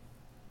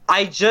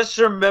 I just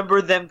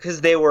remember them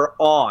because they were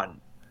on.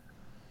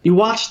 You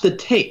watch the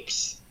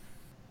tapes.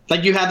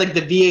 Like you had like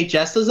the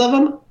VHSs of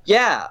them,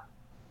 Yeah.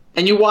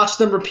 and you watch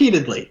them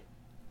repeatedly.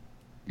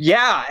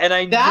 Yeah, and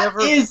I That never...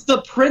 is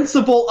the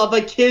principle of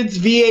a kid's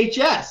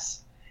VHS.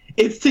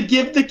 It's to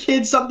give the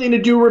kids something to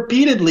do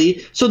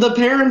repeatedly so the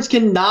parents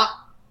can not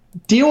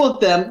deal with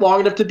them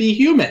long enough to be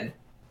human.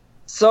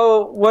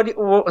 So what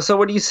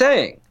are you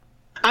saying?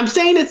 I'm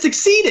saying it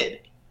succeeded.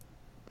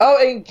 Oh,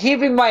 and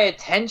keeping my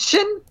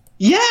attention?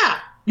 Yeah.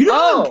 You know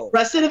how Oh.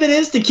 impressive it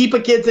is to keep a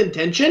kid's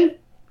attention?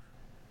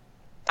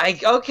 I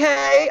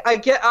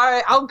get. All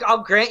right,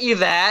 I'll grant you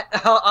that.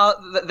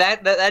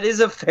 That is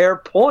a fair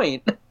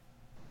point.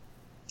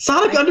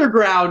 Sonic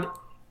Underground,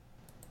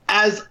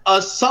 as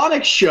a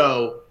Sonic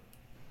show,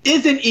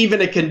 isn't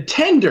even a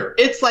contender.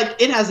 It's like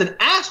it has an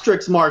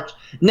asterisk mark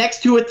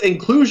next to its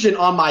inclusion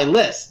on my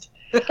list.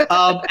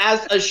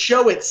 As a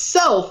show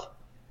itself,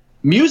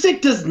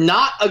 music does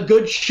not a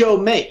good show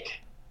make.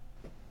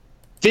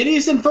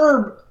 Phineas and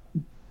Ferb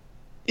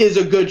is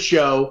a good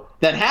show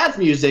that has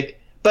music,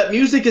 but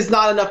music is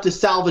not enough to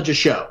salvage a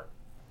show.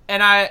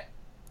 And I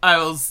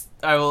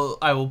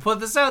will put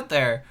this out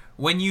there.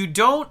 When you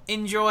don't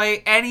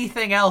enjoy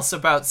anything else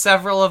about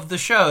several of the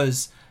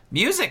shows,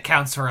 music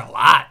counts for a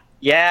lot.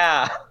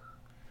 Yeah.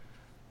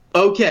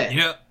 Okay. You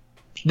know,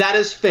 That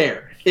is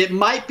fair. It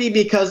might be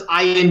because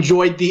I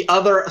enjoyed the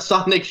other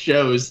Sonic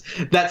shows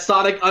that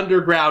Sonic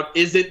Underground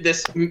isn't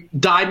this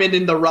diamond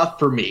in the rough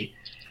for me.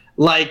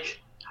 Like,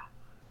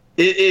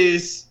 it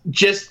is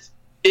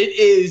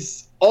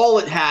all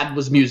it had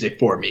was music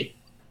for me.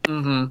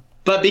 Mm-hmm.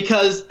 But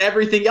because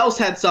everything else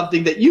had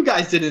something that you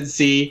guys didn't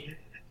see,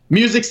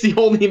 music's the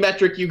only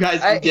metric you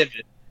guys can give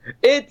it.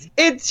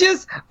 It's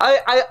just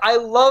I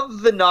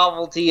love the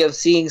novelty of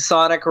seeing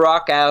Sonic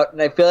rock out,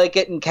 and I feel like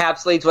it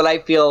encapsulates what I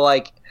feel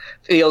like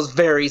feels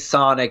very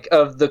Sonic,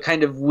 of the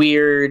kind of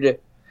weird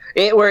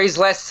where he's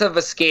less of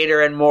a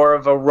skater and more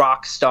of a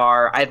rock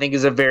star. I think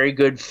is a very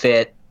good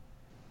fit.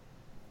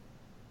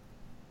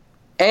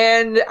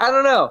 And I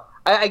don't know.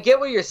 I get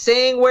what you're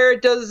saying where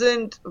it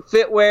doesn't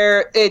fit,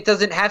 where it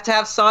doesn't have to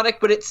have Sonic,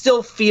 but it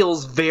still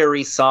feels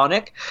very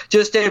Sonic,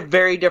 just a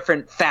very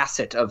different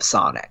facet of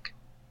Sonic.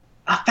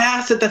 A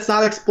facet that's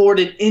not explored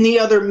in any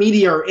other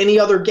media or any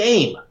other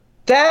game.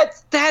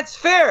 That's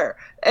fair,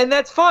 and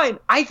that's fine.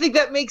 I think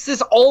that makes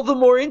this all the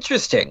more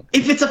interesting.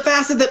 If it's a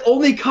facet that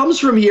only comes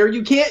from here,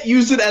 you can't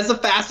use it as a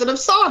facet of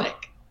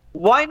Sonic.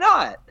 Why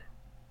not?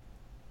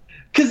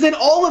 Because then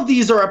all of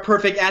these are a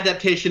perfect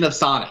adaptation of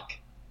Sonic.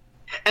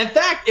 In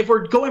fact, if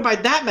we're going by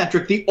that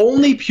metric, the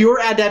only pure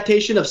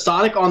adaptation of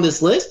Sonic on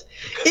this list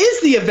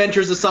is The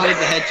Adventures of Sonic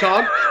the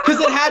Hedgehog, because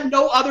it had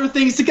no other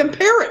things to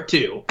compare it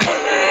to.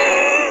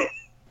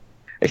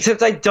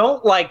 Except I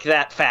don't like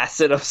that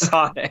facet of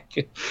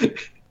Sonic.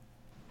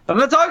 I'm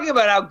not talking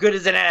about how good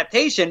is an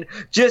adaptation.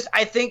 Just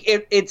I think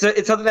it's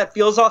something that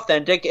feels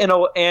authentic,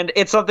 and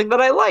it's something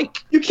that I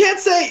like. You can't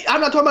say, I'm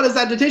not talking about its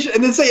adaptation,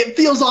 and then say it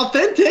feels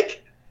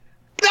authentic.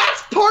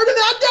 That's part of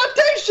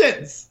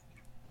adaptations.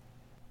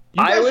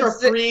 You I guys would are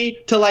say-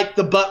 free to like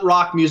the butt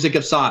rock music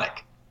of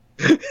Sonic.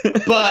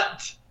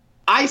 But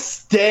I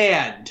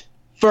stand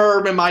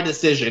firm in my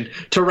decision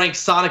to rank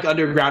Sonic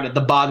Underground at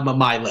the bottom of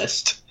my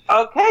list.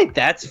 Okay,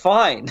 that's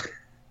fine.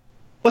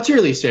 What's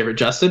your least favorite,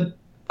 Justin?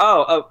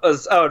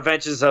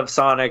 Adventures of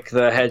Sonic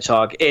the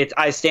Hedgehog.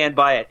 I stand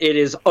by it. It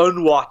is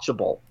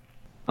unwatchable.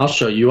 I'll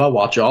show you. I'll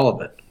watch all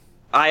of it.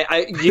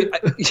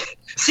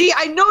 See,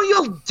 I know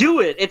you'll do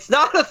it. It's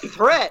not a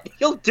threat.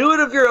 You'll do it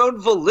of your own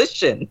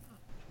volition.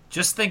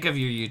 just think of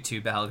your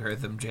YouTube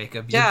algorithm,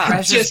 Jacob. Yeah, Your I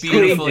precious, just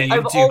beautiful cleaned it.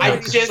 I've YouTube already- I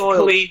algorithm. just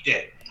soiled. cleaned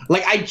it.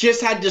 Like, I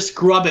just had to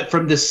scrub it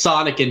from this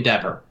Sonic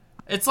endeavor.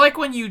 It's like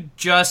when you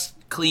just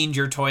cleaned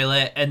your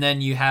toilet and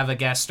then you have a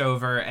guest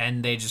over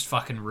and they just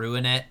fucking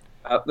ruin it.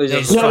 They They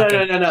just- just No.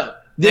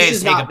 They This just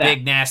is take not a that.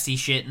 big nasty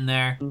shit in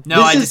there. No,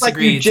 This I is like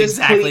disagree. you It's just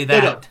exactly clean-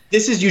 that.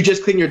 This is you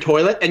just clean your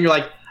toilet and you're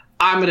like,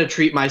 I'm gonna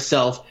treat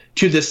myself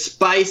to the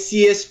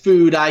spiciest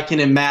food I can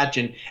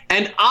imagine,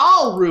 and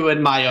I'll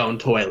ruin my own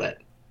toilet.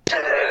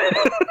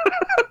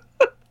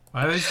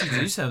 Why would you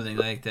do something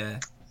like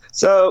that?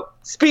 So,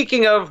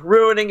 speaking of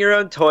ruining your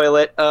own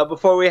toilet,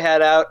 before we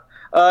head out,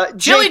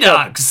 Chili Jacob,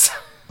 dogs!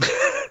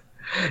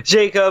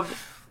 Jacob,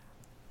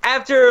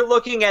 after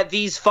looking at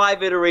these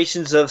 5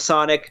 iterations of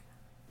Sonic,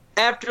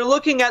 after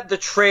looking at the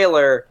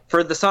trailer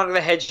for the Sonic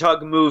the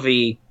Hedgehog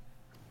movie,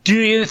 do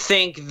you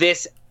think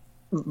this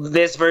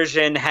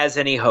version has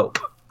any hope?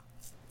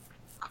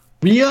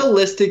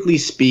 Realistically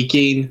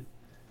speaking,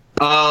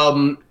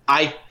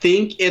 I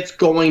think it's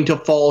going to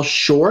fall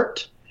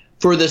short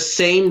for the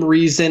same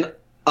reason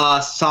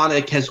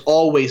Sonic has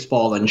always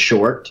fallen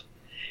short.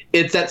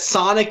 It's that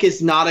Sonic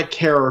is not a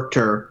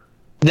character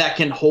that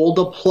can hold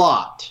a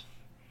plot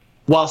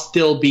while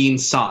still being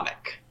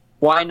Sonic.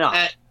 Why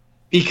not?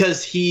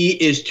 Because he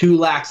is too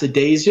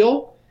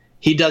lackadaisical.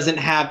 He doesn't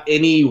have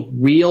any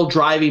real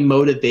driving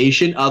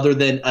motivation other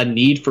than a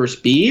need for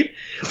speed,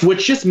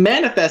 which just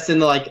manifests in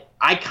like,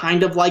 I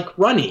kind of like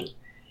running.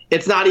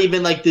 It's not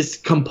even like this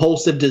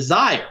compulsive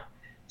desire.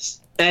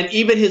 And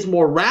even his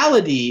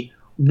morality,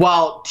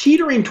 while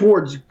teetering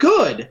towards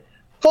good,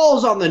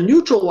 falls on the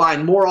neutral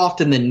line more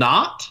often than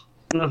not.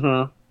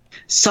 Mm-hmm.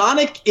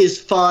 Sonic is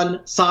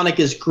fun. Sonic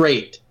is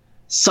great.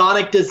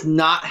 Sonic does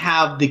not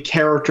have the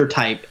character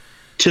type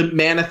to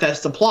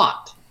manifest a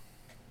plot.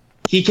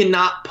 He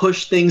cannot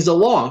push things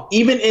along.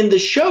 Even in the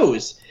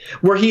shows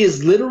where he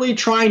is literally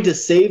trying to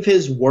save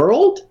his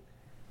world,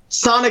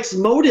 Sonic's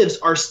motives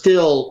are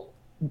still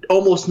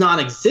almost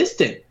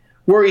non-existent,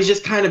 where he's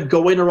just kind of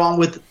going along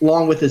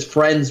with his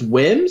friends'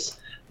 whims,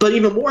 but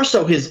even more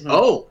so his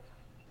own.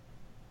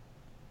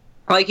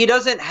 Like, he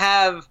doesn't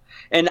have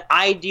an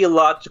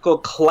ideological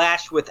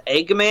clash with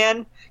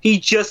Eggman. He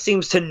just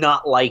seems to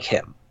not like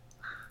him.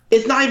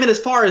 It's not even as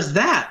far as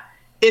that.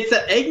 It's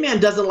that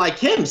Eggman doesn't like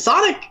him.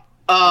 Sonic,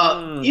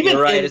 even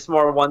You're right, in- it's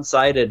more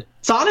one-sided.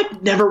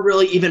 Sonic never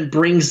really even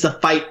brings the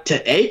fight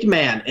to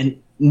Eggman in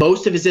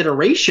most of his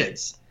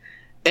iterations.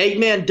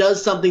 Eggman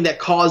does something that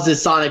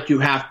causes Sonic to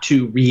have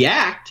to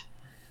react,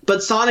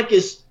 but Sonic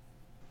is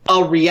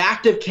a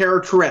reactive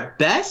character at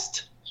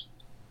best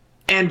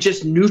and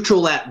just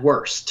neutral at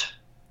worst.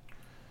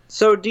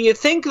 So, do you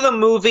think the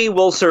movie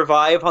will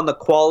survive on the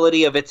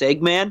quality of its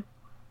Eggman?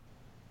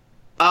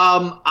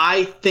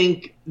 I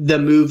think the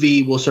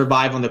movie will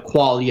survive on the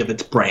quality of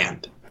its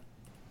brand.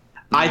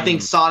 I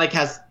think Sonic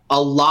has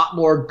a lot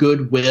more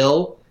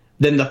goodwill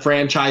than the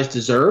franchise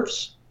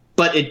deserves,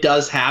 but it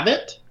does have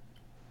it.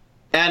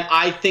 And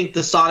I think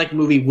the Sonic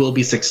movie will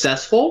be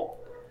successful.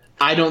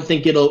 I don't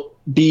think it'll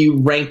be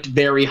ranked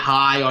very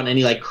high on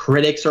any like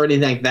critics or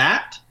anything like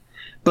that,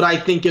 but I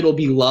think it'll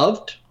be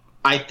loved.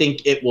 I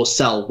think it will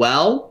sell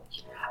well.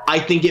 I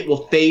think it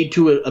will fade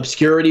to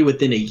obscurity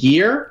within a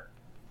year.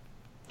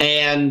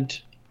 And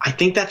I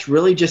think that's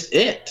really just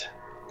it.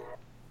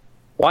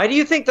 Why do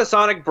you think the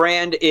Sonic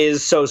brand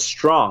is so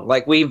strong?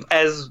 Like,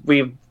 as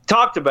we've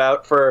talked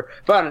about for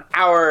about an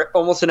hour,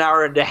 almost an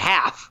hour and a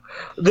half,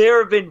 there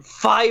have been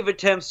 5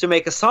 attempts to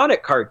make a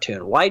Sonic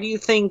cartoon. Why do you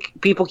think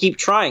people keep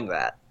trying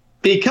that?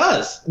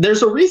 Because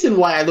there's a reason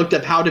why I looked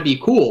up How to Be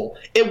Cool.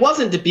 It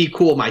wasn't to be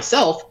cool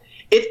myself.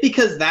 It's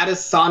because that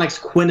is Sonic's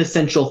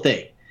quintessential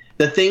thing.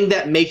 The thing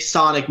that makes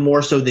Sonic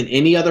more so than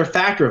any other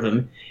factor of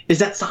him is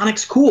that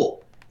Sonic's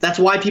cool. That's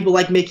why people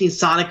like making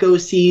Sonic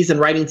OCs and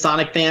writing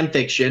Sonic fan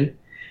fiction,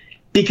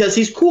 because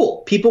he's cool.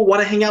 People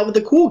want to hang out with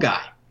the cool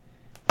guy.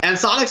 And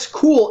Sonic's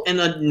cool in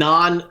a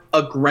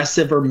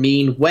non-aggressive or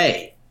mean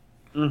way.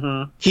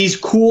 Mm-hmm. He's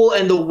cool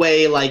in the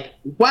way like,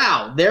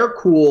 wow, they're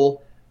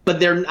cool, but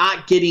they're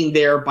not getting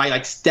there by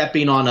like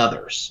stepping on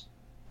others.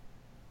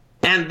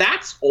 And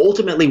that's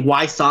ultimately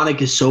why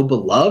Sonic is so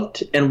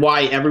beloved and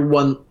why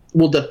everyone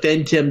will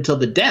defend him till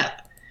the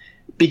death.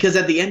 Because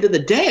at the end of the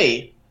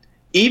day,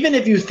 even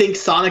if you think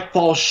Sonic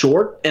falls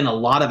short in a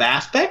lot of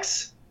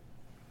aspects,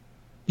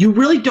 you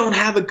really don't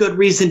have a good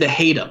reason to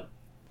hate him.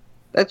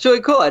 That's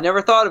really cool. I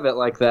never thought of it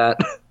like that.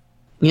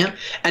 Yeah.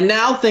 And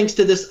now, thanks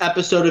to this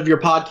episode of your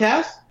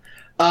podcast,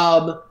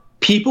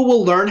 people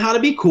will learn how to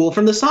be cool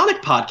from the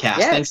Sonic podcast,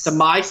 Yes. thanks to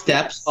my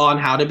steps on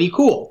how to be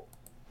cool.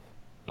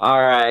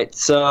 All right.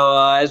 So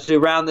as we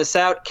round this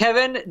out,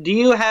 Kevin, do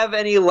you have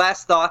any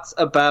last thoughts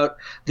about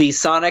the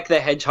Sonic the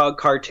Hedgehog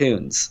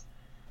cartoons?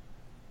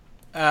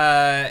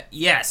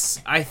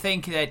 Yes. I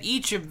think that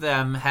each of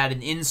them had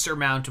an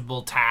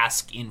insurmountable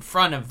task in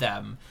front of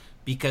them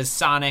because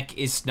Sonic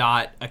is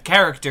not a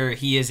character,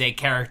 he is a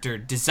character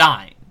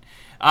design.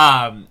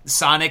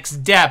 Sonic's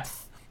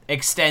depth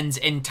extends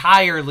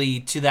entirely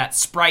to that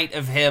sprite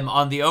of him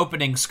on the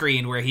opening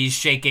screen where he's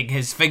shaking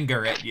his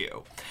finger at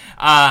you.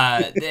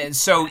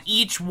 So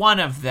each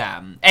one of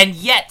them, and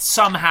yet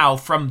somehow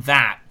from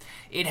that,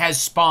 it has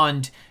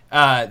spawned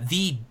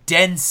the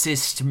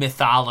densest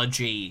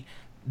mythology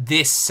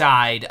this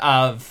side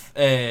of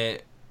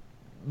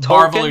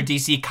Marvel or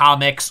DC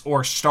Comics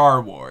or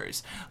Star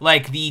Wars.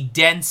 Like, the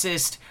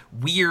densest,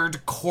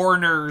 weird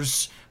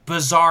corners,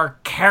 bizarre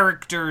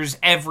characters,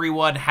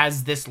 everyone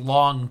has this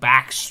long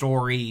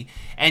backstory,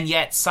 and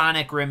yet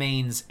Sonic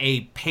remains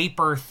a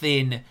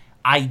paper-thin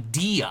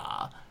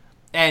idea,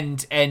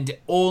 and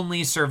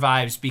only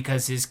survives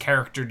because his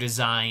character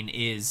design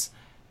is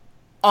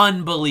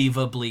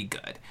unbelievably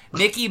good.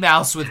 Mickey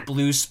Mouse with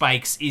blue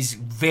spikes is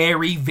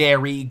very,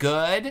 very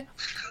good,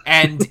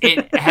 and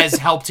it has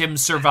helped him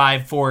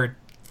survive for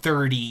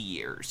 30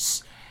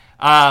 years.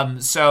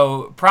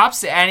 So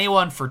props to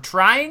anyone for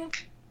trying.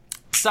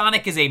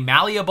 Sonic is a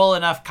malleable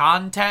enough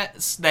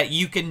contest that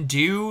you can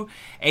do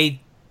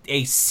a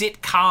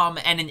sitcom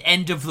and an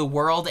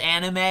end-of-the-world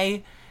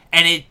anime,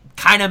 and it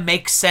kind of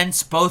makes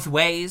sense both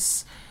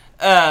ways.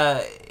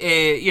 Sonic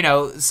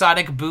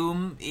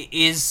Boom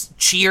is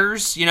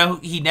Cheers.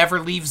 He never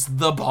leaves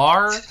the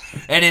bar,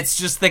 and it's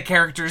just the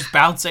characters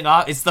bouncing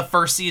off. It's the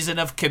first season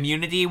of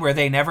Community where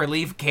they never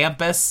leave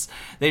campus.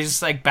 They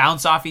just like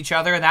bounce off each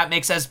other, and that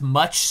makes as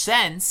much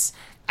sense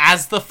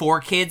as the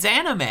 4Kids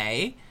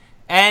anime.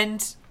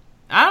 And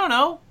I don't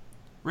know,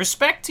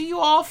 respect to you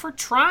all for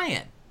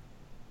trying.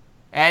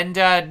 And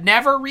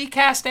never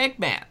recast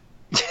Eggman.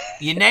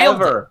 You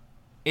nailed it.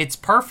 It's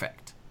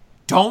perfect.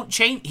 Don't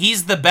change.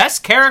 He's the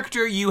best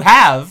character you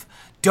have.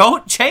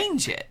 Don't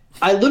change it.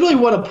 I literally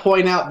want to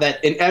point out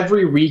that in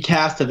every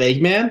recast of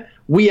Eggman,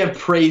 we have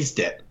praised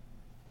it.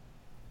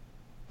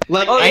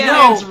 Like,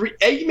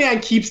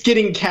 Eggman keeps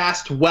getting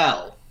cast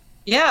well.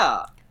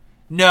 Yeah.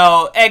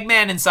 No,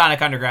 Eggman and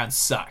Sonic Underground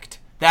sucked.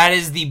 That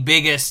is the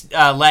biggest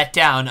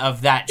letdown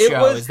of that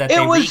show, is that they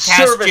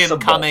recast Jim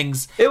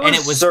Cummings, and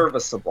it was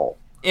serviceable.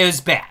 It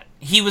was bad.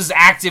 He was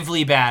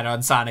actively bad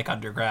on Sonic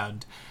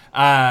Underground.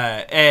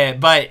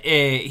 But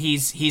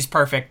he's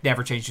perfect.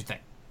 Never changed a thing.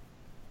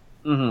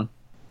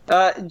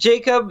 Mm-hmm.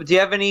 Jacob, do you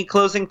have any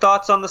closing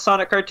thoughts on the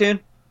Sonic cartoon?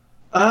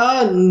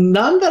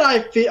 None that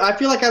I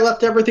feel like I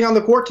left everything on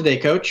the court today,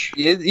 Coach.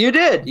 You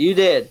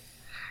did.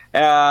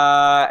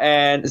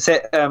 And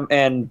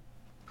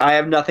I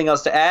have nothing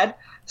else to add.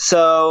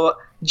 So,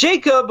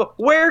 Jacob,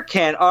 where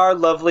can our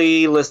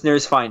lovely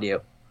listeners find you?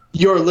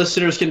 Your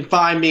listeners can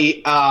find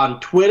me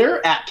on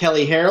Twitter at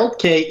Kelly Herald,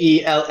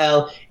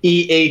 KELLEHERALD.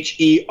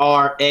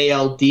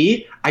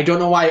 I don't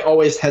know why I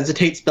always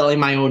hesitate spelling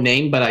my own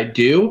name, but I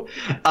do.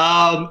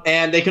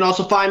 And they can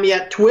also find me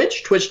at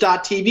Twitch,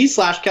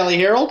 twitch.tv/Kelly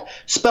Herald,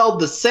 spelled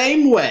the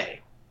same way.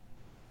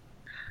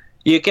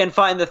 You can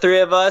find the three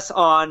of us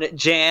on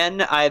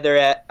Jan, either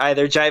at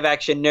Jive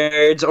Action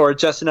Nerds or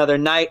Just Another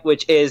Night,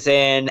 which is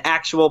an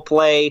actual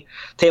play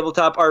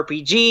tabletop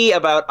RPG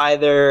about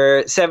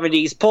either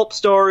 70s pulp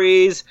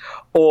stories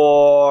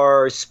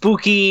or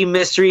spooky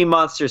mystery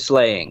monster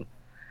slaying.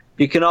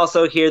 You can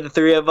also hear the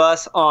three of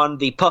us on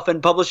the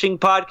Puffin Publishing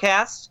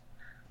Podcast,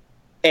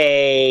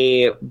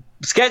 a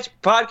sketch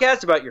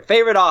podcast about your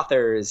favorite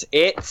authors.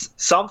 It's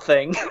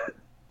something.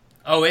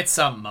 Oh, it's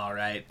something, all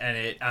right. And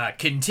it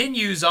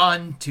continues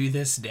on to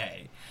this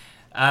day.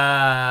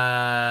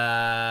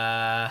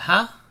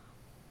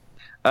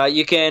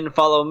 You can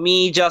follow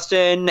me,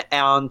 Justin,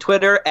 on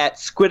Twitter at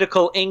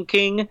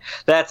SquidicalInking.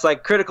 That's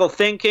like critical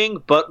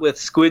thinking, but with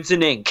squids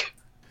and ink.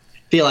 I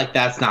feel like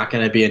that's not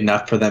going to be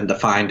enough for them to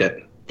find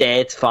it.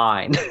 It's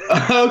fine.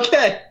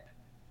 Okay.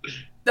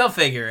 They'll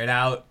figure it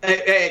out.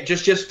 Hey,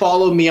 just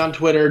follow me on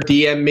Twitter,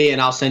 DM me,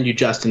 and I'll send you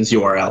Justin's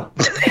URL.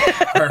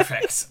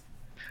 Perfect.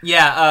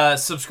 Yeah,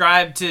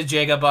 subscribe to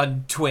Jacob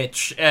on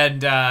Twitch,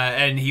 and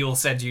he will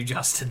send you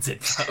Justin's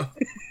info.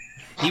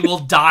 He will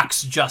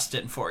dox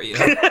Justin for you.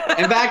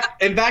 In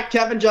fact,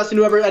 Kevin, Justin,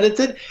 whoever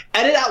edits it,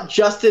 edit out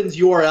Justin's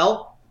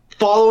URL.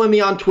 Following me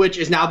on Twitch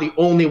is now the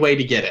only way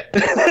to get it.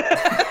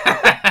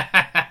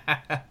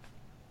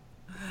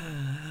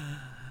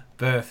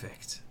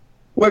 Perfect.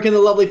 Where can the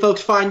lovely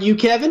folks find you,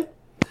 Kevin?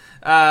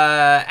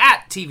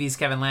 At TV's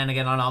Kevin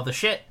Lanigan on all the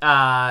shit.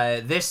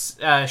 This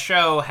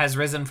show has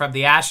risen from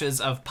the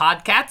ashes of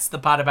Podcats, the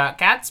pod about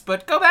cats,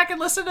 but go back and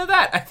listen to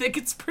that. I think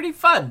it's pretty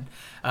fun.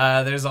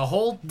 There's a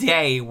whole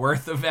day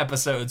worth of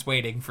episodes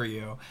waiting for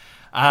you.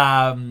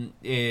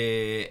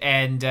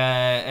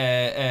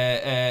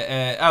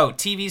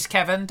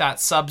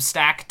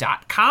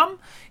 tvskevin.substack.com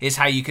is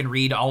how you can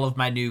read all of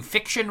my new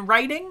fiction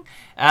writing,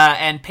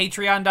 and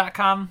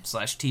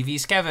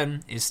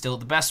patreon.com/tvskevin is still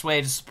the best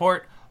way to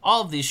support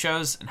all of these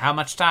shows and how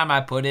much time I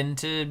put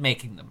into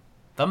making them.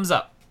 Thumbs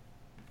up.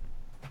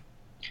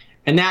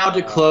 And now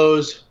to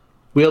close,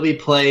 we'll be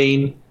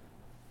playing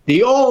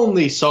the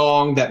only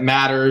song that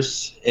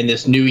matters in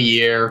this new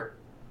year,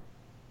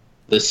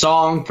 the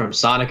song from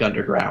Sonic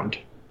Underground.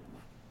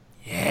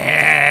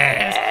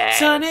 Yes!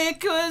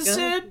 Sonic was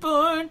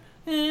born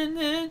and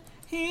then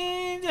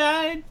he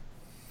died.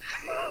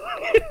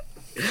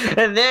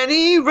 And then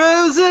he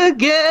rose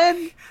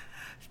again.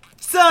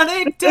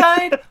 Sonic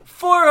died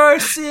for our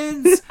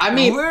sins. I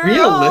mean, we're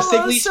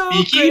realistically so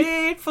speaking,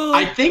 grateful.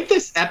 I think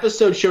this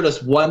episode showed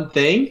us one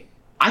thing.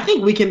 I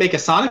think we can make a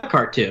Sonic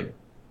cartoon.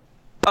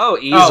 Oh,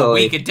 easily. Oh,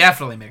 we could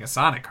definitely make a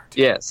Sonic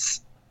cartoon.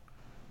 Yes.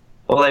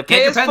 Will they pay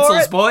Get your us for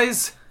pencils, it?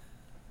 boys.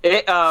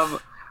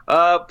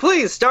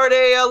 Please start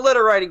a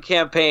letter writing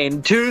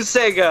campaign to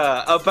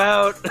Sega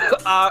about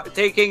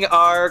taking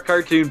our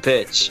cartoon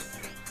pitch.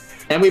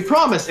 And we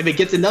promise, if it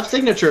gets enough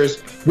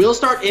signatures, we'll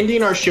start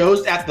ending our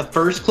shows at the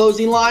first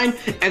closing line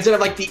instead of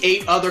like the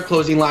 8 other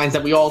closing lines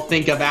that we all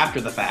think of after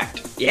the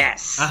fact.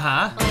 Yes.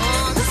 Uh-huh.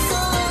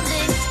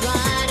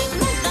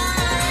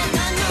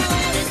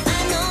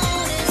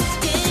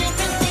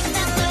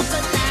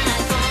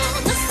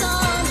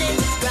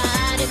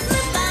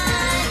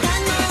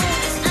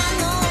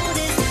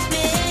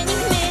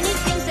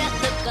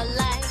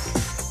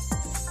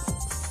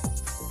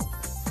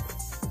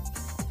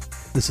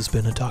 This has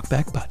been a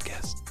Talkback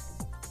Podcast.